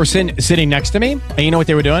over at the person sitting next to me, and you know what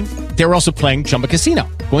they were doing? They were also playing Chumba Casino.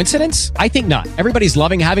 Coincidence? I think not. Everybody's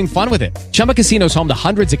loving having fun with it. Chumba Casino is home to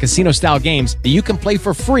hundreds of casino-style games that you can play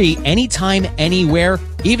for free anytime, anywhere,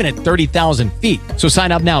 even at 30,000 feet. So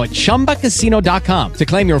sign up now at ChumbaCasino.com to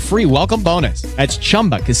claim your free welcome bonus. That's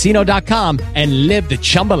ChumbaCasino.com and live the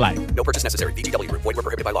Chumba life. No purchase necessary. VGW. Void where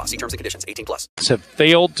prohibited by law. See terms and conditions. 18+. Have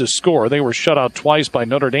failed to score. They were shut out twice by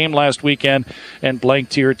Notre Dame last weekend and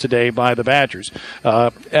blanked here today by the Badgers.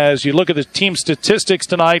 As you look at the team statistics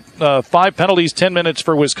tonight, 5 penalties, 10 minutes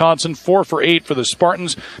for Wisconsin, 4 for 8 for the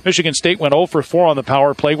Spartans. Michigan State went 0 for 4 on the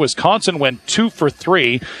power play. Wisconsin went 2 for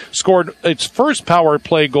 3, scored its first power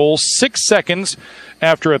play goal 6 seconds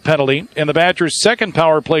after a penalty, and the Badgers' second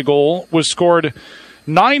power play goal was scored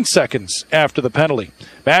 9 seconds after the penalty.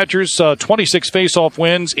 Badgers 26 face-off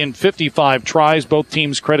wins in 55 tries. Both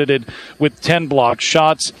teams credited with 10 blocked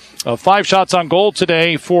shots. 5 shots on goal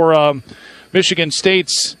today for Michigan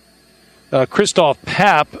State's Christoph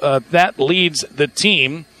Papp. That leads the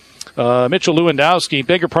team. Mitchell Lewandowski,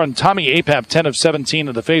 beg your pardon, Tommy Apap, 10 of 17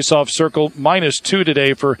 in the face-off circle. -2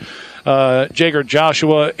 today for Jager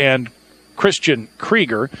Joshua and Christian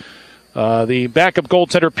Krieger. The backup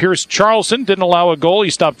goaltender Pierce Charlson didn't allow a goal. He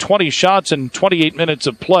stopped 20 shots in 28 minutes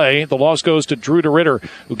of play. The loss goes to Drew DeRitter,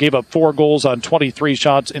 who gave up 4 goals on 23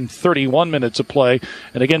 shots in 31 minutes of play.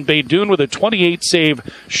 And again, Baydoun with a 28-save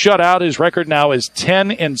shutout. His record now is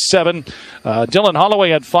 10-7. Dylan Holloway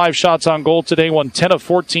had 5 shots on goal today, won 10 of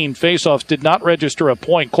 14 faceoffs, did not register a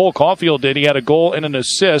point. Cole Caulfield did. He had a goal and an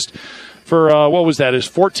assist for, his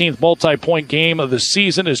 14th multi-point game of the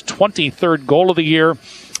season, his 23rd goal of the year.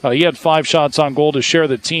 He had 5 shots on goal to share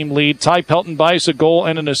the team lead. Ty Pelton-Bice, a goal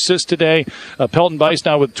and an assist today. Pelton-Bice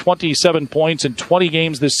now with 27 points in 20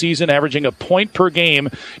 games this season, averaging a point per game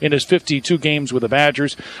in his 52 games with the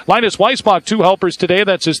Badgers. Linus Weissbach, 2 helpers today.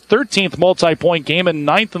 That's his 13th multi-point game and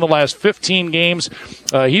 9th in the last 15 games.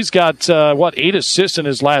 He's got, 8 assists in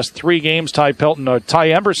his last 3 games. Ty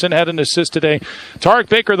Emberson had an assist today. Tarek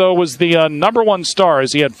Baker, though, was the number 1 star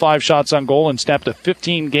as he had 5 shots on goal and snapped a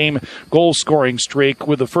 15-game goal-scoring streak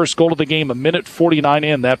with the first goal of the game, a minute 49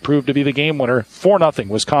 in. That proved to be the game winner. 4-0.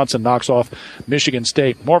 Wisconsin knocks off Michigan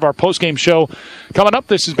State. More of our postgame show coming up.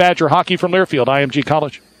 This is Badger Hockey from Learfield, IMG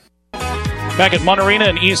College. Back at Munn Arena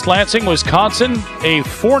in East Lansing, Wisconsin, a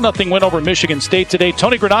 4-0 win over Michigan State today.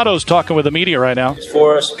 Tony Granato's talking with the media right now.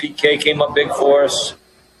 For us, PK came up big for us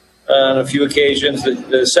on a few occasions.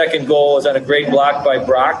 The second goal was on a great block by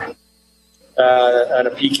Brock on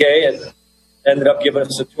a PK, and ended up giving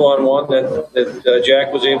us a 2-on-1 that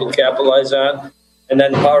Jack was able to capitalize on. And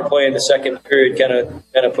then the power play in the second period kind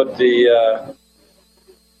of put the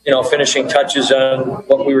finishing touches on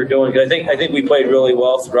what we were doing. I think we played really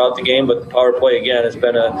well throughout the game, but the power play again has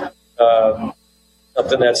been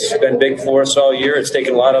something that's been big for us all year. It's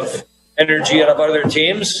taken a lot of energy out of other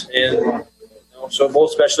teams. And so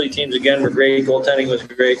both specialty teams, again, were great. Goaltending was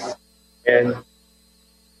great. And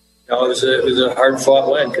it was a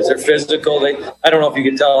hard-fought win because they're physical. I don't know if you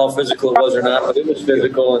could tell how physical it was or not, but it was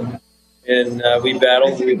physical, and we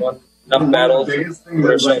battled. We won enough battles. The biggest thing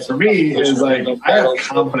that, for me is I have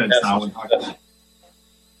confidence now in hockey.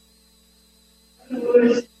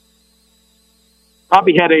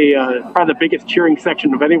 Bobby had probably the biggest cheering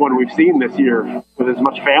section of anyone we've seen this year with as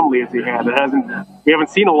much family as he had. We haven't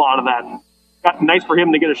seen a lot of that. Nice for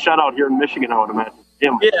him to get a shutout here in Michigan, I would imagine.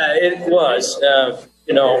 Yeah, it was.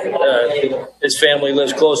 His family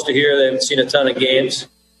lives close to here. They haven't seen a ton of games.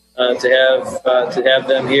 To have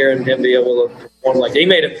them here and him be able to perform like he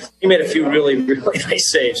made a few really, really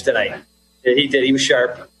nice saves tonight. He did. He was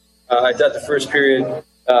sharp. I thought the first period,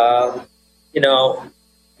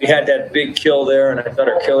 we had that big kill there, and I thought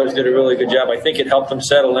our killers did a really good job. I think it helped them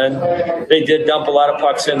settle in. They did dump a lot of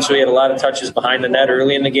pucks in, so he had a lot of touches behind the net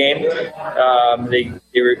early in the game. They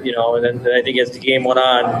were, and then I think as the game went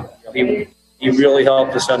on, he really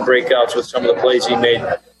helped us on breakouts with some of the plays he made.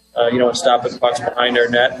 Stopping pucks behind our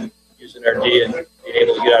net and using our D and being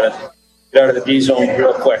able to get out of the D zone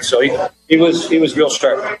real quick. So he was real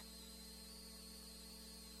sharp.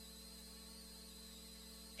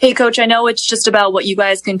 Hey, Coach, I know it's just about what you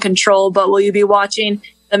guys can control, but will you be watching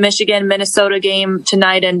the Michigan-Minnesota game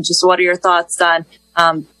tonight? And just what are your thoughts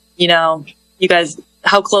on, you guys,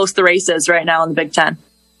 how close the race is right now in the Big Ten?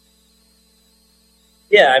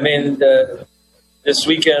 Yeah, I mean, this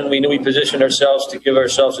weekend we knew we positioned ourselves to give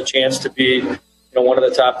ourselves a chance to be, one of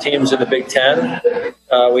the top teams in the Big Ten.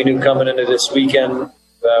 We knew coming into this weekend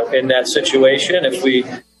in that situation, if we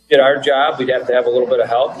did our job, we'd have to have a little bit of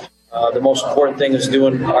help. The most important thing is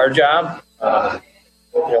doing our job.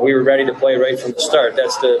 We were ready to play right from the start.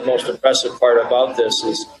 That's the most impressive part about this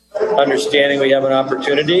is understanding we have an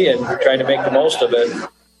opportunity and trying to make the most of it.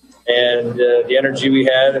 And the energy we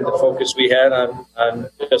had and the focus we had on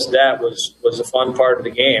just that was a fun part of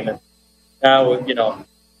the game. And now,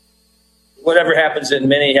 whatever happens in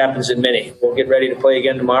mini happens in mini. We'll get ready to play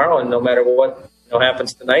again tomorrow, and no matter what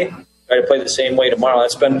happens tonight, try to play the same way tomorrow.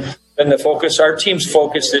 That's been the focus. Our team's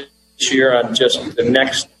focus this year on just the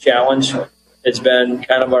next challenge. It's been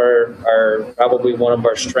kind of our probably one of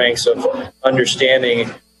our strengths of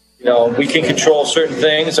understanding. We can control certain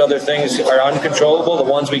things. Other things are uncontrollable. The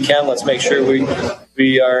ones we can, let's make sure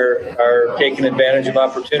we are taking advantage of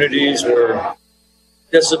opportunities. We're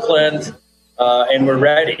disciplined and we're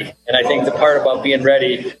ready. And I think the part about being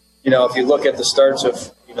ready, if you look at the starts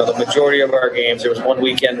of the majority of our games, there was one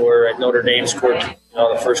weekend where Notre Dame scored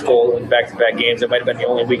the first goal in back-to-back games. It might have been the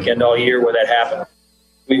only weekend all year where that happened.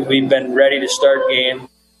 We've been ready to start game.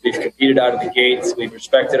 We've competed out of the gates. We've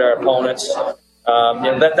respected our opponents.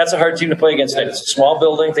 That's a hard team to play against. It's a small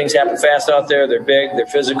building. Things happen fast out there. They're big. They're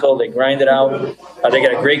physical. They grind it out. They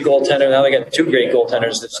got a great goaltender. Now they got two great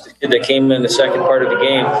goaltenders. The kid that came in the second part of the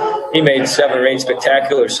game, he made 7 or 8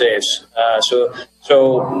 spectacular saves.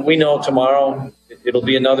 So we know tomorrow it'll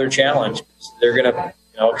be another challenge. They're gonna,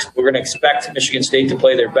 we're gonna expect Michigan State to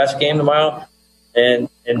play their best game tomorrow and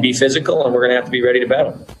be physical, and we're gonna have to be ready to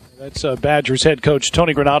battle. That's Badgers head coach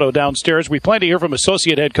Tony Granato downstairs. We plan to hear from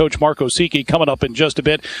associate head coach Mark Osicki coming up in just a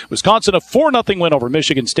bit. Wisconsin, a 4-0 win over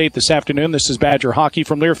Michigan State this afternoon. This is Badger hockey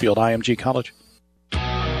from Learfield, IMG College.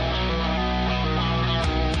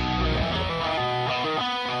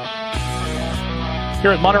 Here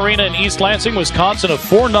at Munn Arena in East Lansing, Wisconsin, a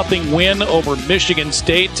 4-0 win over Michigan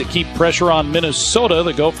State to keep pressure on Minnesota.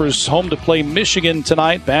 The Gophers home to play Michigan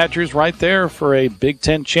tonight. Badgers right there for a Big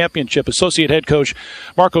Ten championship. Associate head coach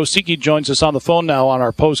Mark Osicki joins us on the phone now on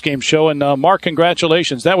our post-game show. And Mark,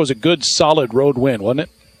 congratulations. That was a good, solid road win, wasn't it?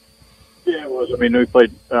 Yeah, it was. I mean, we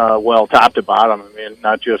played well top to bottom. I mean,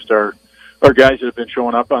 not just our guys that have been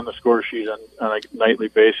showing up on the score sheet on a nightly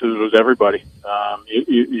basis. It was everybody.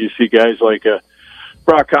 You see guys like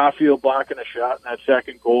Brock Caulfield blocking a shot in that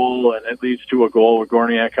second goal, and it leads to a goal with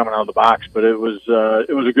Gorniak coming out of the box. But it was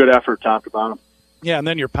a good effort, top to bottom. Yeah, and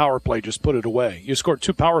then your power play just put it away. You scored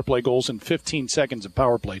 2 power play goals in 15 seconds of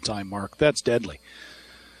power play time, Mark. That's deadly.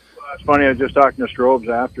 Well, that's funny. I was just talking to Strobes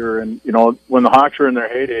after, and when the Hawks were in their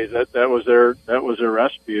heydays, that was their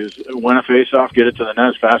recipe: is win a face-off, get it to the net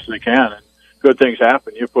as fast as they can, and good things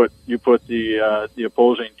happen. You put the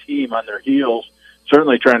opposing team on their heels,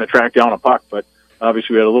 certainly trying to track down a puck, but.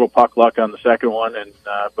 Obviously, we had a little puck luck on the second one,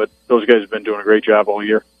 but those guys have been doing a great job all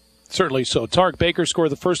year. Certainly so. Tarek Baker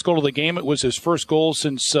scored the first goal of the game. It was his first goal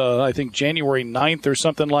since, I think, January 9th or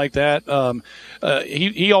something like that.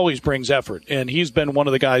 He always brings effort, and he's been one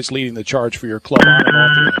of the guys leading the charge for your club on and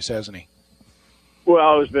off the ice, hasn't he?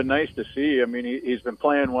 Well, it's been nice to see. I mean, he's been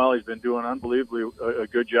playing well. He's been doing unbelievably a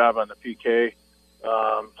good job on the PK,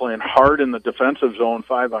 playing hard in the defensive zone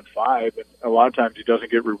 5-on-5, and a lot of times he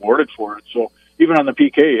doesn't get rewarded for it. So even on the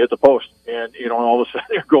PK, he hit the post, and all of a sudden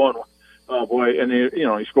you're going, oh boy! And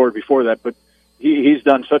he scored before that, but he's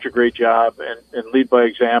done such a great job and lead by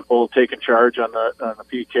example, taking charge on the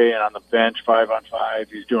PK and on the bench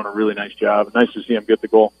 5-on-5. He's doing a really nice job. Nice to see him get the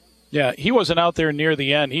goal. Yeah, he wasn't out there near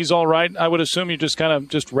the end. He's all right. I would assume you're just kind of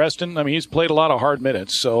just resting. I mean, he's played a lot of hard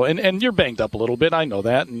minutes. So, and you're banged up a little bit. I know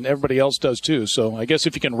that, and everybody else does too. So I guess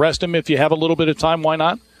if you can rest him if you have a little bit of time, why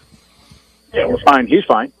not? Yeah, we're fine. He's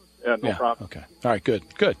fine. Yeah, no problem. Okay. All right, good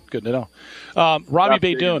to know.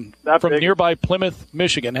 Robbie Baydoun from nearby Plymouth,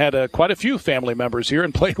 Michigan, had quite a few family members here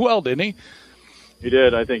and played well, didn't he? He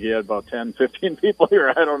did. I think he had about 10, 15 people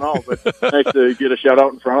here. I don't know, but nice to get a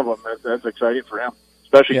shout-out in front of him. That's exciting for him.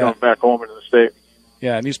 Especially coming back home into the state.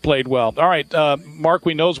 Yeah, and he's played well. All right, Mark,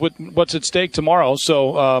 we knows what's at stake tomorrow,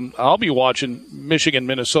 so I'll be watching Michigan,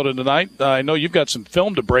 Minnesota tonight. I know you've got some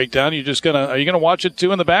film to break down. Are you gonna watch it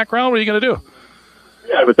too in the background? What are you gonna do?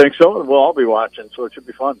 Yeah, I would think so. We'll all be watching, so it should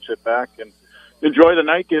be fun. Sit back and enjoy the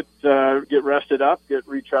night. Get rested up, get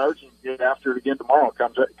recharged, and get after it again tomorrow.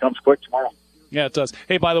 It comes quick tomorrow. Yeah, it does.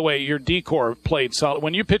 Hey, by the way, your D-Corps played solid.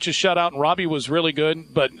 When you pitched a shutout, and Robbie was really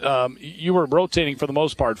good, but you were rotating for the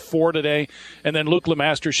most part 4 today, and then Luke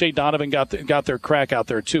Lemaster, Shea Donovan got their crack out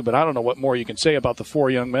there too. But I don't know what more you can say about the 4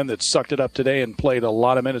 young men that sucked it up today and played a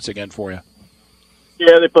lot of minutes again for you.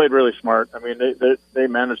 Yeah, they played really smart. I mean, they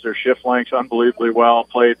managed their shift lengths unbelievably well,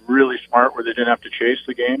 played really smart where they didn't have to chase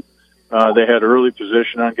the game. They had early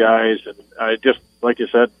position on guys, and just like you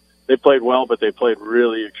said, they played well, but they played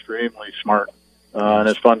really extremely smart. And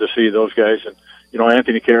it's fun to see those guys. And,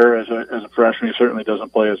 Anthony Kerr, as a freshman, he certainly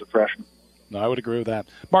doesn't play as a freshman. No, I would agree with that.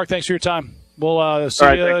 Mark, thanks for your time. We'll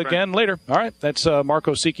see you again later. All right, that's Mark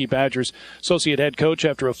Osiecki, Badgers associate head coach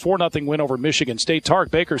after a 4-0 win over Michigan State.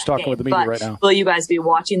 Tarek Baker's talking with the media right now. Will you guys be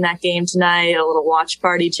watching that game tonight, a little watch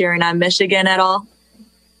party cheering on Michigan at all?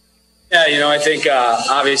 Yeah, I think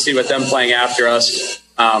obviously with them playing after us,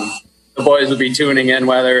 the boys will be tuning in,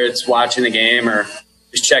 whether it's watching the game or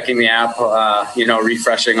just checking the app,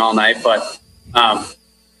 refreshing all night. But, I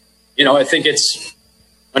think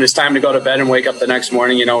when it's time to go to bed and wake up the next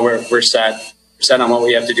morning, we're set. We're set on what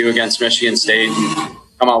we have to do against Michigan State and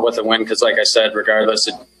come out with a win. Because like I said, regardless,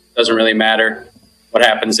 it doesn't really matter what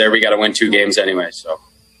happens there. We got to win 2 games anyway. So.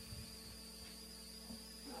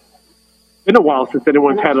 It's been a while since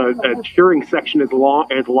anyone's had a cheering section as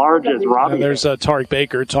large as Robbie. There's Tarek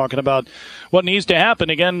Baker talking about what needs to happen.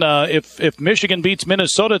 Again, if Michigan beats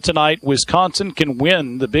Minnesota tonight, Wisconsin can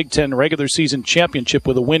win the Big Ten regular season championship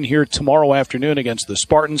with a win here tomorrow afternoon against the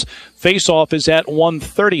Spartans. Face-off is at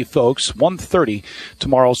 1:30, folks. 1:30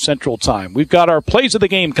 tomorrow Central Time. We've got our plays of the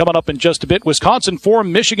game coming up in just a bit. Wisconsin 4,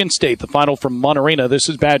 Michigan State, the final from Munn Arena. This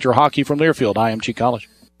is Badger Hockey from Learfield, IMG College.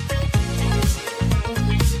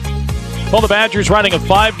 Well, the Badgers riding a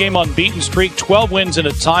 5-game unbeaten streak, 12 wins and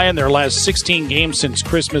a tie in their last 16 games since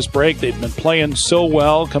Christmas break. They've been playing so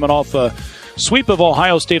well, coming off a sweep of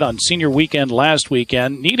Ohio State on senior weekend last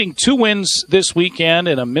weekend, needing 2 wins this weekend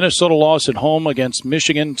and a Minnesota loss at home against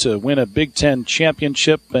Michigan to win a Big Ten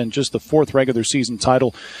championship and just the 4th regular season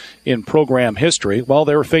title in program history. Well,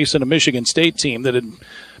 they were facing a Michigan State team that had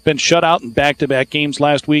been shut out in back-to-back games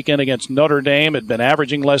last weekend against Notre Dame. Had been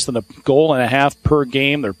averaging less than a goal and a half per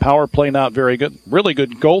game. Their power play not very good. Really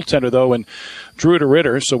good goaltender, though, in Drew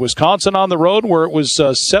DeRitter. So Wisconsin on the road, where it was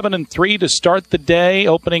 7-3 to start the day,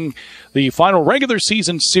 opening the final regular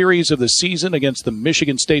season series of the season against the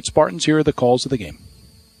Michigan State Spartans. Here are the calls of the game.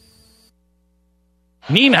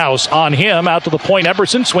 Nienhuis on him, out to the point.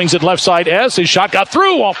 Eberson swings it left side. His shot got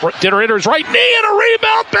through off DeRitter's right knee, and a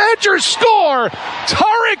rebound. Badgers score.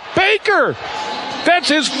 Tarek Baker. That's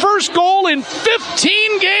his first goal in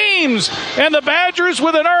 15 games, and the Badgers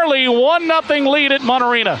with an early 1-0 lead at Munn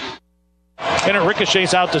Arena. And it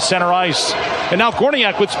ricochets out to center ice. And now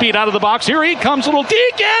Korniak with speed out of the box. Here he comes, little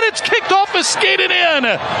deke, and it's kicked off and skated in.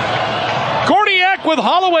 Korniak with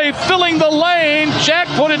Holloway filling the lane. Jack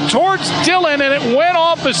put it towards Dillon, and it went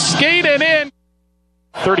off a skate and in.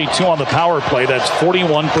 32 on the power play. That's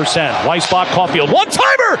 41%. Weissbach, Caulfield,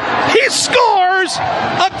 one-timer! He scores!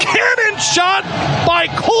 A cannon shot by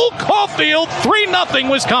Cole Caulfield. 3-0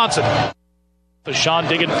 Wisconsin. Sean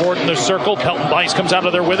digging for it in the circle. Pelton Bice comes out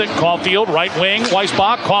of there with it. Caulfield, right wing.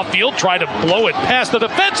 Weissbach, Caulfield tried to blow it past the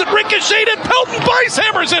defense and ricocheted. Pelton Bice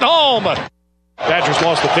hammers it home. Badgers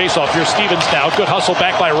lost the faceoff. Here's Stevens now. Good hustle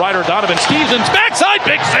back by Ryder Donovan. Stevens backside.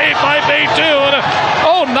 Big save by Baydoun.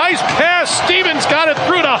 Oh, nice pass. Stevens got it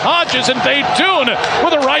through to Hodges, and Baydoun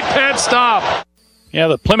with a right pad stop. Yeah,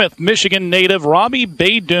 the Plymouth, Michigan native Robbie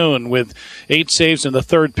Baydoun with 8 saves in the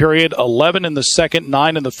third period, 11 in the second,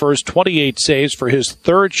 9 in the first, 28 saves for his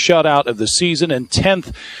third shutout of the season and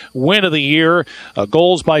 10th win of the year.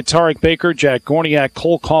 Goals by Tarek Baker, Jack Gorniak,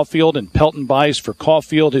 Cole Caulfield, and Pelton Bice for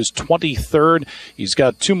Caulfield, his 23rd. He's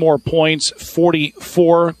got 2 more points,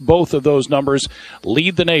 44. Both of those numbers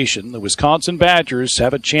lead the nation. The Wisconsin Badgers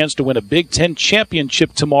have a chance to win a Big Ten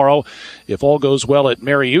championship tomorrow if all goes well at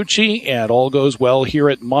Mariucci and all goes well here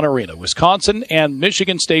at Munn Arena. Wisconsin and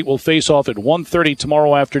Michigan State will face off at 1:30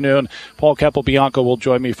 tomorrow afternoon. Paul Capobianco will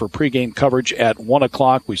join me for pregame coverage at 1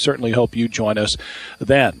 o'clock. We certainly hope you join us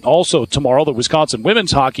then. Also tomorrow, the Wisconsin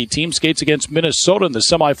women's hockey team skates against Minnesota in the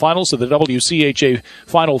semifinals of the WCHA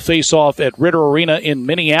final face-off at Ritter Arena in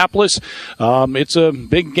Minneapolis. It's a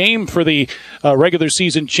big game for the regular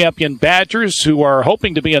season champion Badgers, who are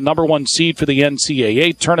hoping to be a number 1 seed for the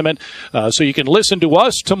NCAA tournament. So you can listen to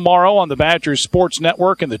us tomorrow on the Badgers Sports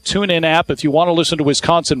Network and the TuneIn app. If you want to listen to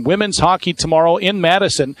Wisconsin women's hockey tomorrow in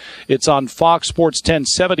Madison, it's on Fox Sports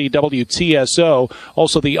 1070 WTSO,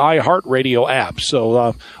 also the iHeartRadio app.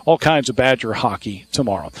 So all kinds of Badger hockey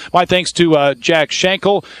tomorrow. My thanks to Jack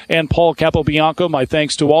Schenkel and Paul Capobianco. My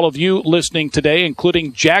thanks to all of you listening today,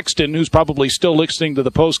 including Jackson, who's probably still listening to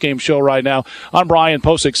the postgame show right now. I'm Brian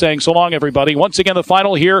Posick saying so long, everybody. Once again, the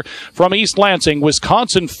final here from East Lansing,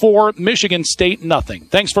 Wisconsin 4, Michigan State nothing.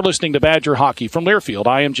 Thanks for listening to Badger Hockey from Learfield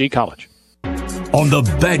IMG College. On the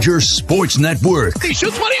Badger Sports Network. He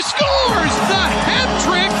shoots one, he scores! The hat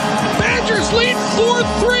trick! Badgers lead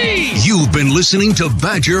 4-3! You've been listening to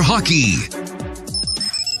Badger Hockey.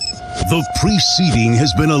 The preceding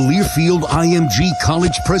has been a Learfield IMG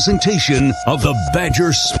College presentation of the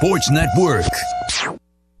Badger Sports Network.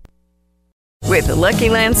 With the Lucky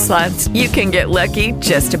Land Slots, you can get lucky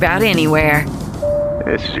just about anywhere.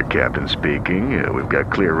 This is your captain speaking. We've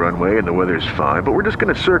got clear runway and the weather's fine, but we're just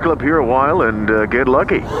going to circle up here a while and get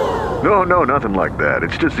lucky. No, nothing like that.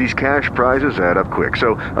 It's just these cash prizes add up quick.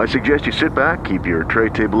 So I suggest you sit back, keep your tray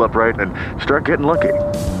table upright, and start getting lucky.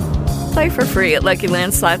 Play for free at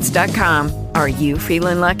LuckyLandSlots.com. Are you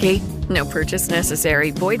feeling lucky? No purchase necessary.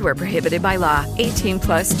 Void where prohibited by law.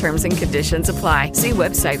 18+ terms and conditions apply. See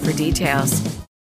website for details.